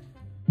 okay?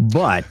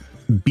 But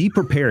be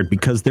prepared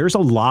because there's a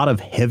lot of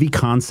heavy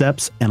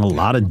concepts and a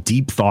lot of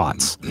deep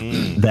thoughts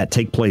that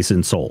take place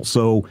in Soul.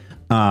 So,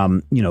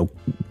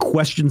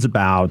 questions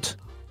about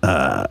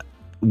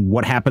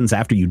what happens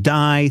after you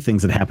die,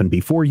 things that happen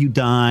before you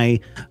die,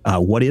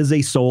 what is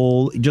a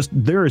soul? It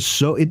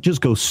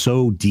just goes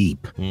so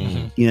deep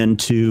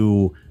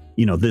into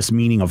this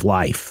meaning of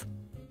life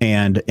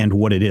and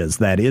what it is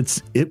that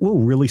it will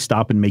really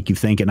stop and make you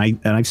think. And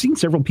I've seen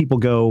several people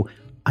go,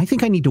 I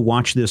think I need to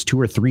watch this 2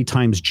 or 3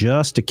 times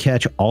just to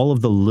catch all of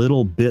the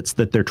little bits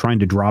that they're trying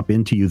to drop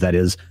into you. That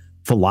is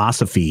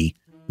philosophy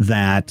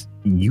that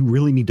you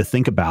really need to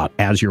think about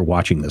as you're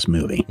watching this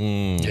movie.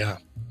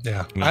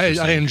 Yeah,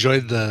 I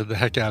enjoyed the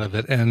heck out of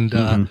it,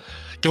 and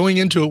going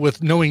into it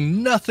with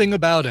knowing nothing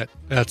about it.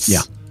 That's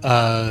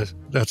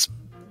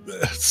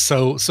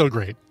so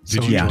great.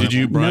 Did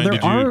you, Brian?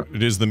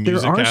 Is the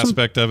music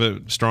aspect of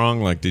it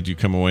strong? Like, did you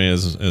come away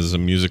as a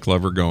music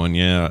lover going,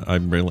 yeah, I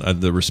really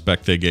the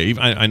respect they gave?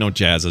 I know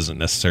jazz isn't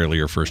necessarily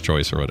your first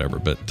choice or whatever,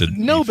 but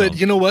but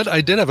you know what? I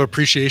did have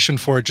appreciation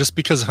for it just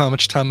because of how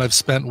much time I've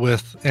spent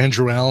with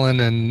Andrew Allen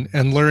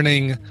and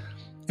learning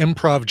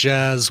improv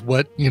jazz,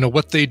 what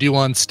they do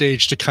on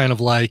stage to kind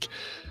of like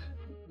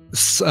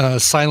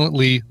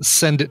silently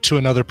send it to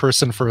another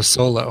person for a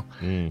solo.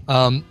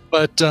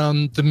 But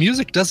the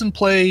music doesn't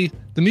play.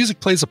 The music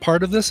plays a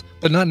part of this,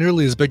 but not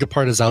nearly as big a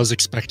part as I was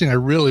expecting. I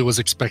really was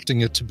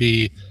expecting it to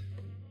be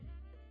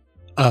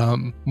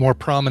more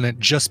prominent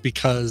just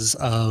because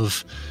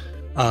of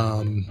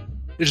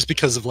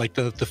like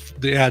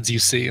the ads you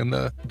see and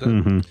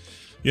the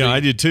Yeah, I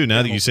did too.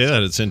 Now that you say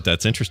that,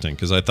 that's interesting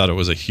because I thought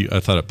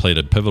it played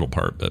a pivotal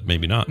part, but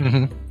maybe not.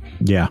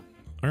 Yeah.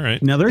 All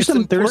right. Now there's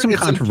some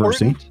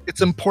controversy.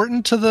 It's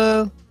important to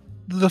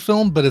the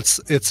film, but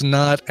it's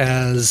not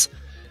as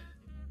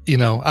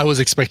I was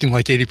expecting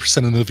like 80%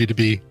 of the movie to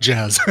be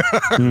jazz.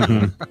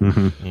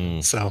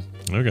 So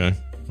okay,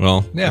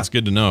 well, that's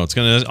good to know. It's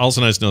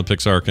also nice to know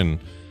Pixar can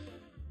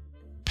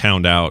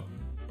pound out.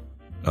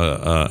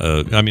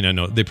 I mean, I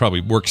know they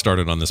probably work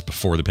started on this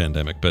before the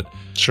pandemic, but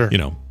sure,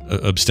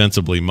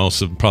 ostensibly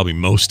most of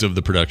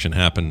the production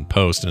happened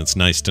post, and it's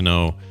nice to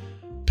know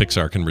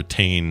Pixar can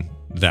retain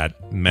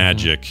that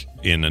magic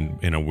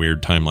in a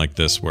weird time like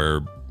this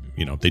where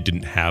they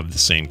didn't have the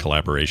same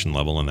collaboration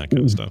level and that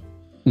kind of stuff.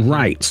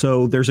 Right.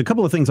 So there's a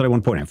couple of things that I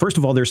want to point out. First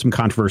of all, there's some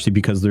controversy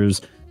because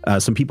there's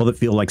some people that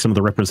feel like some of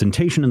the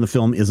representation in the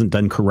film isn't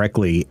done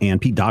correctly. And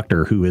Pete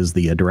Docter, who is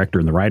the director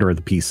and the writer of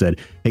the piece,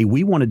 said, hey,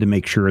 we wanted to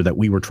make sure that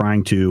we were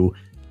trying to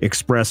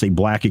express a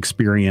Black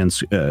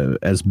experience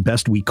as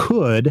best we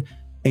could.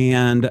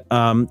 And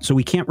so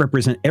we can't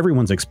represent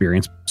everyone's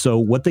experience. So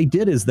what they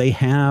did is they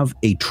have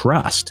a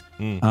trust.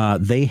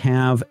 They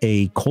have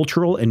a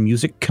cultural and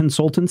music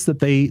consultants that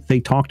they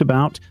talked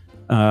about,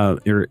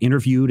 or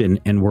interviewed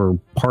and were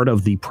part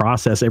of the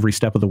process every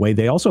step of the way.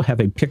 They also have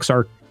a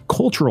Pixar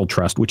Cultural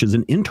Trust, which is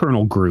an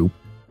internal group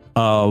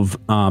of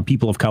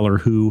people of color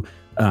who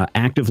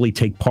actively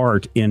take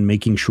part in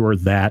making sure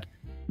that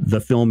the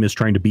film is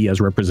trying to be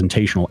as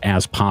representational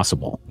as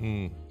possible.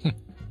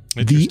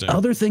 The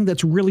other thing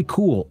that's really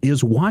cool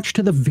is watch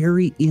to the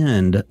very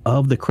end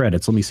of the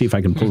credits. Let me see if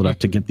I can pull it up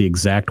to get the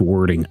exact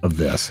wording of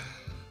this.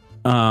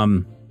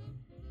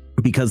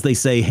 Because they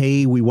say,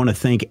 hey, we want to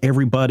thank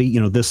everybody. You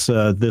know, this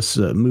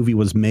movie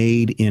was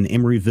made in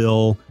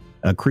Emeryville,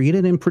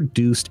 created and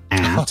produced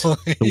at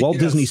the Walt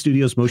Disney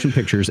Studios Motion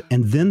Pictures.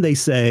 And then they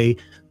say,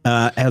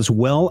 as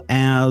well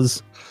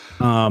as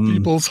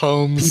people's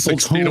homes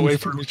 6 feet away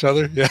from each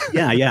other.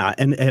 Yeah.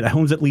 And at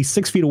homes at least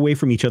 6 feet away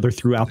from each other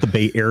throughout the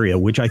Bay Area,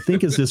 which I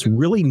think is this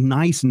really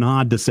nice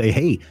nod to say,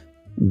 hey,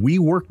 we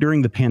worked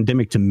during the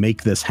pandemic to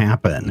make this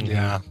happen.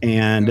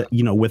 And,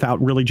 you know,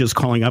 without really just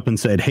calling up and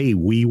said, hey,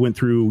 we went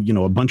through, you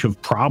know, a bunch of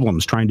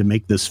problems trying to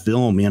make this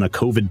film in a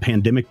COVID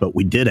pandemic, but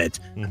we did it.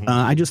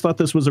 I just thought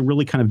this was a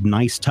really kind of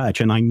nice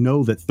touch. And I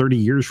know that 30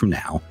 years from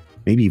now,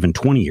 maybe even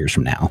 20 years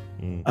from now,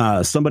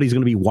 somebody's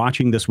going to be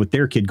watching this with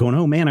their kid going,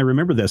 oh man, I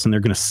remember this. And they're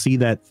going to see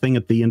that thing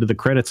at the end of the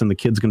credits and the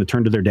kid's going to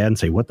turn to their dad and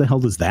say, what the hell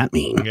does that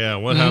mean? Yeah.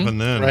 What happened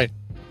then?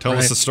 Tell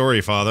us the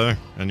story, Father.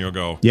 And you'll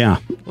go,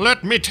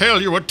 let me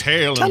tell you a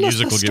tale. Tell us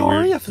the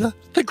story of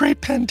the great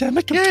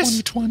pandemic of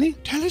 2020.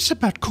 Tell us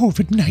about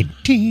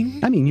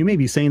COVID-19. I mean, you may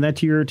be saying that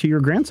to your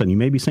grandson. You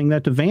may be saying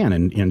that to Van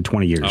in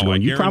 20 years.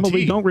 Going, you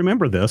probably don't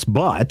remember this,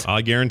 but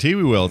I guarantee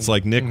we will. It's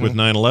like Nick with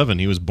 9/11.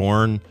 He was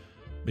born.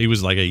 He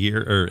was like a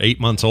year or 8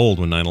 months old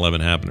when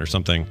 9/11 happened or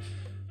something,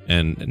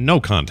 and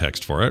no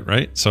context for it,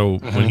 right? So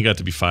when he got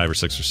to be 5 or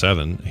 6 or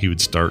 7, he would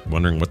start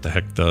wondering what the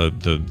heck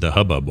the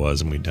hubbub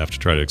was, and we'd have to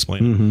try to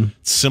explain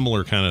it.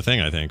 Similar kind of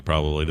thing, I think,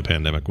 probably the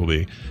pandemic will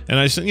be. And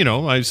I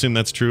assume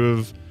that's true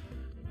of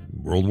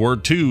World War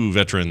II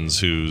veterans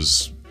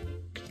whose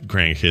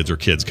grandkids or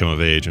kids come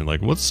of age and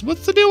like, what's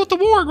the deal with the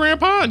war,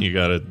 Grandpa? And you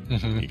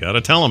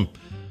gotta tell them.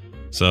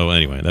 So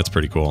anyway, that's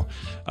pretty cool.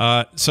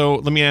 So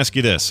let me ask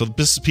you this. So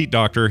this is Pete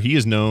Docter. He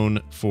is known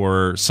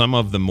for some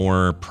of the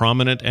more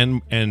prominent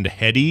and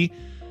heady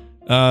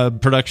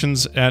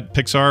productions at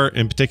Pixar,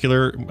 in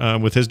particular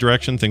with his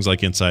direction. Things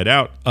like Inside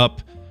Out,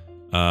 Up,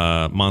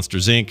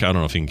 Monsters, Inc. I don't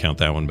know if you can count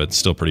that one, but it's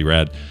still pretty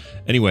rad.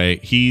 Anyway,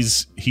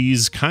 he's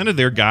kind of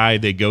their guy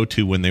they go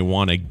to when they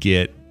want to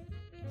get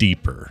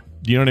deeper.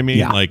 Do you know what I mean?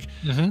 Yeah.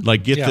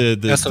 Like get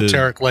the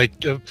esoteric,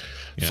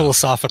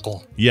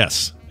 philosophical.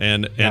 Yes.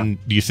 And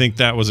do you think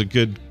that was a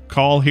good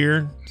call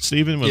here,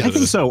 Stephen? I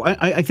think so.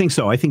 I think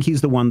so. I think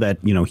he's the one that,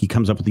 you know, he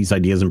comes up with these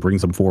ideas and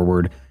brings them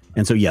forward.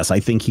 And so, yes, I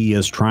think he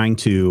is trying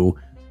to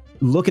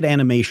look at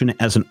animation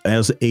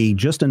as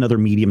just another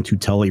medium to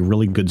tell a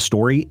really good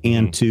story,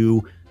 and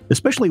to,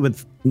 especially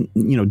with,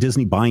 you know,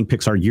 Disney buying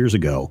Pixar years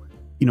ago,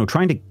 you know,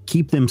 trying to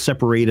keep them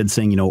separated,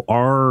 saying, you know,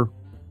 our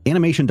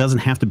animation doesn't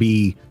have to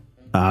be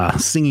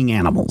singing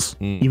animals,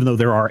 even though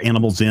there are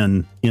animals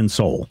in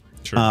Soul.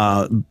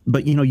 Sure.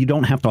 But, you know, you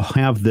don't have to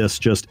have this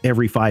just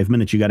every 5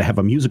 minutes. You got to have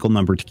a musical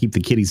number to keep the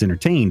kiddies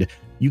entertained.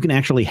 You can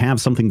actually have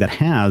something that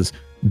has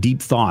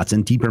deep thoughts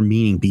and deeper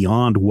meaning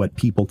beyond what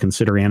people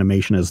consider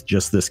animation as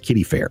just this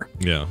kiddie fare.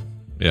 Yeah.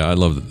 I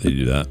love that they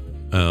do that.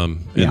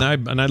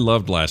 And I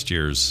loved last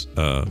year's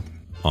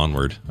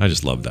Onward. I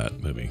just loved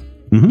that movie.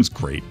 It was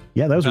great.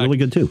 Yeah, that was really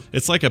good too.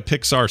 It's like a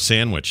Pixar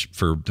sandwich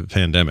for the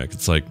pandemic.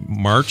 It's like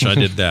March, I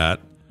did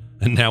that,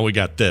 and now we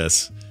got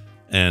this.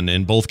 And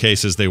in both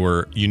cases, they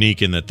were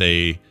unique in that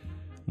they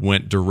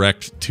went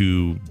direct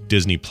to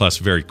Disney Plus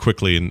very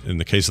quickly. In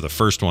the case of the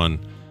first one,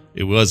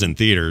 it was in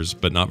theaters,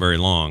 but not very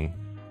long.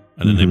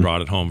 And then they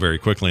brought it home very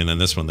quickly. And then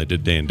this one, they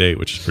did day and date,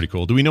 which is pretty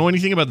cool. Do we know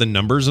anything about the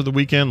numbers of the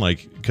weekend?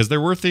 Like, because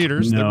there were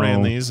theaters that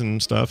ran these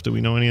and stuff. Do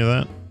we know any of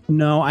that?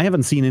 No, I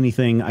haven't seen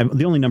anything.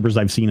 The only numbers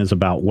I've seen is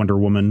about Wonder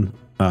Woman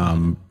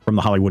from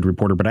the Hollywood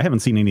Reporter, but I haven't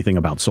seen anything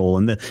about Soul.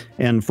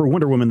 And for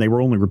Wonder Woman, they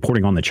were only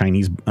reporting on the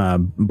Chinese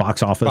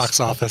box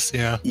office.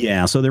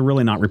 Yeah, so they're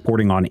really not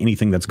reporting on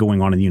anything that's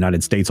going on in the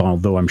United States,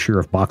 although I'm sure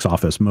if Box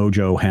Office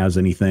Mojo has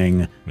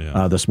anything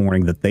this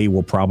morning, that they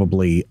will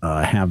probably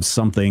have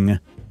something.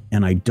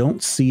 And I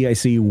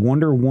see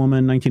Wonder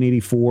Woman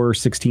 1984,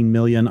 16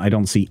 million. I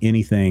don't see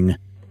anything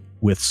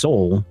with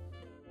Soul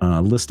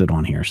listed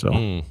on here,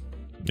 so...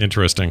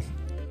 Interesting.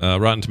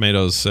 Rotten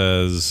Tomatoes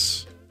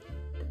says,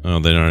 they're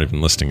not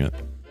even listing it.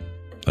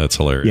 That's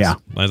hilarious. Yeah.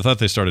 I thought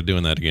they started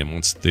doing that again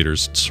once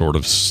theaters sort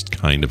of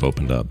kind of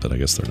opened up, but I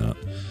guess they're not.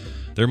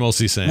 They're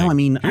mostly saying, no, I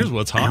mean, here's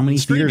what's hot. How many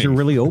theaters are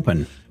really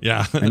open?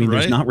 Yeah. I mean,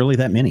 there's not really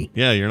that many.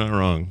 Yeah, you're not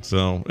wrong.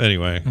 So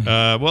anyway,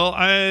 well,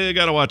 I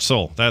got to watch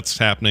Soul. That's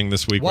happening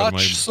this week.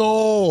 Watch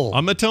Soul.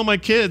 I'm going to tell my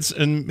kids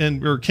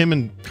or Kim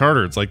and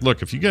Carter, it's like,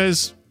 look, if you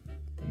guys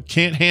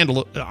can't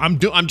handle it, I'm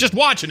just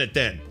watching it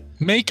then.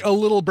 Make a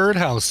little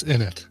birdhouse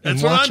in it.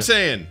 That's what I'm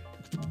saying.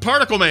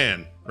 Particle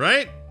Man,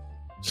 right?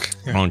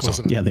 Wrong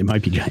song. Yeah, they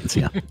might be giants.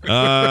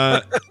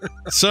 Yeah.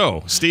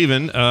 So,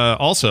 Steven,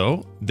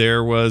 also,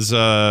 there was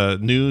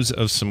news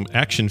of some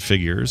action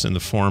figures in the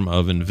form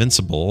of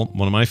Invincible,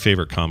 one of my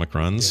favorite comic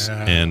runs.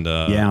 Yeah.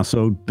 And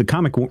So the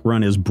comic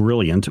run is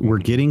brilliant. We're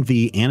getting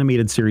the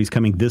animated series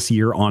coming this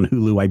year on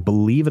Hulu. I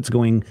believe it's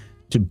going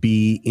to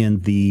be in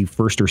the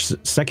first or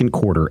second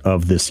quarter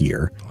of this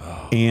year.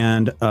 Wow.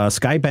 And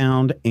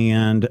Skybound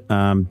and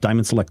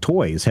Diamond Select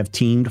Toys have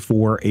teamed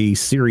for a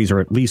series, or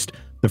at least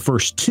the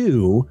first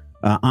two,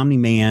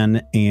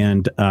 Omni-Man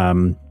and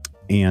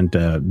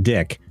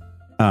Dick,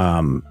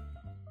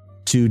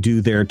 to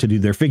do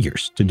their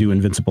figures, to do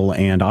Invincible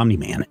and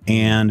Omni-Man.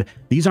 And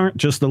these aren't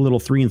just the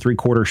little 3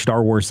 3/4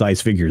 Star Wars size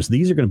figures.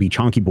 These are going to be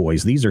chunky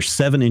boys. These are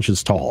 7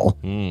 inches tall,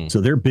 so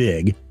they're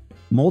big.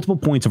 Multiple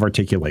points of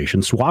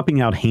articulation,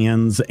 swapping out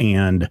hands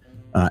and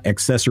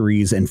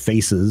accessories and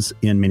faces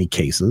in many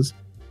cases.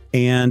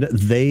 And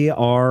they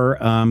are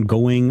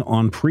going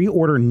on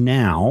pre-order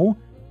now.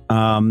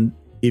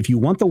 If you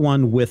want the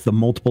one with the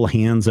multiple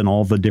hands and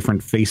all the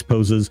different face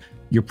poses,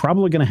 you're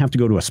probably going to have to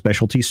go to a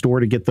specialty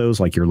store to get those,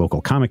 like your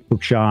local comic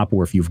book shop,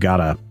 or if you've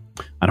got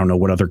I don't know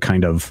what other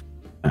kind of,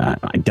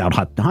 I doubt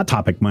Hot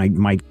Topic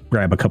might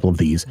grab a couple of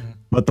these.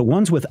 But the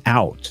ones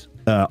without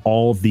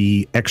all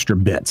the extra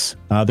bits,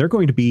 they're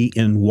going to be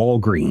in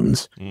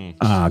Walgreens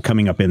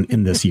coming up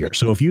in this year.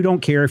 So if you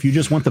don't care, if you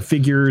just want the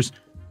figures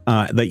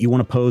that you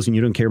want to pose and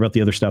you don't care about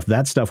the other stuff,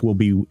 that stuff will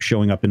be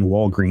showing up in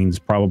Walgreens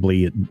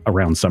probably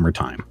around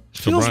summertime.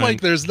 Feels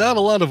like there's not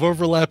a lot of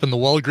overlap in the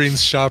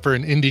Walgreens shopper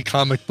and indie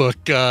comic book.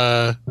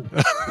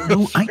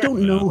 No, I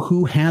don't know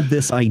who had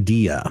this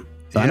idea.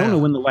 I don't know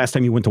when the last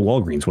time you went to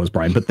Walgreens was,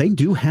 Brian, but they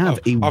do have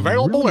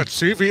available at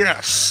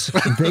CVS.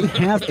 They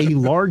have a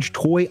large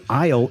toy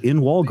aisle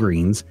in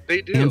Walgreens.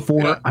 They do. And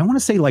for, I want to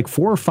say like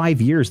 4 or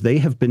 5 years, they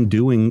have been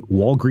doing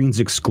Walgreens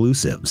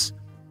exclusives.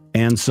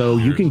 And so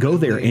you can go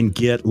there and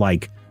get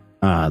like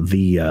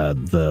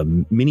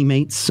the mini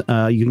mates.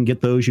 You can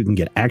get those. You can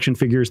get action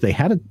figures. They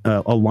had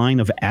a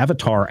line of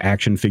Avatar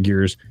action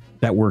figures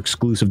that were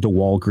exclusive to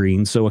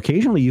Walgreens. So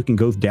occasionally you can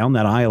go down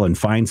that aisle and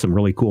find some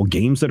really cool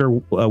games that are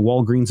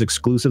Walgreens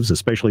exclusives,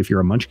 especially if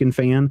you're a Munchkin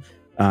fan.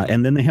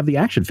 And then they have the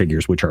action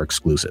figures, which are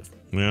exclusive.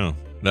 Yeah,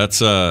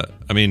 that's I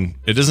mean,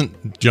 it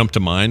doesn't jump to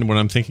mind when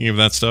I'm thinking of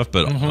that stuff,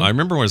 but I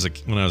remember when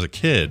I was a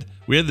kid,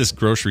 we had this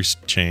grocery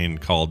chain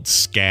called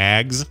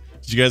Skaggs.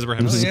 Did you guys ever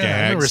have Skaggs? Yeah,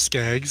 I remember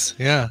Skaggs.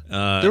 Yeah,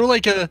 they were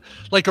like a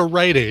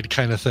Rite Aid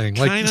kind of thing,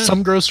 like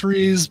some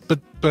groceries, but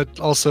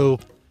also.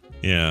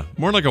 Yeah,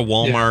 more like a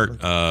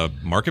Walmart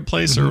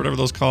marketplace or whatever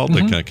those called,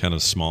 like kind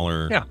of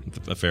smaller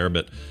affair.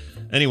 But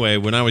anyway,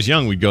 when I was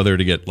young, we'd go there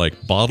to get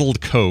like bottled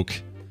Coke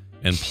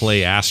and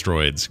play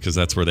Asteroids, because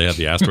that's where they have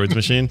the Asteroids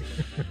machine.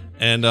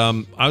 And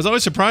I was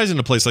always surprised in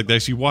a place like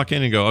that. So you walk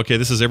in and go, okay,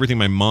 this is everything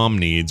my mom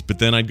needs. But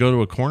then I'd go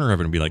to a corner of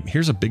it and be like,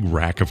 here's a big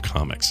rack of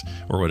comics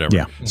or whatever.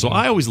 Yeah. So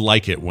I always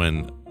like it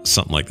when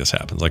something like this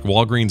happens. Like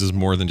Walgreens is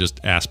more than just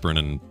aspirin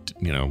and,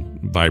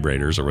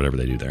 vibrators or whatever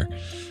they do there.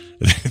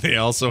 They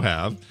also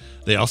have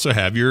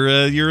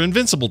your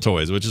Invincible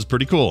toys, which is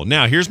pretty cool.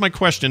 Now, here's my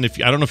question. I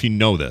don't know if you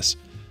know this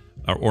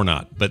or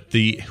not, but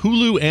the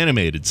Hulu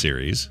animated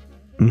series,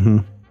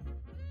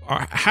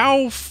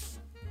 how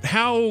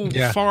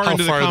far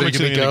into the comics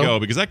are they going to go?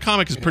 Because that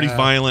comic is pretty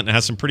violent and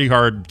has some pretty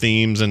hard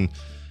themes, and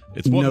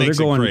it's what makes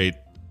it great.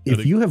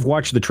 If you have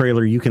watched the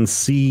trailer, you can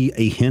see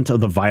a hint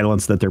of the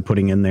violence that they're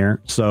putting in there.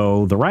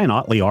 So the Ryan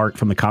Otley art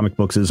from the comic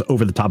books is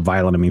over the top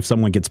violent. I mean, if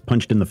someone gets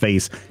punched in the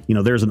face,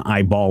 there's an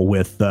eyeball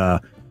with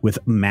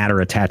matter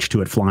attached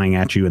to it flying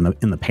at you in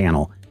the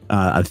panel.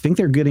 I think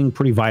they're getting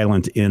pretty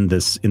violent in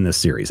this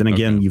series. And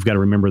again, you've got to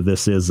remember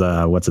this is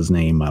what's his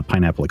name,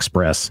 Pineapple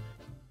Express.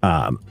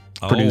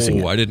 Producing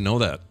it. I didn't know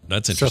that.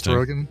 That's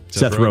interesting.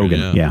 Seth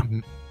Rogen, yeah.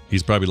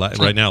 He's probably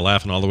right now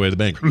laughing all the way to the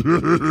bank.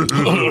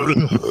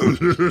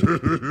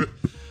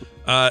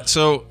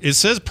 So it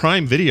says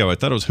Prime Video. I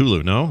thought it was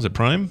Hulu. No, is it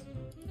Prime?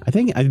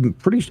 I'm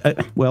pretty.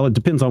 Well, it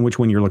depends on which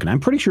one you're looking at. I'm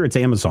pretty sure it's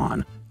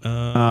Amazon.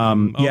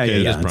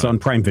 It's on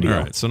Prime Video.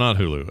 All right, so not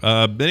Hulu.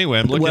 But anyway,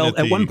 I'm looking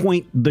at one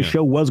point the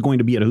show was going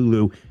to be at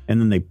Hulu,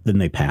 and then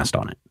they passed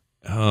on it.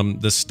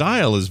 The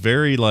style is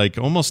very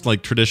almost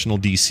like traditional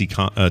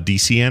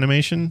DC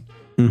animation,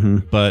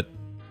 but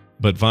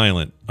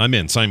violent. I'm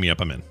in. Sign me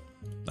up. I'm in.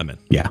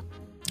 Yeah,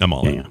 I'm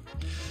all in. Yeah.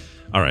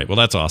 All right. Well,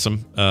 that's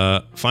awesome.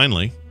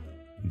 Finally,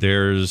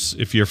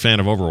 if you're a fan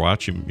of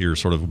Overwatch, you're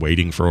sort of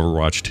waiting for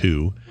Overwatch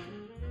 2,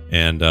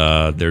 and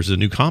there's a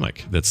new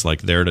comic that's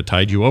there to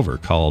tide you over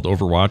called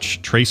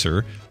Overwatch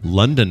Tracer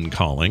London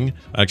Calling.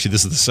 Actually,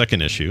 this is the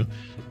second issue.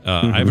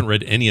 I haven't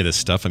read any of this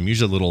stuff. I'm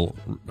usually a little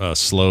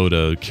slow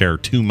to care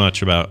too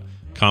much about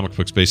comic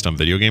books based on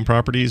video game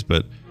properties,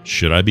 but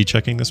should I be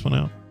checking this one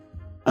out?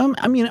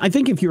 I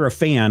think if you're a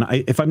fan,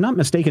 if I'm not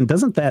mistaken,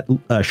 doesn't that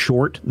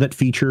short that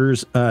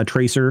features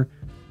Tracer,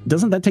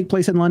 doesn't that take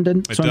place in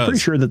London? I'm pretty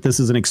sure that this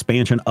is an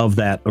expansion of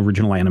that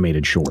original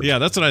animated short. Yeah,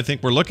 that's what I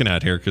think we're looking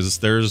at here, because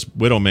there's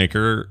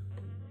Widowmaker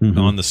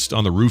on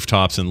the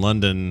rooftops in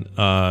London.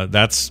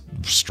 That's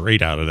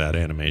straight out of that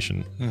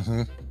animation.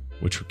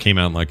 which came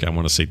out like, I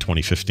want to say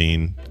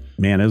 2015.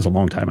 Man, it was a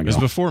long time ago. It was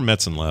before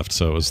Metzen left,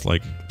 so it was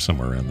like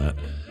somewhere around that.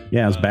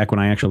 Yeah, it was back when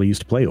I actually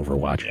used to play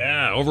Overwatch.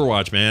 Yeah,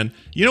 Overwatch, man.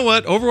 You know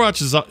what?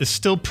 Overwatch is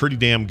still pretty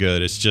damn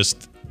good. It's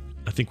just,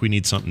 I think we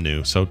need something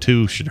new. So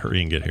 2 should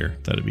hurry and get here.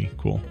 That'd be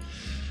cool.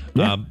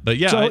 Yeah. But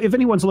yeah. So if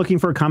anyone's looking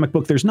for a comic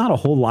book, there's not a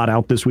whole lot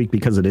out this week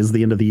because it is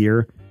the end of the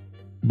year.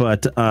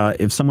 But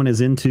if someone is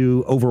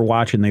into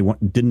Overwatch and they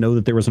didn't know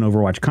that there was an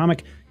Overwatch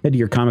comic, head to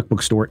your comic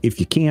book store if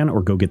you can,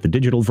 or go get the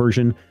digital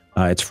version.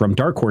 It's from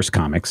Dark Horse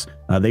Comics.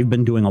 They've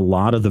been doing a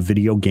lot of the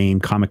video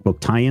game comic book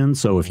tie-ins.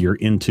 So if you're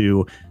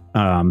into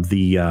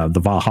the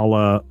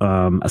Valhalla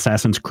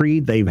Assassin's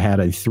Creed, they've had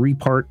a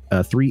 3-part,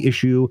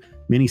 3-issue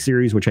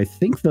miniseries, which I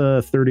think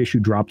the 3rd issue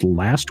dropped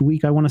last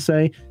week, I want to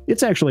say.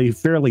 It's actually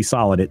fairly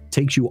solid. It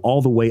takes you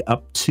all the way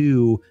up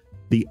to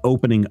the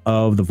opening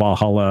of the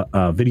Valhalla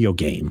video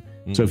game.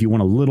 So if you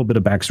want a little bit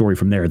of backstory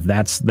from there,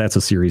 that's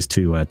a series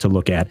to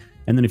look at.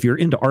 And then if you're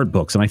into art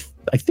books, and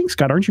I think,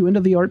 Scott, aren't you into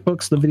the art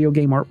books, the video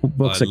game art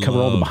books that cover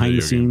all the behind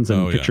the scenes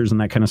and pictures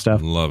and that kind of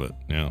stuff? Love it.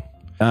 Yeah.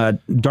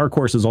 Dark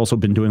Horse has also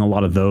been doing a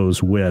lot of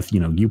those with,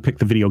 you pick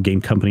the video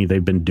game company,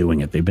 they've been doing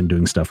it. They've been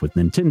doing stuff with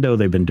Nintendo.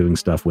 They've been doing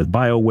stuff with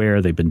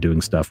BioWare. They've been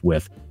doing stuff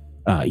with,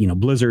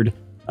 Blizzard.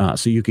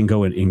 So you can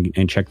go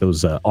and check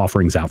those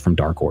offerings out from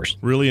Dark Horse.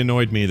 Really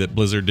annoyed me that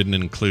Blizzard didn't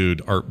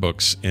include art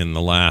books in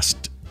the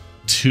last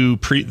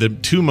the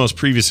 2 most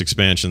previous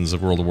expansions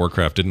of World of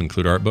Warcraft didn't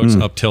include art books.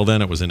 Up till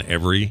then, it was in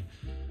every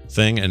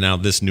thing, and now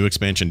this new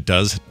expansion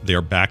does.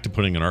 They're back to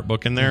putting an art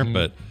book in there,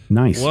 but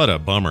nice. What a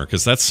bummer,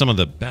 because that's some of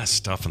the best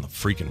stuff in the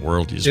freaking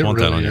world. You just want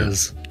that on your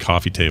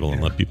coffee table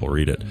and let people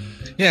read it.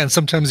 Yeah, and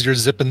sometimes you're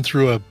zipping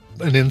through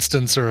an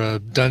instance or a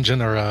dungeon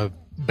or a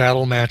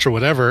battle match or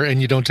whatever,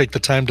 and you don't take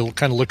the time to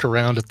kind of look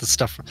around at the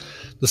stuff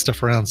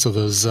around. So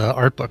those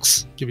art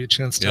books give you a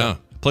chance to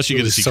Plus you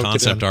really get to see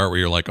concept art where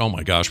you're like, oh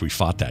my gosh, we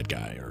fought that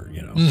guy, or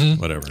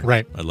whatever.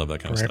 Right. I love that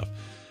kind of stuff.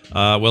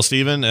 Well,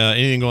 Steven,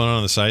 anything going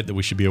on the site that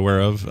we should be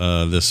aware of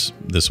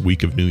this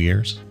week of New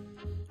Year's?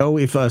 Oh,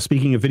 if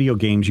speaking of video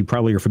games, you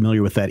probably are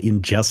familiar with that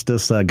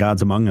Injustice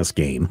Gods Among Us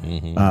game.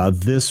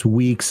 This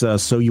week's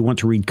So You Want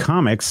to Read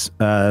Comics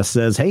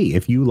says, hey,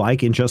 if you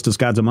like Injustice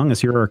Gods Among Us,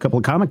 here are a couple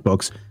of comic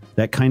books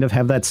that kind of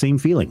have that same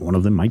feeling. One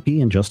of them might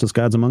be Injustice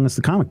Gods Among Us,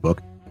 the comic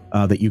book.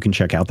 That you can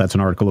check out. That's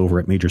an article over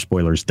at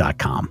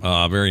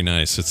majorspoilers.com. Very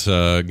nice. It's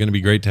going to be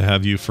great to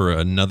have you for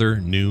another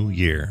new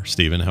year,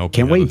 Stephen. Hope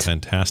you have a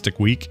fantastic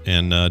week,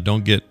 and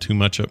don't get too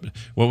much up.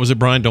 What was it,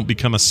 Brian? Don't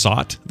become a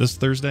sot this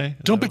Thursday?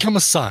 Don't become a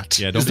sot.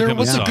 Yeah, don't become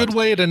a sot. What's a good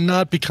way to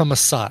not become a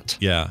sot?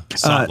 Yeah,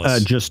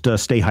 just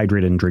stay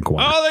hydrated and drink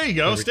water. Oh, there you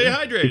go. Stay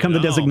hydrated. Become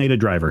the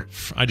designated driver.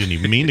 I didn't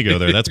even mean to go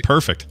there. That's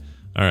perfect.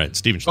 All right,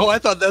 Stephen. Oh, I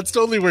thought that's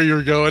totally where you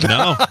were going.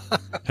 No,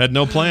 had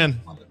no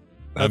plan.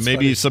 Maybe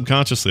funny.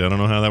 Subconsciously, I don't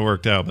know how that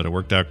worked out, but it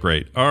worked out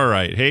great. All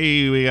right,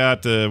 hey,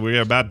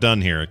 we're about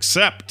done here.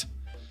 Except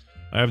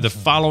I have the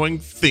following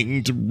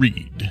thing to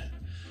read.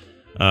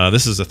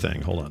 This is a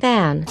thing. Hold on.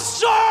 Fan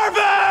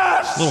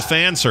service. Little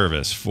fan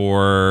service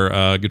for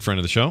a good friend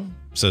of the show.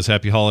 Says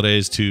happy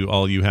holidays to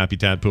all you happy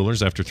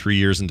tadpoolers. After 3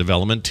 years in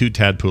development, 2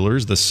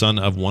 tadpoolers, the son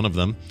of one of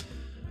them,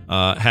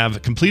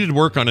 have completed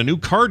work on a new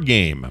card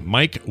game.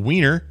 Mike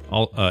Wiener,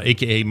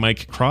 a.k.a.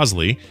 Mike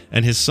Crosley,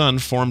 and his son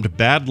formed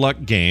Bad Luck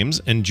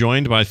Games, and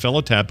joined by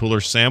fellow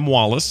tadpooler Sam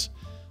Wallace,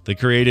 they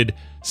created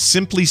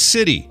Simply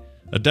City,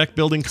 a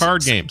deck-building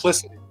card game.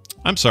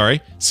 I'm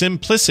sorry,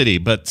 Simplicity,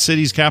 but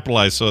city's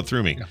capitalized, so it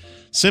threw me. Yeah.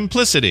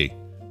 Simplicity,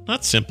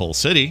 not Simple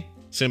City.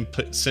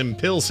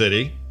 Simple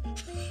City.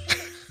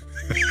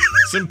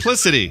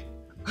 Simplicity.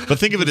 But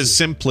think of it as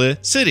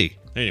Simplicity.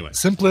 Anyway.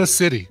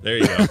 Simplicity. There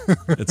you go.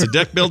 It's a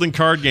deck-building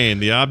card game.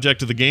 The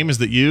object of the game is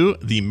that you,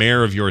 the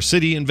mayor of your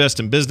city, invest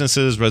in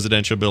businesses,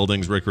 residential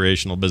buildings,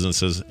 recreational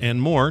businesses, and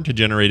more to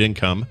generate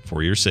income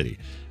for your city.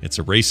 It's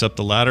a race up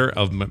the ladder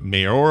of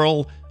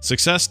mayoral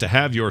success to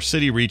have your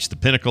city reach the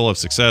pinnacle of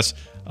success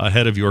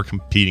ahead of your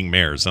competing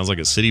mayors. Sounds like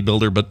a city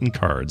builder, but in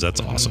cards.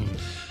 That's awesome.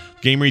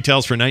 Game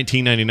retails for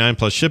 $19.99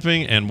 plus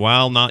shipping, and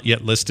while not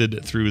yet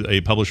listed through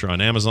a publisher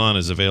on Amazon,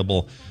 is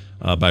available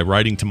by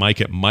writing to Mike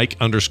at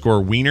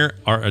Mike_Wiener, Wiener.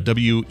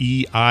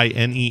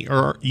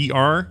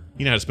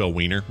 You know how to spell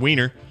Wiener.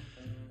 Wiener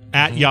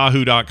at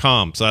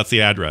yahoo.com. So that's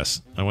the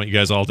address. I want you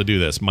guys all to do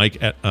this.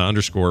 Mike at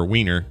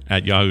 _Wiener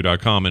at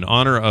yahoo.com in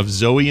honor of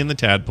Zoe in the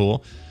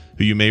Tadpool,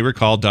 who you may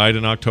recall died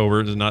in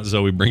October. Not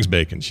Zoe Brings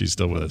Bacon. She's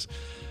still with us.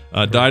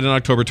 Died in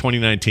October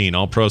 2019.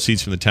 All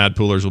proceeds from the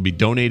Tadpoolers will be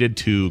donated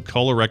to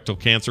colorectal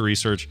cancer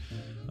research,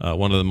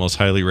 one of the most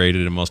highly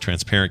rated and most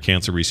transparent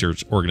cancer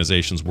research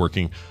organizations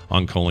working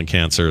on colon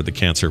cancer, the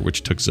cancer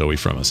which took Zoe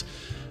from us.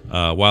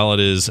 While it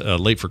is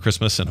late for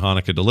Christmas and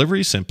Hanukkah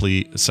delivery,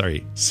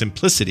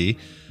 Simplicity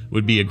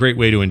would be a great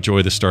way to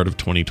enjoy the start of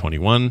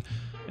 2021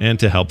 and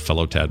to help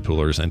fellow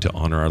Tadpoolers and to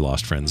honor our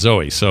lost friend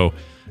Zoe. So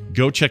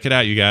go check it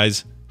out, you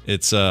guys.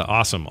 It's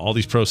awesome. All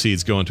these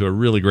proceeds go into a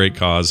really great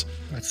cause.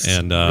 That's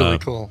really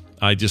cool.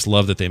 I just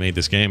love that they made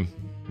this game.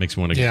 Makes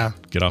me want to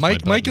get off my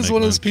butt. Mike is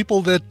one of those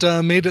people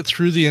that made it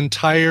through the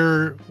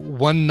entire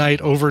one night,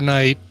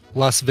 overnight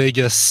Las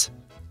Vegas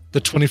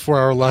the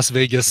 24-hour Las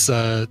Vegas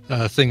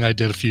thing I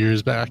did a few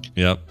years back.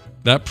 Yep.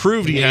 That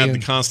proved he had the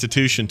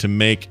constitution to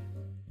make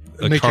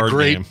a card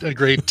game. A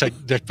great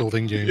deck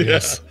building game,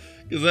 yes.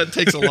 Because that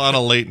takes a lot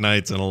of late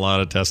nights and a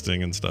lot of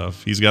testing and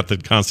stuff. He's got the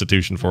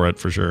constitution for it,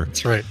 for sure.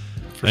 That's right.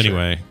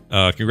 Anyway,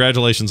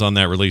 congratulations on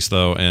that release,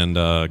 though, and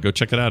go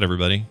check it out,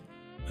 everybody.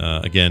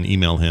 Again,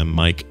 email him,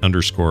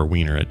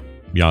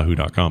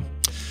 Mike_Wiener@yahoo.com.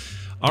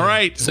 All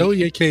right.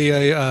 Zoe,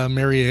 a.k.a.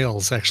 Mary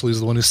Ailes, actually is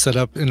the one who set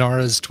up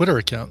Inara's Twitter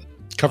account.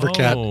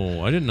 Covercat.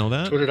 Oh, I didn't know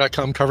that.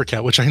 Twitter.com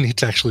Covercat, which I need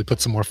to actually put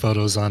some more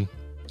photos on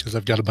because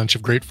I've got a bunch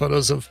of great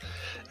photos of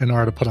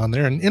Inara to put on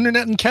there. And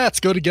internet and cats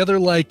go together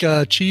like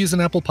cheese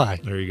and apple pie.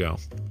 There you go.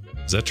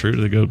 Is that true?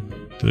 Do they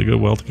go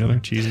well together?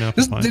 Cheese and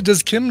apple pie?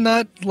 Does Kim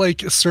not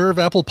like serve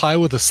apple pie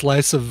with a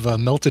slice of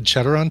melted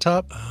cheddar on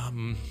top?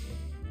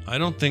 I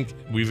don't think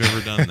we've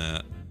ever done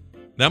that.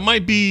 That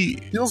might be...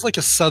 Feels like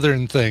a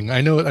Southern thing.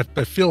 I know.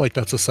 I feel like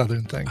that's a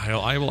Southern thing.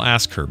 I will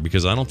ask her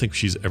because I don't think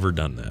she's ever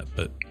done that,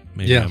 but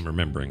maybe I'm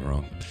remembering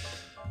wrong.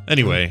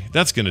 Anyway,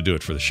 that's going to do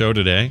it for the show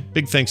today.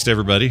 Big thanks to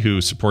everybody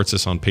who supports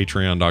us on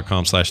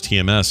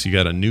patreon.com/TMS. You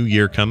got a new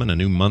year coming, a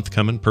new month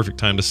coming. Perfect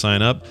time to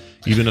sign up,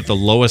 even at the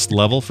lowest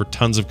level for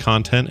tons of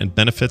content and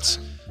benefits.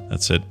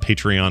 That's at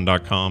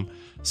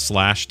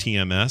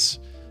patreon.com/TMS.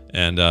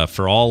 And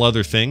for all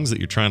other things that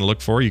you're trying to look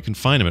for, you can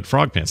find them at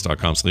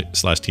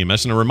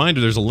frogpants.com/TMS. And a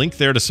reminder, there's a link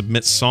there to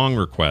submit song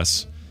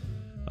requests.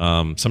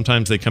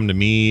 Sometimes they come to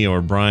me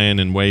or Brian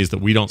in ways that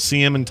we don't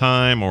see them in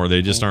time, or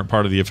they just aren't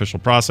part of the official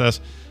process.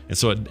 And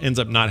so it ends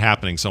up not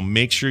happening. So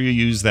make sure you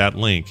use that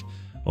link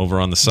over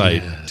on the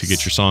site to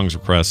get your songs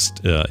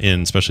requests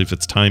in, especially if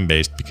it's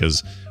time-based,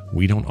 because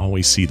we don't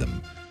always see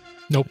them.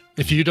 Nope.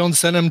 If you don't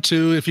send them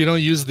if you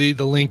don't use the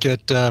link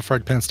at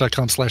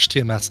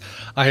frogpants.com/TMS,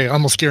 I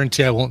almost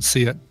guarantee I won't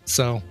see it.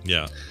 So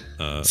yeah.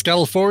 Scott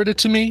will forward it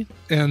to me,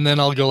 and then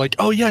I'll go like,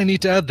 "Oh yeah, I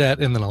need to add that,"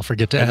 and then I'll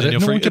forget to add it. You'll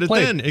forget it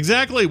then.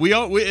 Exactly.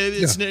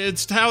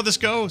 It's how this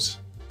goes.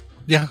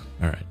 Yeah.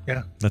 All right.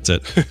 Yeah. That's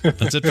it.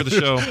 That's it for the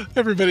show.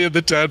 Everybody at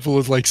the tadpole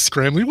is like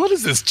scrambling. What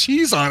is this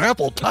cheese on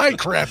apple pie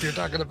crap you're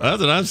talking about?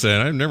 That's what I'm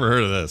saying. I've never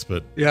heard of this,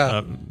 but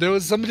yeah, there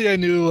was somebody I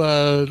knew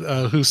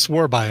who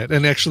swore by it,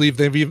 and actually,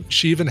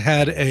 she even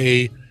had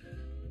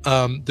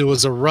there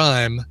was a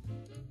rhyme.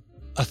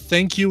 A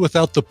thank you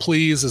without the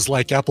please is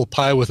like apple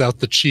pie without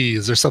the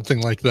cheese, or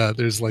something like that.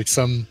 There's like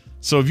some.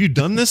 So have you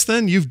done this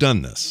then? You've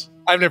done this.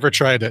 I've never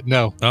tried it.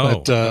 No.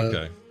 Oh, but,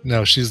 okay.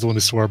 No, she's the one who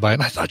swore by it.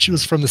 And I thought she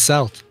was from the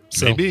South.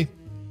 So. Maybe.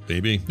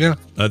 Yeah.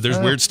 There's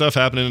weird stuff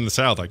happening in the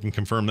South. I can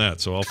confirm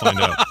that. So I'll find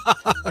out.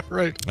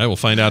 Right. I will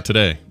find out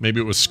today. Maybe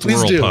it was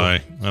squirrel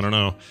pie. I don't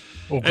know.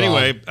 Oh,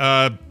 anyway,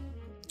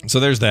 so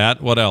there's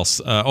that. What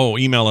else?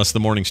 Email us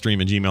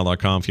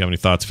themorningstream@gmail.com if you have any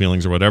thoughts,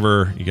 feelings, or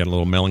whatever. You got a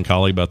little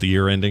melancholy about the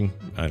year ending.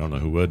 I don't know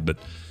who would, but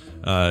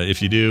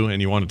if you do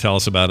and you want to tell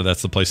us about it,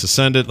 that's the place to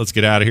send it. Let's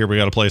get out of here. We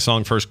got to play a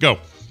song first. Go.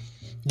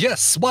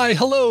 Yes. Why,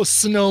 hello,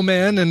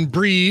 Snowman and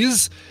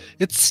Breeze.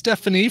 It's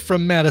Stephanie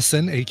from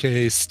Madison,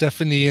 a.k.a.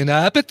 Stephanie and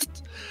Abbott.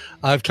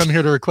 I've come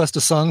here to request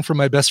a song for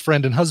my best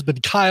friend and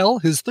husband, Kyle.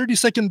 His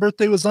 32nd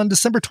birthday was on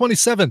December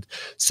 27th,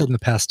 said in the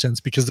past tense,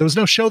 because there was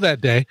no show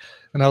that day,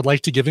 and I would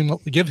like to give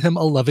him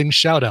a loving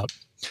shout-out.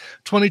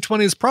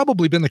 2020 has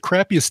probably been the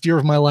crappiest year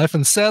of my life,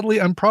 and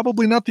sadly, I'm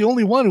probably not the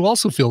only one who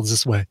also feels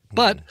this way.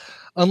 But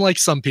unlike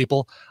some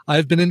people,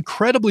 I've been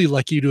incredibly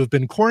lucky to have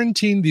been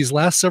quarantined these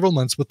last several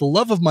months with the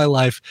love of my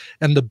life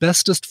and the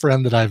bestest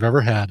friend that I've ever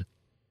had.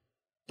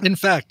 In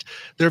fact,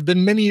 there have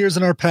been many years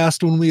in our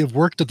past when we have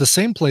worked at the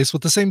same place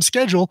with the same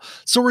schedule,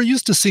 so we're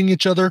used to seeing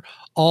each other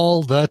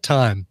all the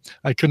time.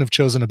 I couldn't have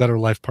chosen a better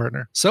life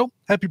partner. So,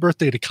 happy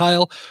birthday to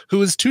Kyle,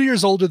 who is 2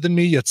 years older than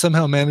me, yet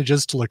somehow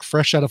manages to look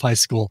fresh out of high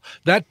school.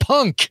 That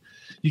punk!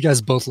 You guys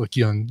both look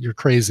young. You're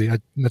crazy. I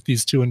met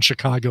these two in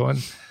Chicago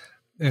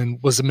and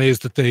was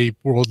amazed that they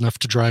were old enough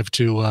to drive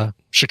to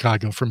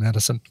Chicago from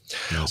Madison.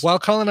 Nice. While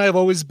Colin and I have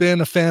always been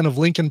a fan of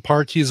Linkin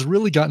Park, he's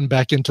really gotten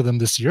back into them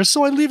this year,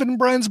 so I leave it in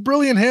Brian's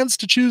brilliant hands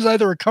to choose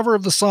either a cover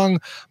of the song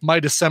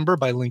My December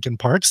by Linkin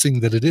Park,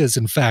 seeing that it is,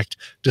 in fact,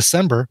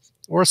 December,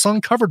 or a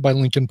song covered by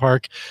Linkin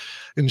Park.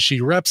 And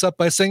she wraps up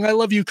by saying, I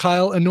love you,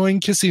 Kyle. Annoying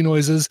kissy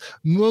noises.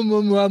 Mwah,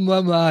 mwah, mwah,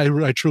 mwah,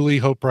 mwah. I truly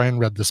hope Brian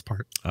read this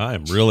part.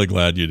 I'm really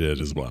glad you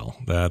did as well.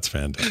 That's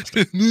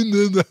fantastic.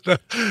 I'm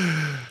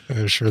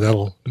sure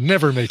that'll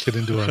never make it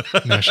into a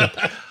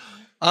mashup.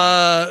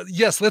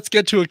 Yes, let's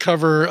get to a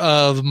cover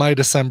of My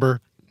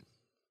December.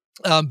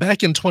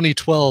 Back in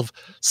 2012,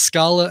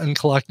 Scala and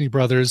Kalachny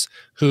Brothers,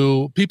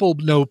 who people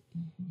know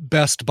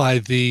best by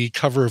the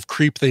cover of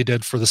Creep they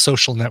did for the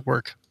Social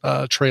Network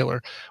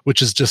trailer,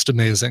 which is just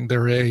amazing.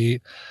 They're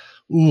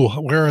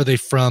where are they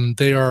from?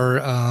 They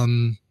are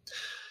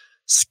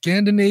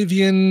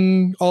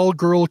Scandinavian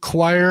all-girl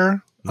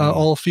choir,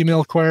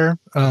 all-female choir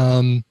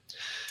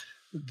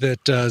that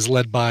is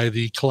led by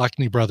the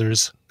Kalachny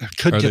Brothers.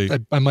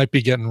 I might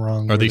be getting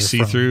wrong. Are they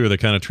see-through? Or are they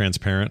kind of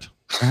transparent?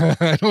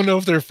 I don't know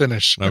if they're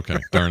Finnish. Okay,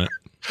 darn it.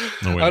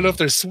 No, I don't know if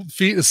they're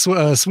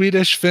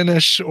Swedish,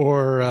 Finnish,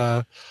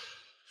 or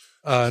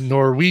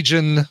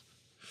Norwegian.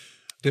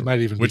 They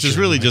might even, which is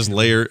really just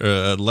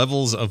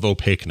levels of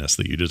opaqueness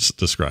that you just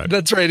described.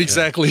 That's right,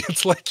 exactly. Yeah.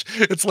 It's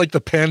like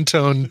the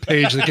Pantone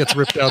page that gets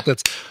ripped out.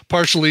 That's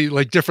partially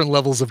like different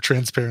levels of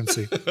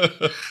transparency.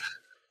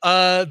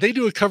 They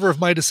do a cover of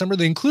My December.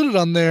 They included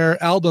on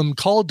their album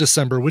called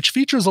December, which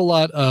features a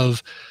lot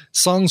of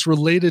songs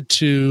related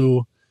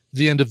to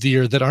the end of the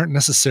year that aren't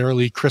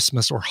necessarily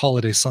Christmas or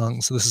holiday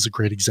songs. So this is a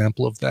great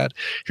example of that.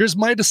 Here's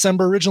My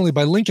December, originally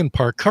by Linkin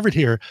Park, covered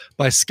here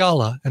by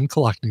Scala and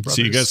Kalachny Brothers.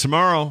 See you guys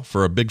tomorrow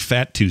for a big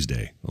fat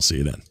Tuesday. We'll see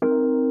you then.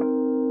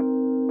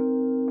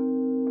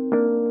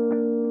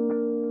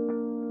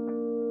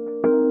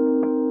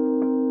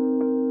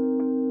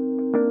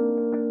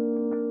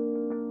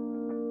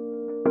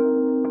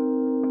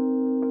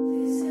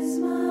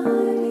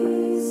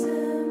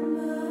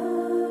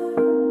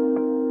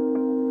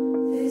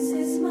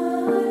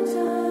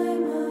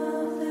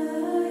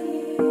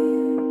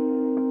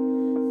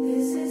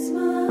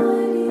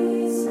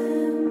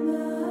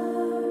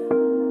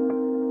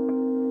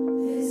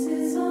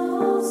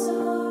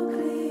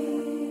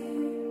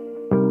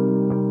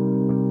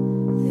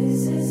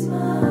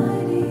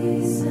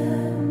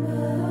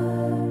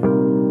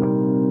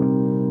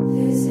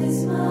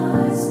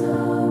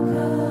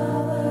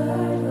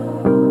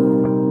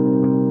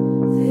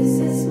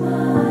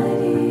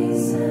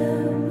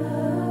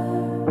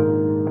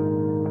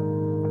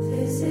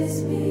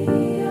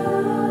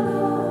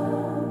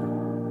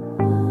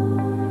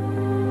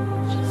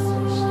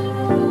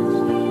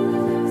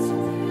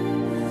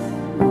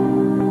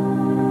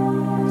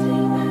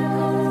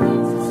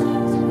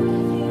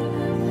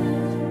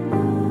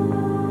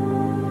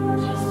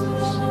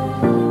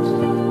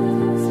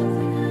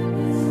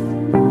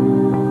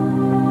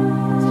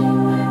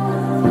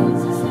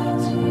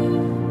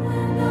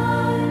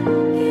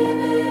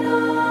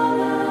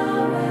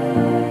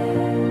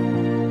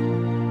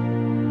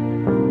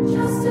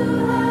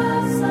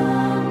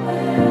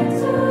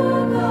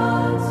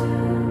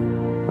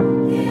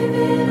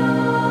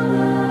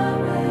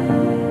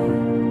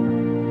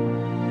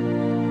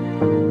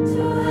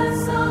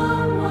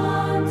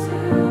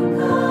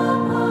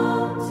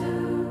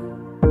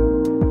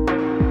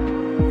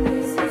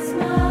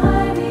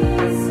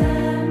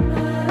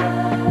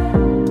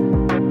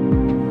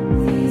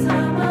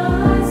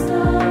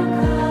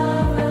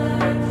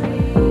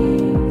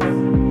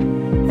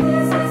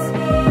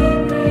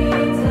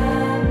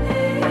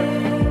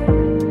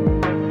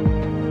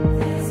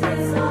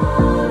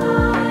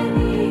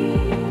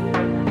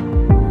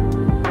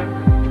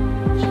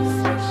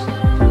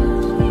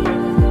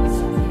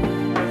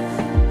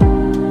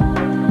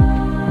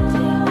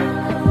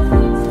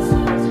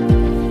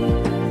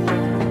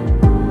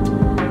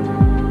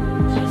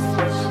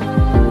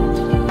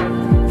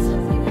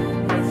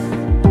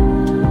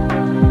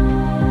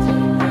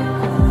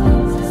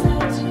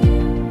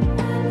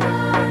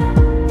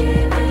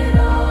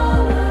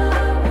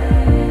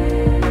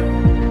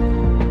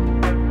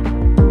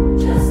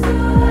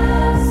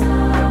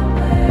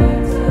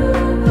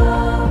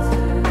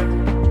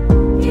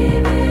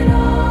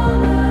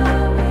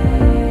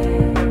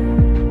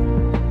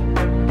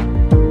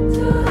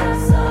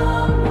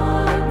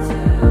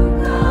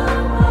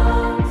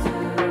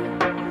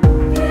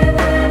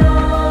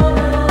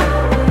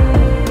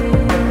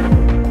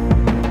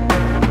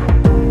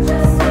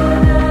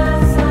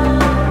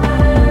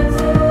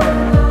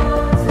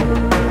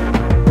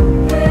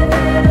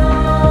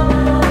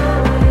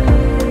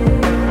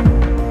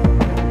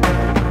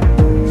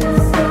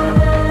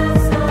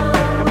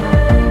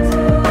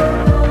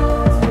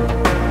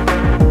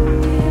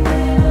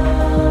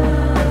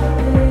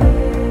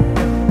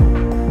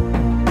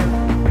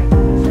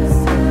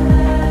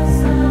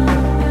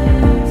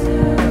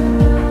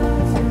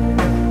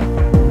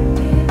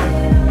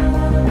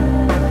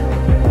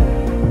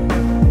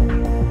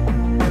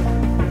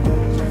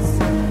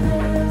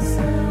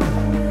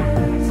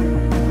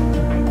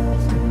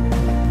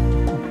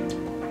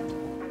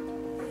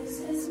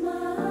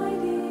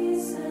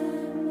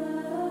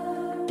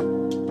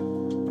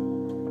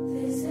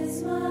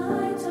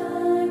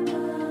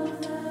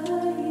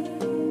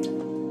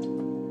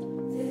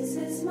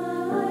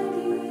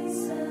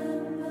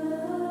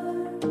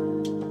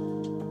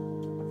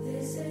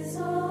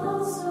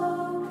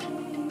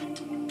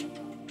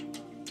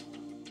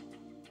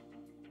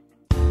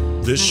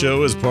 This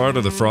show is part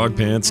of the Frog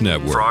Pants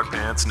Network. Frog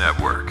Pants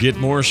Network. Get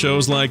more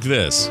shows like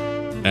this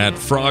at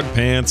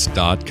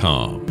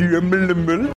frogpants.com.